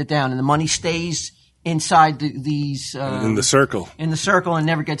gets handed down, and the money stays inside these... in the circle. In the circle and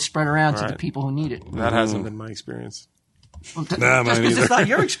never gets spread around to the people who need it. That hasn't been my experience. Well, Nah, just because either. it's not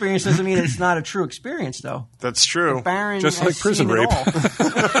your experience doesn't mean it's not a true experience, though. That's true. Baron Just has like prison seen it rape. all.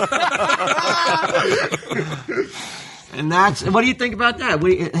 And what do you think about that?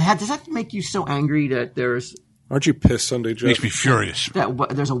 Does that make you so angry that there's... Aren't you pissed Sunday, Jeff? Makes me furious. that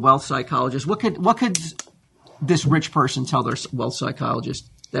there's a wealth psychologist? What could this rich person tell their wealth psychologist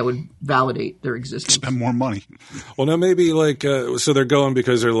that would validate their existence? Spend more money. Well, now maybe like, so they're going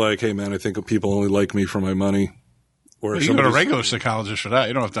because they're like, hey, man, I think people only like me for my money. Or You can go to a regular psychologist for that.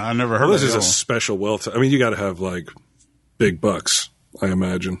 You don't have to. I never heard Well, of this is it. a special wealth. I mean, you got to have like big bucks, I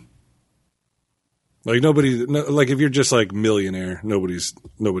imagine. Like like if you're just like millionaire, nobody's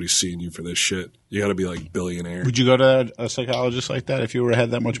seeing you for this shit. You got to be like billionaire. Would you go to a psychologist like that if you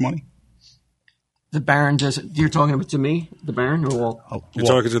had that much money? The Baron does. You're talking to me, the Baron, or Walt? You're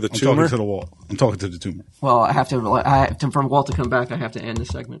talking to the tumor? I'm talking to the Walt. I'm talking to the tumor. Well, I have to. For Walt to come back, I have to end the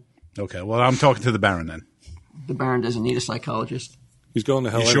segment. Okay. Well, I'm talking to the Baron then. The Baron doesn't need a psychologist. He's going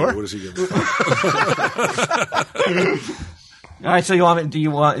to hell. You sure? Anyway. What does he give? All right. So do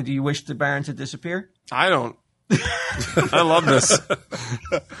you wish the Baron to disappear? I don't. I love this.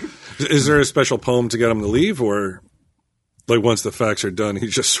 Is there a special poem to get him to leave, or like once the facts are done, he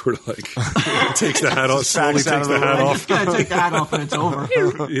just sort of like takes the hat off, slowly takes the hat I'm off? just gonna take the hat off and it's over.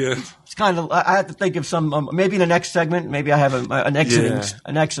 Yeah. It's kind of. I have to think of some. Maybe in the next segment, maybe I have an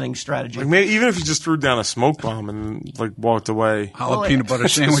exiting strategy. Like maybe, even if you just threw down a smoke bomb and like walked away. Jalapeno peanut butter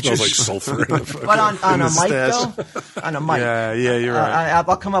sandwiches. Smells like sulfur. But on a mic stash. though, on a mic. Yeah, you're right.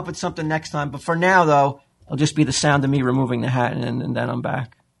 I'll come up with something next time. But for now, though, it'll just be the sound of me removing the hat, and then I'm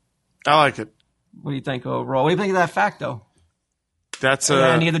back. I like it. What do you think overall? What do you think of that fact, though? That's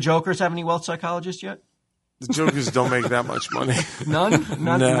any of the Jokers have any wealth psychologists yet? the Jokers don't make that much money. None?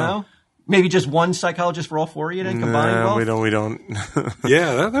 No. Maybe just one psychologist for all four of you then combined? No, wealth? we don't.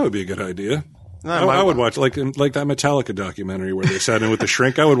 Yeah, that would be a good idea. I would watch like that Metallica documentary where they sat in with the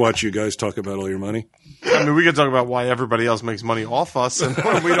shrink. I would watch you guys talk about all your money. I mean, we could talk about why everybody else makes money off us, and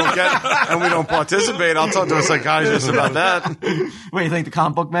when we don't get and we don't participate. I'll talk to a psychiatrist about that. What do you think? The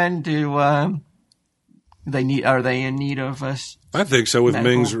comic book men are they in need of us? I think so. With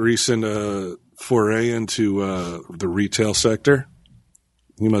medical? Ming's recent foray into the retail sector,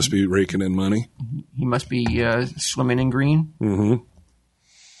 he must be raking in money. He must be swimming in green. Mm-hmm.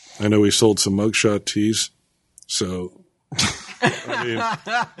 I know he sold some mugshot tees, so I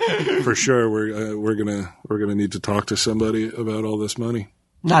mean, for sure we're gonna need to talk to somebody about all this money.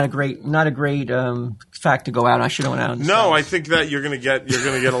 Not a great fact to go out. I should have went out. No, I think that you're gonna get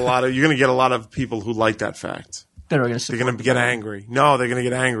a lot of people who like that fact. They're going to get angry. No, they're gonna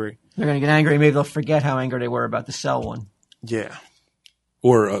get angry. They're going to get angry. Maybe they'll forget how angry they were about the cell one. Yeah.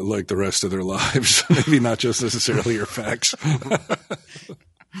 Or like the rest of their lives. Maybe not just necessarily your facts.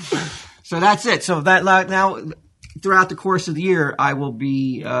 So that's it. So that now, throughout the course of the year, I will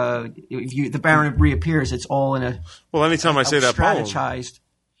be. If the Baron reappears, it's all in a. Well, anytime I say that poem, strategized.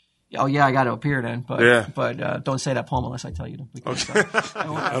 Oh yeah, I got to appear then. But don't say that poem unless I tell you to. Okay. I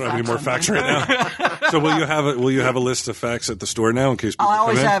don't have any more facts right now. So will you have a list of facts at the store now in case people I'll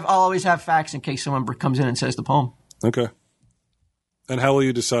come in? I'll always have facts in case someone comes in and says the poem. Okay. And how will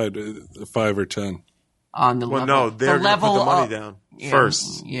you decide 5 or 10? On the well, level. no, they're going to put the money down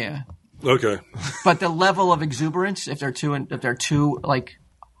first. Yeah. Okay. But the level of exuberance, if they're too like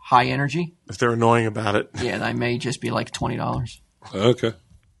high energy, if they're annoying about it, yeah, I may just be like $20. Okay.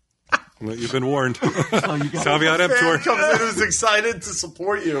 Well, you've been warned. So you got Caveat emptor. comes in who's excited to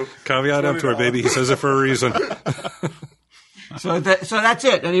support you. Caveat emptor, baby. He says it for a reason. So that's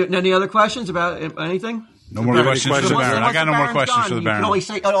it. Any other questions about anything? No more questions for the Baron. I got no more questions for the Baron. You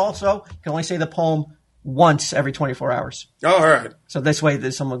can only say the poem once every 24 hours. Oh, all right. So this way,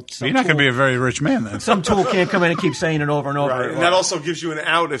 there's some You're not going to be a very rich man then. some tool can't come in and keep saying it over and over. Right. And that also gives you an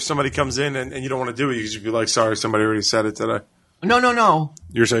out if somebody comes in and you don't want to do it. You just be like, sorry, somebody already said it today. No.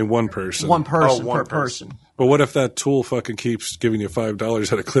 You're saying one person. One person one per person. But what if that tool fucking keeps giving you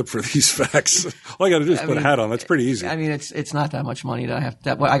 $5 at a clip for these facts? All I got to do is put a hat on. That's pretty easy. I mean, it's not that much money that I have.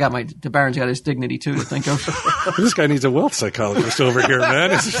 I got the Baron's got his dignity too to think of. This guy needs a wealth psychologist over here,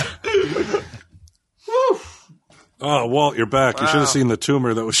 man. Oh, Walt, you're back. You should have seen the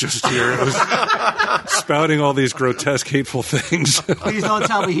tumor that was just here. It was spouting all these grotesque, hateful things. Please don't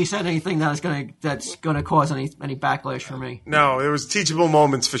tell me he said anything that's going to cause any backlash for me. No, it was teachable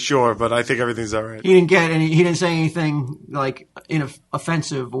moments for sure, but I think everything's all right. He didn't say anything like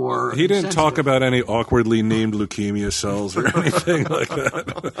offensive or. He didn't insensitive. talk about any awkwardly named leukemia cells or anything like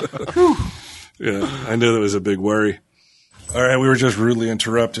that. Yeah, I knew that was a big worry. All right, we were just rudely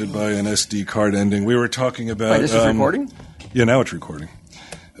interrupted by an SD card ending. We were talking about... Wait, this is recording? Yeah, now it's recording.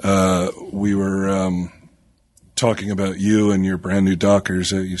 We were talking about you and your brand new Dockers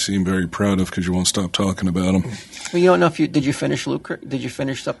that you seem very proud of because you won't stop talking about them. Well, you don't know if did you finish Luke? Did you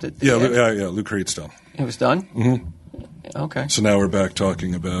finish up the Yeah, Luke Creed's done. It was done? Mm-hmm. Okay. So now we're back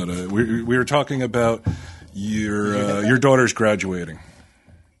talking about... we were talking about your daughter's graduating.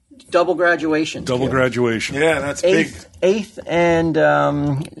 Double graduation. Graduation. Yeah, that's big. Eighth and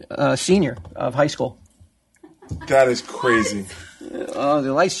senior of high school. That is crazy. Oh,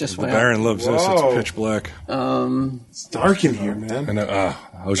 the lights just went out. Baron loves this. It's pitch black. It's dark in here, man. And I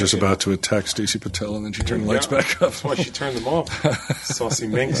was just about to attack Stacey Patel, and then she turned the lights back up. That's why she turned them off. Saucy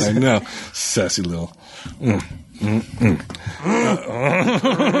minx. I know. Sassy little.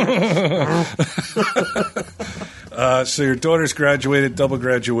 So your daughter's graduated, double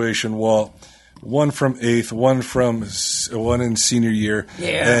graduation, Walt. One from eighth, one in senior year,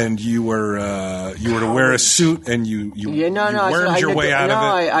 and you were to wear a suit, and you wormed your way out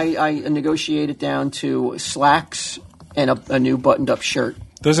of it. I negotiated down to slacks and a new buttoned-up shirt.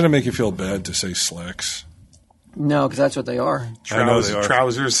 Doesn't it make you feel bad to say slacks? No, because that's what they are. I know they are.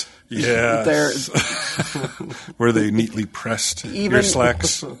 Trousers. Yeah. Were they neatly pressed? Your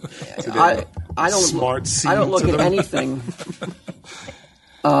slacks. I don't. Smart I don't look at anything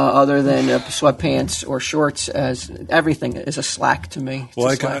other than sweatpants or shorts as everything is a slack to me. Well,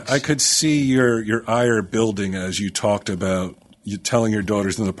 I could see your ire building as you talked about you telling your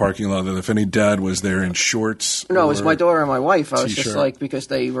daughters in the parking lot that if any dad was there in shorts. No, it was my daughter and my wife. I was T-shirt. just like, because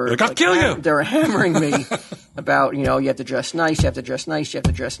they were like, I'll kill you. They were hammering me about, you have to dress nice, you have to dress nice, you have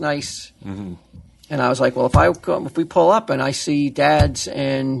to dress nice. Mm-hmm. And I was like, well, if we pull up and I see dads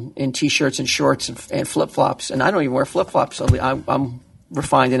in T-shirts and shorts and flip-flops, and I don't even wear flip-flops, so I'm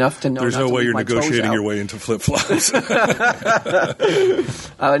refined enough to know. There's not no to way leave you're my negotiating your way into flip-flops.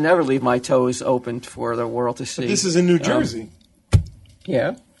 I would never leave my toes open for the world to see. But this is in New Jersey.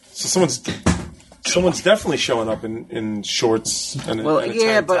 Yeah. So someone's definitely showing up in shorts and a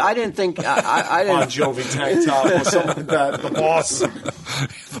tank but top. I didn't think I didn't. Bon Jovi tank top or something like that. The boss.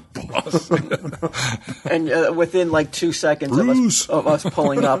 And within like 2 seconds of us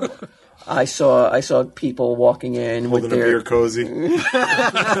pulling up, I saw people walking in Holding with their a beer cozy.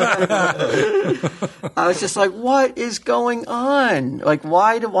 I was just like, what is going on? Like,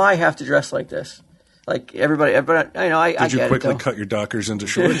 why do I have to dress like this? Like everybody, I Did you get quickly it, cut your Dockers into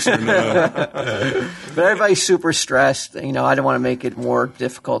shorts? Or no? But everybody's super stressed. I didn't want to make it more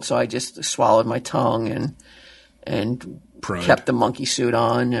difficult, so I just swallowed my tongue and Pride. kept the monkey suit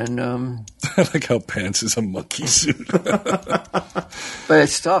on. And I like how pants is a monkey suit. but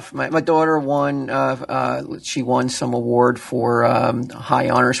it's tough. My daughter won. She won some award for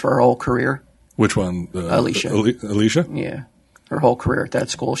high honors for her whole career. Which one? Alicia. Alicia? Yeah, her whole career at that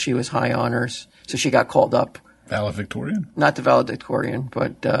school, she was high honors. So she got called up. Valedictorian? Not the valedictorian,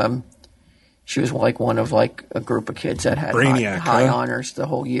 but she was like one of like a group of kids that had high honors the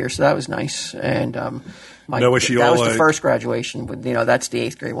whole year. So that was nice. And that was the first graduation. But, that's the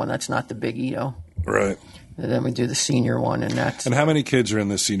 8th grade one. That's not the biggie, though. Right. And then we do the senior one, and that's. And how many kids are in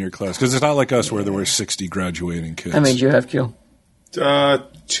the senior class? Because it's not like us where there were 60 graduating kids. How many did you have, Q?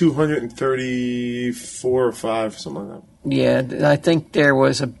 234 or 5, something like that. Yeah, I think there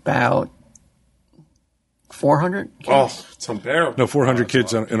was about 400 kids. Oh, it's unbearable. No, 400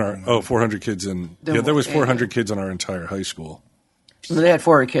 kids in our. 400 kids in. There was 400 kids in our entire high school. They had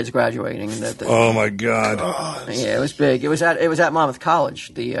 400 kids graduating. Oh my God! Yeah, it was big. It was at Monmouth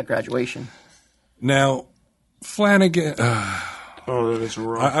College, the graduation. Now, Flanagan. Oh, that is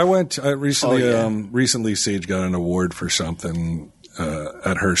rough. I went recently. Recently, Sage got an award for something,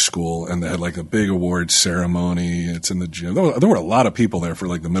 at her school, and they had like a big awards ceremony. It's in the gym. There were a lot of people there for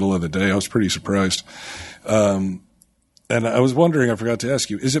like the middle of the day. I was pretty surprised. And I was wondering, I forgot to ask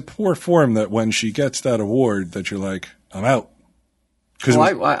you, is it poor form that when she gets that award that you're like, I'm out?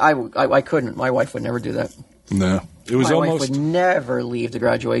 I couldn't. My wife would never do that. No. It was My almost. wife would never leave the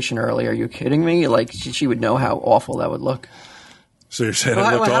graduation early. Are you kidding me? Like she would know how awful that would look. So you're saying it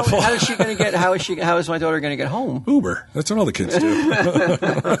looked awful? How is she going to get? How is my daughter going to get home? Uber. That's what all the kids do.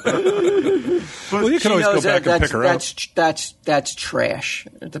 Well, you can always go back and pick her up. That's trash.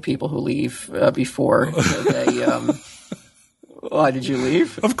 The people who leave before they. Why did you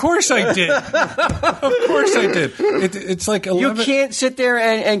leave? Of course I did. It's like 11. You can't sit there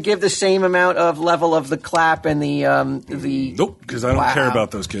and give the same amount of level of the clap and the. Nope, because I don't care about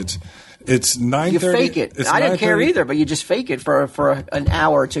those kids. It's 9:30. You fake it. I didn't care either, but you just fake it for an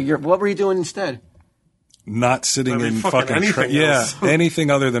hour to your. What were you doing instead? Not sitting in fucking anything else.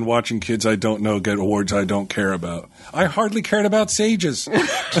 anything other than watching kids I don't know get awards I don't care about. I hardly cared about Sages. I'm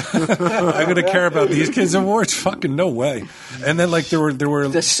going to care about these kids' awards? Fucking no way. And then like there were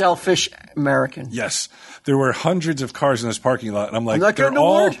the selfish American. Yes. There were hundreds of cars in this parking lot, and I'm like,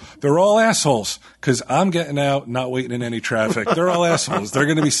 they're all assholes because I'm getting out, not waiting in any traffic. They're all assholes. They're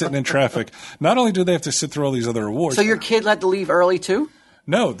going to be sitting in traffic. Not only do they have to sit through all these other awards. So your kid had to leave early too?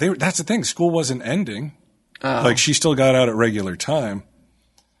 No, that's the thing. School wasn't ending. Like she still got out at regular time,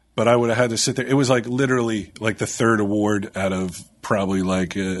 but I would have had to sit there. It was like literally like the third award out of probably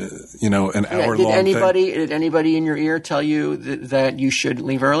like an hour long thing. Did anybody in your ear tell you that you should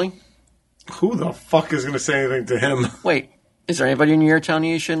leave early? Who the fuck is going to say anything to him? Wait, is there anybody in your ear telling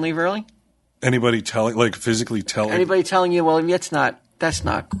you shouldn't leave early? Anybody physically telling? Anybody telling you, well, that's not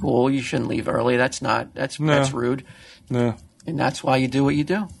cool. You shouldn't leave early. That's rude. No. And that's why you do what you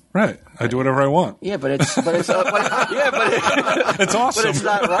do. Right. I do whatever I want. Yeah, but it's awesome. It's But it's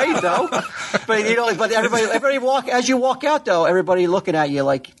not right though. But everybody as you walk out though, everybody looking at you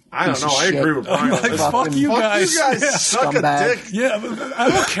like I don't know. I agree with Brian. Like, fuck you guys. You guys suck a dick. Yeah, but I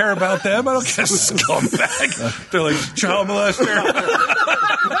don't care about them. I don't care. Scumbag. They're like child molester.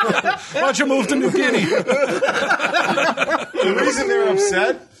 Why don't you move to New Guinea? The reason they're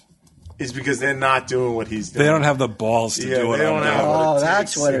upset is because they're not doing what he's doing. They don't have the balls to do what I'm doing. Oh,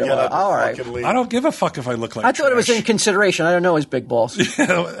 that's what it was. All right. I don't give a fuck if I look like I thought it was in consideration. I don't know his big balls.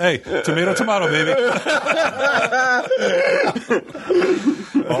 Hey, tomato, baby.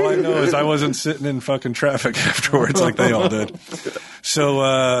 All I know is I wasn't sitting in fucking traffic afterwards like they all did.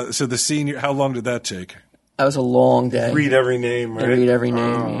 So the senior, how long did that take? That was a long day. Read every name, right? They read every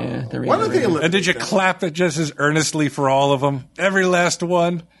name, yeah. And did you clap it just as earnestly for all of them? Every last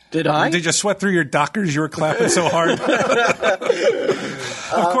one? Did I? Did you sweat through your Dockers? You were clapping so hard. Of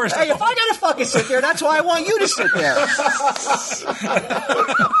course. Hey, if I gotta fucking sit there, that's why I want you to sit there.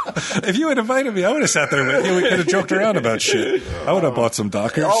 If you had invited me, I would have sat there with you. We could have joked around about shit. I would have bought some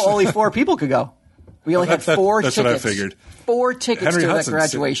Dockers. Only 4 people could go. We only had 4 tickets. That's what I figured. 4 tickets Henry to Hudson, that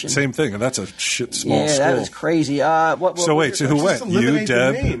graduation. Same thing, and that's a shit small school. Yeah, that is crazy. So who went? You,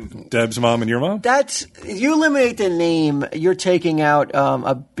 Deb, Deb's mom, and your mom? You eliminate the name, you're taking out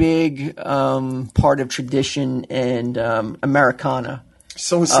a big part of tradition and Americana.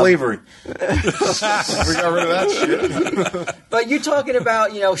 So is slavery. We got rid of that shit. But you're talking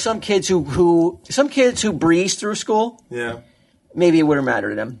about some kids who breeze through school. Yeah. Maybe it wouldn't matter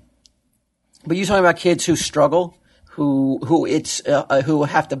to them. But you're talking about kids who struggle, who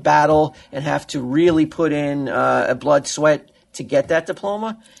have to battle and have to really put in blood, sweat to get that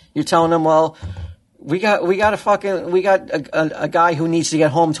diploma. You're telling them, well, we got a guy who needs to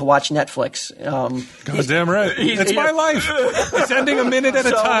get home to watch Netflix. Goddamn right. It's my life. It's ending a minute at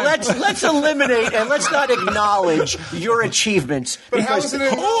a time. Let's eliminate and let's not acknowledge your achievements.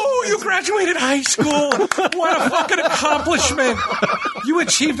 You graduated high school. What a fucking accomplishment. You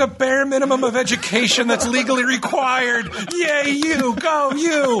achieved a bare minimum of education that's legally required. Yay, you. Go,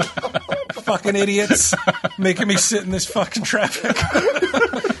 you. Fucking idiots. Making me sit in this fucking traffic.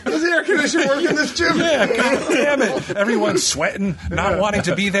 Does the air conditioner work in this gym? Yeah, god damn it. Everyone's sweating, not wanting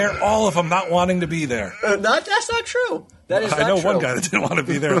to be there. All of them not wanting to be there. That's not true. That is not true. I know one guy that didn't want to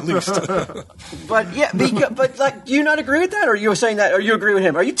be there at least. But do you not agree with that? Or you were saying that, or you agree with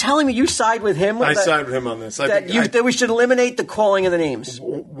him? Are you telling me you side with him? I side with him on this. That we should eliminate the calling of the names.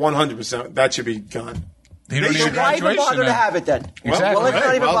 100%. That should be gone. Why even bother to have it then? Exactly. Let's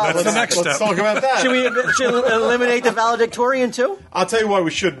not even bother. That's the next step. Let's talk about that. Should we eliminate the valedictorian too? I'll tell you why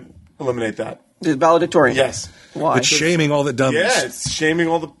we should eliminate that. The valedictorian. Yes. Why? It's shaming all the dummies. Yeah, it's shaming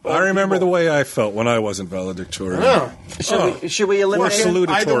all the. I remember people. the way I felt when I wasn't valedictorian. Yeah. Should we eliminate Or him?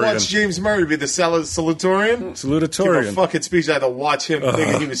 I had to watch salutatorian. James Murray be the salutatorian. Give a Salutatorian. fucking speech. I had to watch him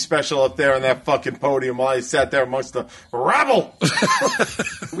thinking he was special up there on that fucking podium while he sat there amongst the rabble.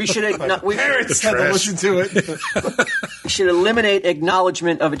 We should Parents had to listen to it. we should eliminate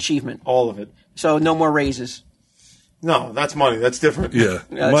acknowledgement of achievement. All of it. So no more raises. No, that's money. That's different. Yeah,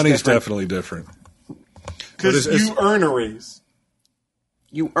 that's money's different. definitely different. Because But it's- you earn a raise.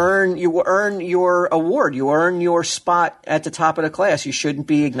 You earn your award. You earn your spot at the top of the class. You shouldn't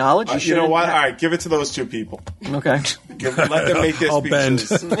be acknowledged. You know shouldn't what? ha- All right, give it to those two people. Okay. Let them make their I'll bend.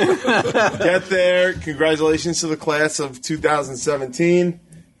 speeches. Get there. Congratulations to the class of 2017.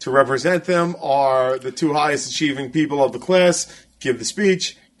 To represent them are the two highest achieving people of the class. Give the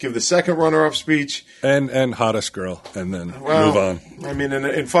speech. Give the second runner-up speech. And hottest girl, and then Well, move on. I mean,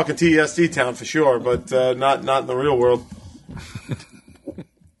 in fucking TSD town for sure, but not in the real world.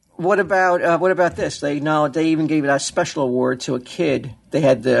 What about this? They even gave that special award to a kid. They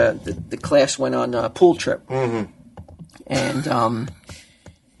had the class went on a pool trip, and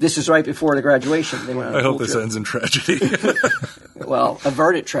this is right before the graduation. They went on a I pool hope this trip. ends in tragedy. Well,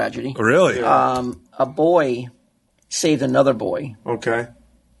 averted tragedy. Really? A boy saved another boy Okay.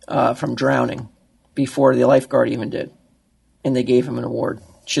 from drowning before the lifeguard even did, and they gave him an award.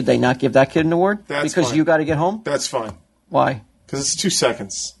 Should they not give that kid an award That's because fine. you got to get home? That's fine. Why? Because it's 2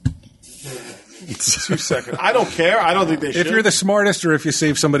 seconds. 2 seconds. I don't care. I don't think they should. If you're the smartest or if you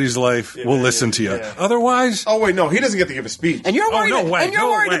save somebody's life, we'll listen to you. yeah. Otherwise, Oh, wait, no. He doesn't get to give a speech. And you're worried. no way, and you're no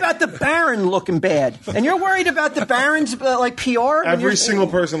worried way. about the Baron looking bad. And you're worried about the Baron's like PR. and Every you're- single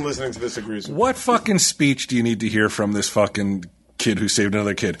person listening to this agrees with me. what fucking speech do you need to hear from this fucking kid who saved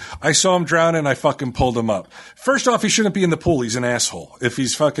another kid? I saw him drowning, I fucking pulled him up. First off, he shouldn't be in the pool. He's an asshole. If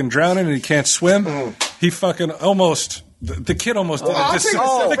he's fucking drowning and he can't swim, he fucking almost... The kid almost did I'll a take a the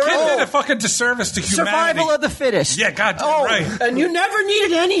step kid further. did a fucking disservice to humanity. Survival of the fittest. Yeah, goddamn Oh, right. and you never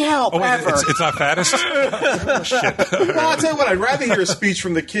needed any help Oh, wait, ever. it's not fattest? Well, I'll tell you what, I'd rather hear a speech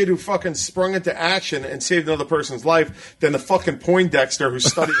from the kid who fucking sprung into action and saved another person's life than the fucking Poindexter who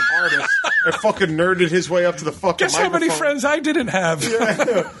studied hardest and fucking nerded his way up to the fucking Guess how many microphone. friends I didn't have?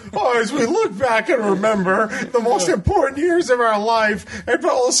 Oh, as we look back and remember the most important years of our life, and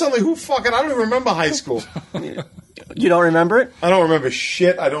all of a sudden, I don't even remember high school. You don't remember it? I don't remember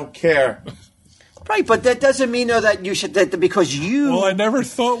shit. I don't care. Right, but that doesn't mean though that you should that because you Well, I never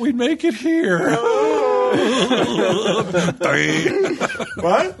thought we'd make it here.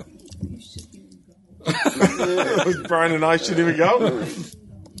 What? Brian and I shouldn't even go.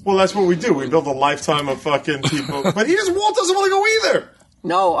 Well, that's what we do. We build a lifetime of fucking people. But Walt doesn't want to go either.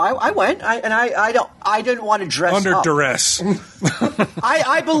 No, I went. I didn't want to dress Under up. duress.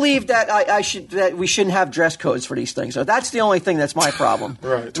 I believe that we shouldn't have dress codes for these things. So that's the only thing that's my problem.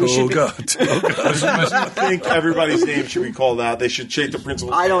 Right. We should be- I think everybody's name should be called out. They should shake the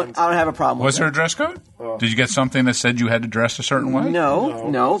principal's I don't hand. have a problem Was with there a dress code? Did you get something that said you had to dress a certain way? that. No.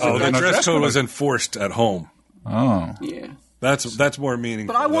 Oh, the no dress dress code code. was enforced at home. Oh. Yeah. That's more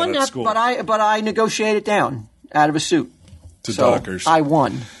meaningful. But I won than at that. school. But I negotiated down out of a suit. to So Dockers. I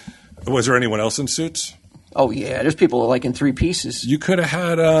won. Was there anyone else in suits? Oh yeah, there's people like in 3 pieces. You could have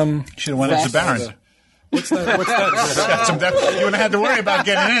had. Should have went as the Baron. What's that? What's that? You wouldn't have had to worry about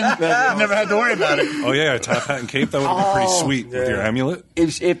getting in. You never had to worry about it. Oh yeah, a top hat and cape. That would have been pretty sweet with your amulet.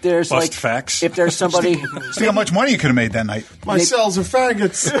 If there's Bust like facts. if there's somebody See how much money you could have made that night. My cells are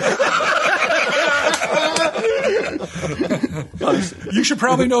faggots. You should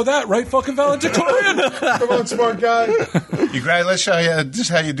probably know that, right? Fucking valedictorian. Come on, smart guy. Let's show you this is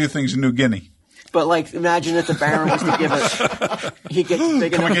how you do things in New Guinea. But like, imagine if the Baron was to give a, he gets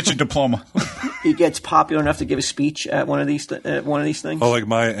big Come and enough, get your diploma. he gets popular enough to give a speech at one of these things. Oh, like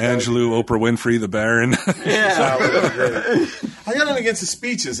Maya Angelou, Oprah Winfrey, the Baron. Yeah, I got nothing against the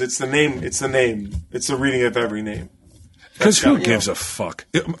speeches. It's the name. It's the name. It's the reading of every name. Because who gives a fuck?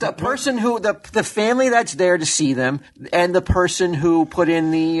 the person who the family that's there to see them, and the person who put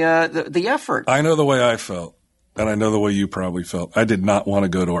in the effort. I know the way I felt, and I know the way you probably felt. I did not want to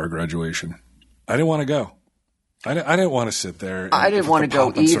go to our graduation. I didn't want to go. I didn't want to sit there. I didn't want to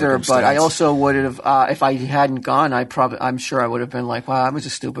go either, but I also would have. If I hadn't gone, I'm sure I would have been like, "Wow, I was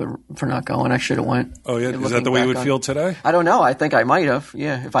just stupid for not going. I should have went." Oh yeah, is Looking that the way you back would on- feel today? I don't know. I think I might have.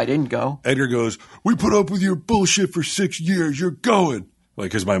 Yeah, if I didn't go. Edgar goes, "We put up with your bullshit for 6 years. You're going." Like,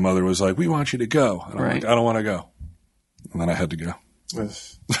 because my mother was like, "We want you to go," and I'm Right. like, "I don't want to go," and then I had to go.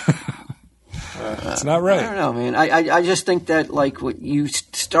 Yes. It's not I right. don't know, man. I just think that like when you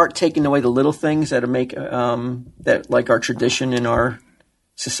start taking away the little things that make that like our tradition in our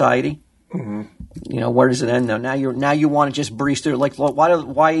society. Where does it end though? Now you want to just breeze through. Like,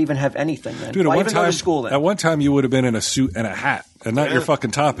 why even have anything then? Dude, why even go to school then? At one time, you would have been in a suit and a hat, and not your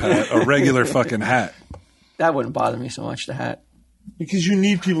fucking top hat, a regular fucking hat. That wouldn't bother me so much. The hat. Because you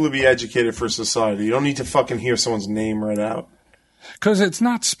need people to be educated for society. You don't need to fucking hear someone's name read out. Because it's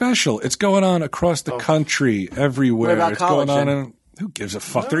not special. It's going on across the country, everywhere. What about it's college, going on then? in. Who gives a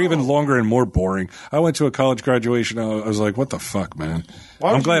fuck? They're even longer and more boring. I went to a college graduation. I was like, what the fuck, man?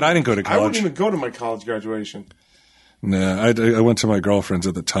 I'm glad I didn't go to college. I wouldn't even go to my college graduation. Nah, I went to my girlfriend's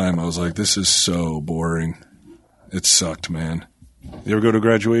at the time. I was like, this is so boring. It sucked, man. You ever go to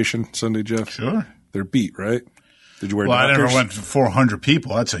graduation Sunday, Jeff? Sure. They're beat, right? Did you wear Well, knockers? I never went to 400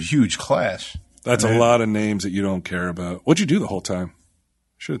 people. That's a huge class. That's a lot of names that you don't care about. What'd you do the whole time?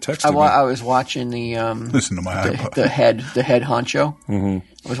 Should have texted me. I was watching Listen to my the head honcho. Mm-hmm.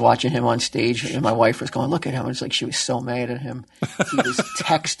 I was watching him on stage, and my wife was going, "Look at him!" It's like she was so mad at him. He was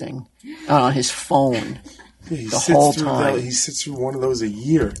texting on his phone the whole time. He sits through one of those a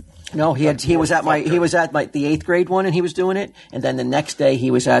year. No, he was at the 8th grade one, and he was doing it. And then the next day,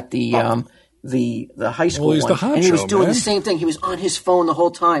 he was at the high school he's one, the honcho, and he was doing man. the same thing. He was on his phone the whole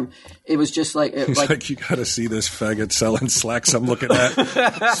time. It was just like He's like, you got to see this faggot selling slacks I'm looking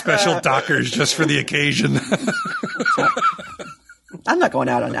at. Special Dockers just for the occasion. I'm not going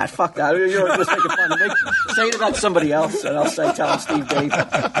out on that. Fuck that. You're just making fun of me. Say it about somebody else, and I'll tell him Steve Dave.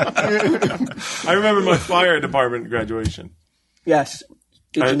 I remember my fire department graduation. Yes.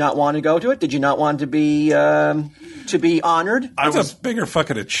 Did you not want to go to it? Did you not want to be honored? That's a bigger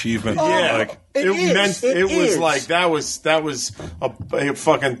fucking achievement. Yeah, Like, it was like that was a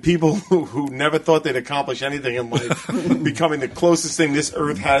fucking people who never thought they'd accomplish anything in life becoming the closest thing this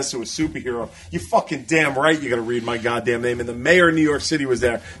earth has to a superhero. You fucking damn right you're gonna read my goddamn name. And the mayor of New York City was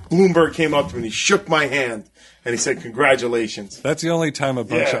there. Bloomberg came up to me and he shook my hand and he said, "Congratulations." that's the only time a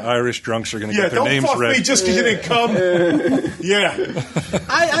bunch of Irish drunks are going to get their don't names fuck read. me just because you didn't come. Yeah,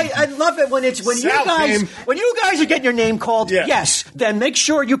 I love it when you guys are getting your name called. Yeah. Yes, then make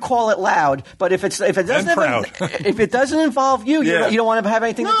sure you call it loud. But if it doesn't involve you, Yeah. you don't want to have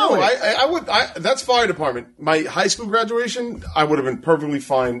anything to do no, with it. that's fire department. My high school graduation, I would have been perfectly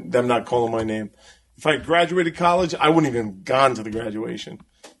fine them not calling my name. If I graduated college, I wouldn't even have gone to the graduation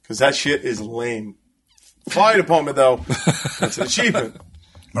because that shit is lame. Fire department, though, that's an achievement.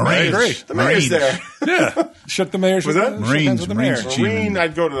 Marines. The mayor's there. Yeah. Shook the mayor's Was that? Marines. Mayor. Marine,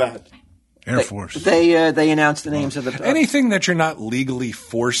 I'd go to that. Air Force. They announced the names of the Anything that you're not legally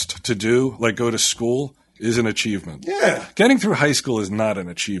forced to do, like go to school, is an achievement. Yeah. Getting through high school is not an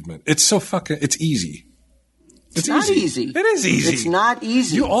achievement. It's so fucking. It's easy. It's not easy. It is easy. It's not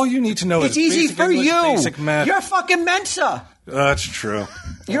easy. All you need to know It's is easy basic for English, you. basic math. You're fucking Mensa. That's true.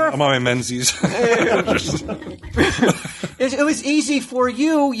 I'm on my Menzies. It was easy for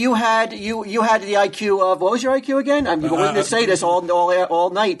you. You had the IQ of, what was your IQ again? I'm going to say this all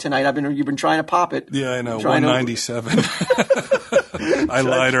night tonight. You've been trying to pop it. Yeah, I know. 197. I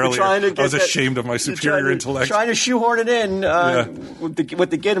lied earlier. I was ashamed of my superior intellect. Trying to shoehorn it in with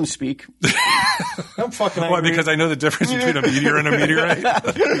the get 'em speak. I'm fucking angry. Why? Because I know the difference between a meteor and a meteorite.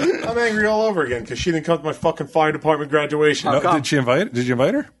 I'm angry all over again because she didn't come to my fucking fire department graduation. No, did you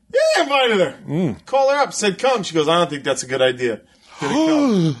invite her? Yeah, I invited her. Call her up. Said come. She goes, I don't think that's a good idea.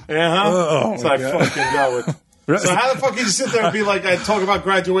 Come. So I fucking go with. So how the fuck can you sit there and be like, I talk about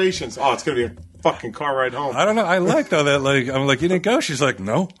graduations? Oh, it's gonna be a fucking car ride home. I don't know. I like though that I'm like, you didn't go. She's like,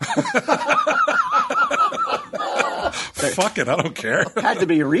 no. Fuck it, I don't care. Had to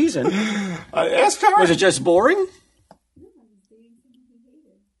be a reason. Ask her. Was it just boring?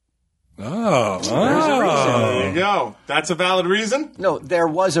 There you go. That's a valid reason? No, there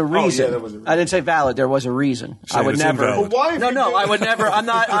was a reason. there was a reason. I didn't say valid. There was a reason. I would it's never. invalid. Why? No, I would never.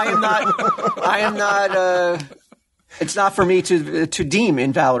 I am not. It's not for me to deem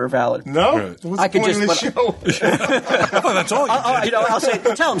invalid or valid. No? Right. What's I the could point of just- this show? Oh, that's all you did. I'll say,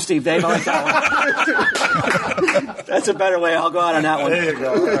 tell him, Steve Dave. I like that one. That's a better way. I'll go out on that one. There you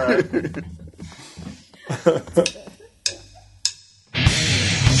go. All right.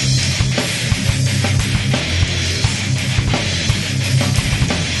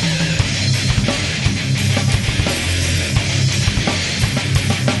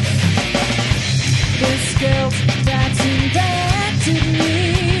 This guilt that's infected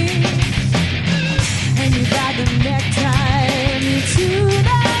me, and you got the necktie me to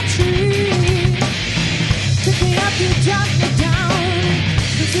the tree. Pick me up, you drop me down,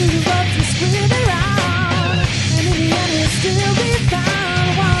 until you love to spin around,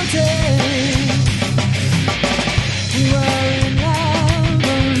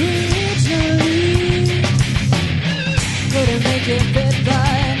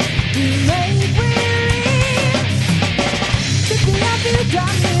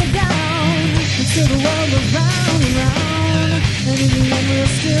 Till the world goes round and round, and in the end we'll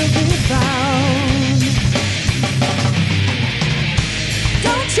still be found.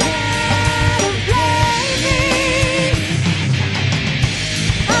 Don't try to blame me.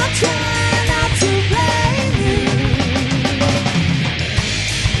 I'll try not to blame you.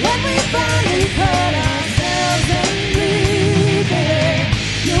 When we finally cut ourselves and bleed, baby,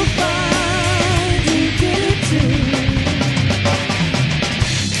 you'll find you did it too.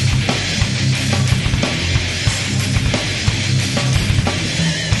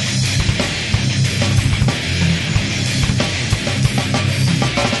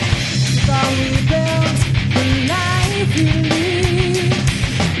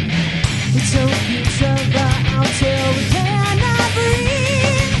 Till we cannot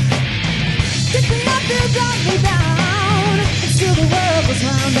breathe. Pick me up, you drop me down. Until the world goes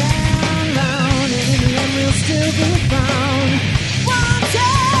round and round, and in the end we'll still be found. One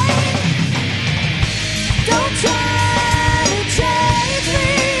day, don't try to change me.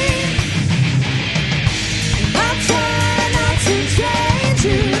 I'll try not to change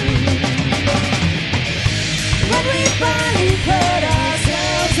you. When we finally cut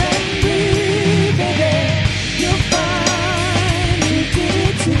ourselves and breathe, baby, you'll find you did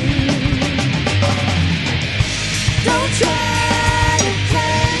it too. Don't try to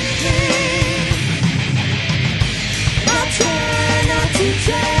blame me. I'll try not to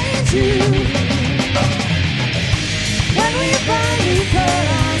change you. When we finally cut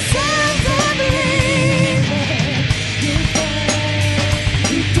ourselves and breathe, you'll find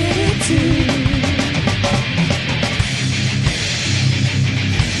you did it too.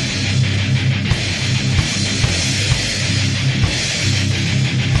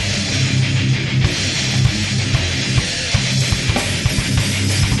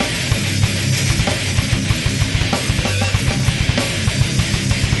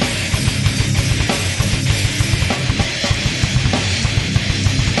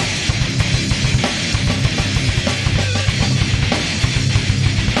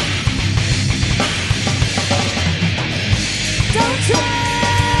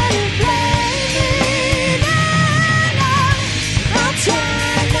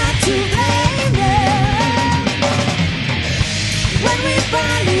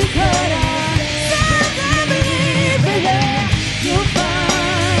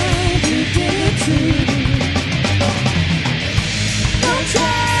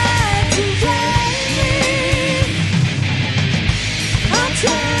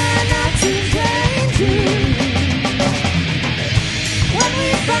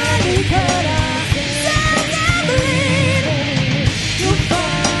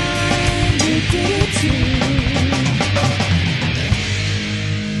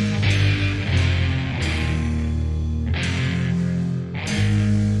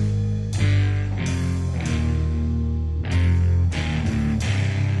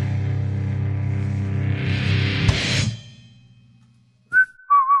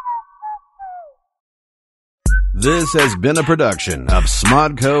 This has been a production of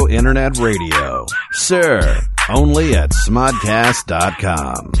Smodco Internet Radio. Sir, only at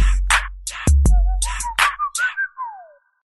smodcast.com.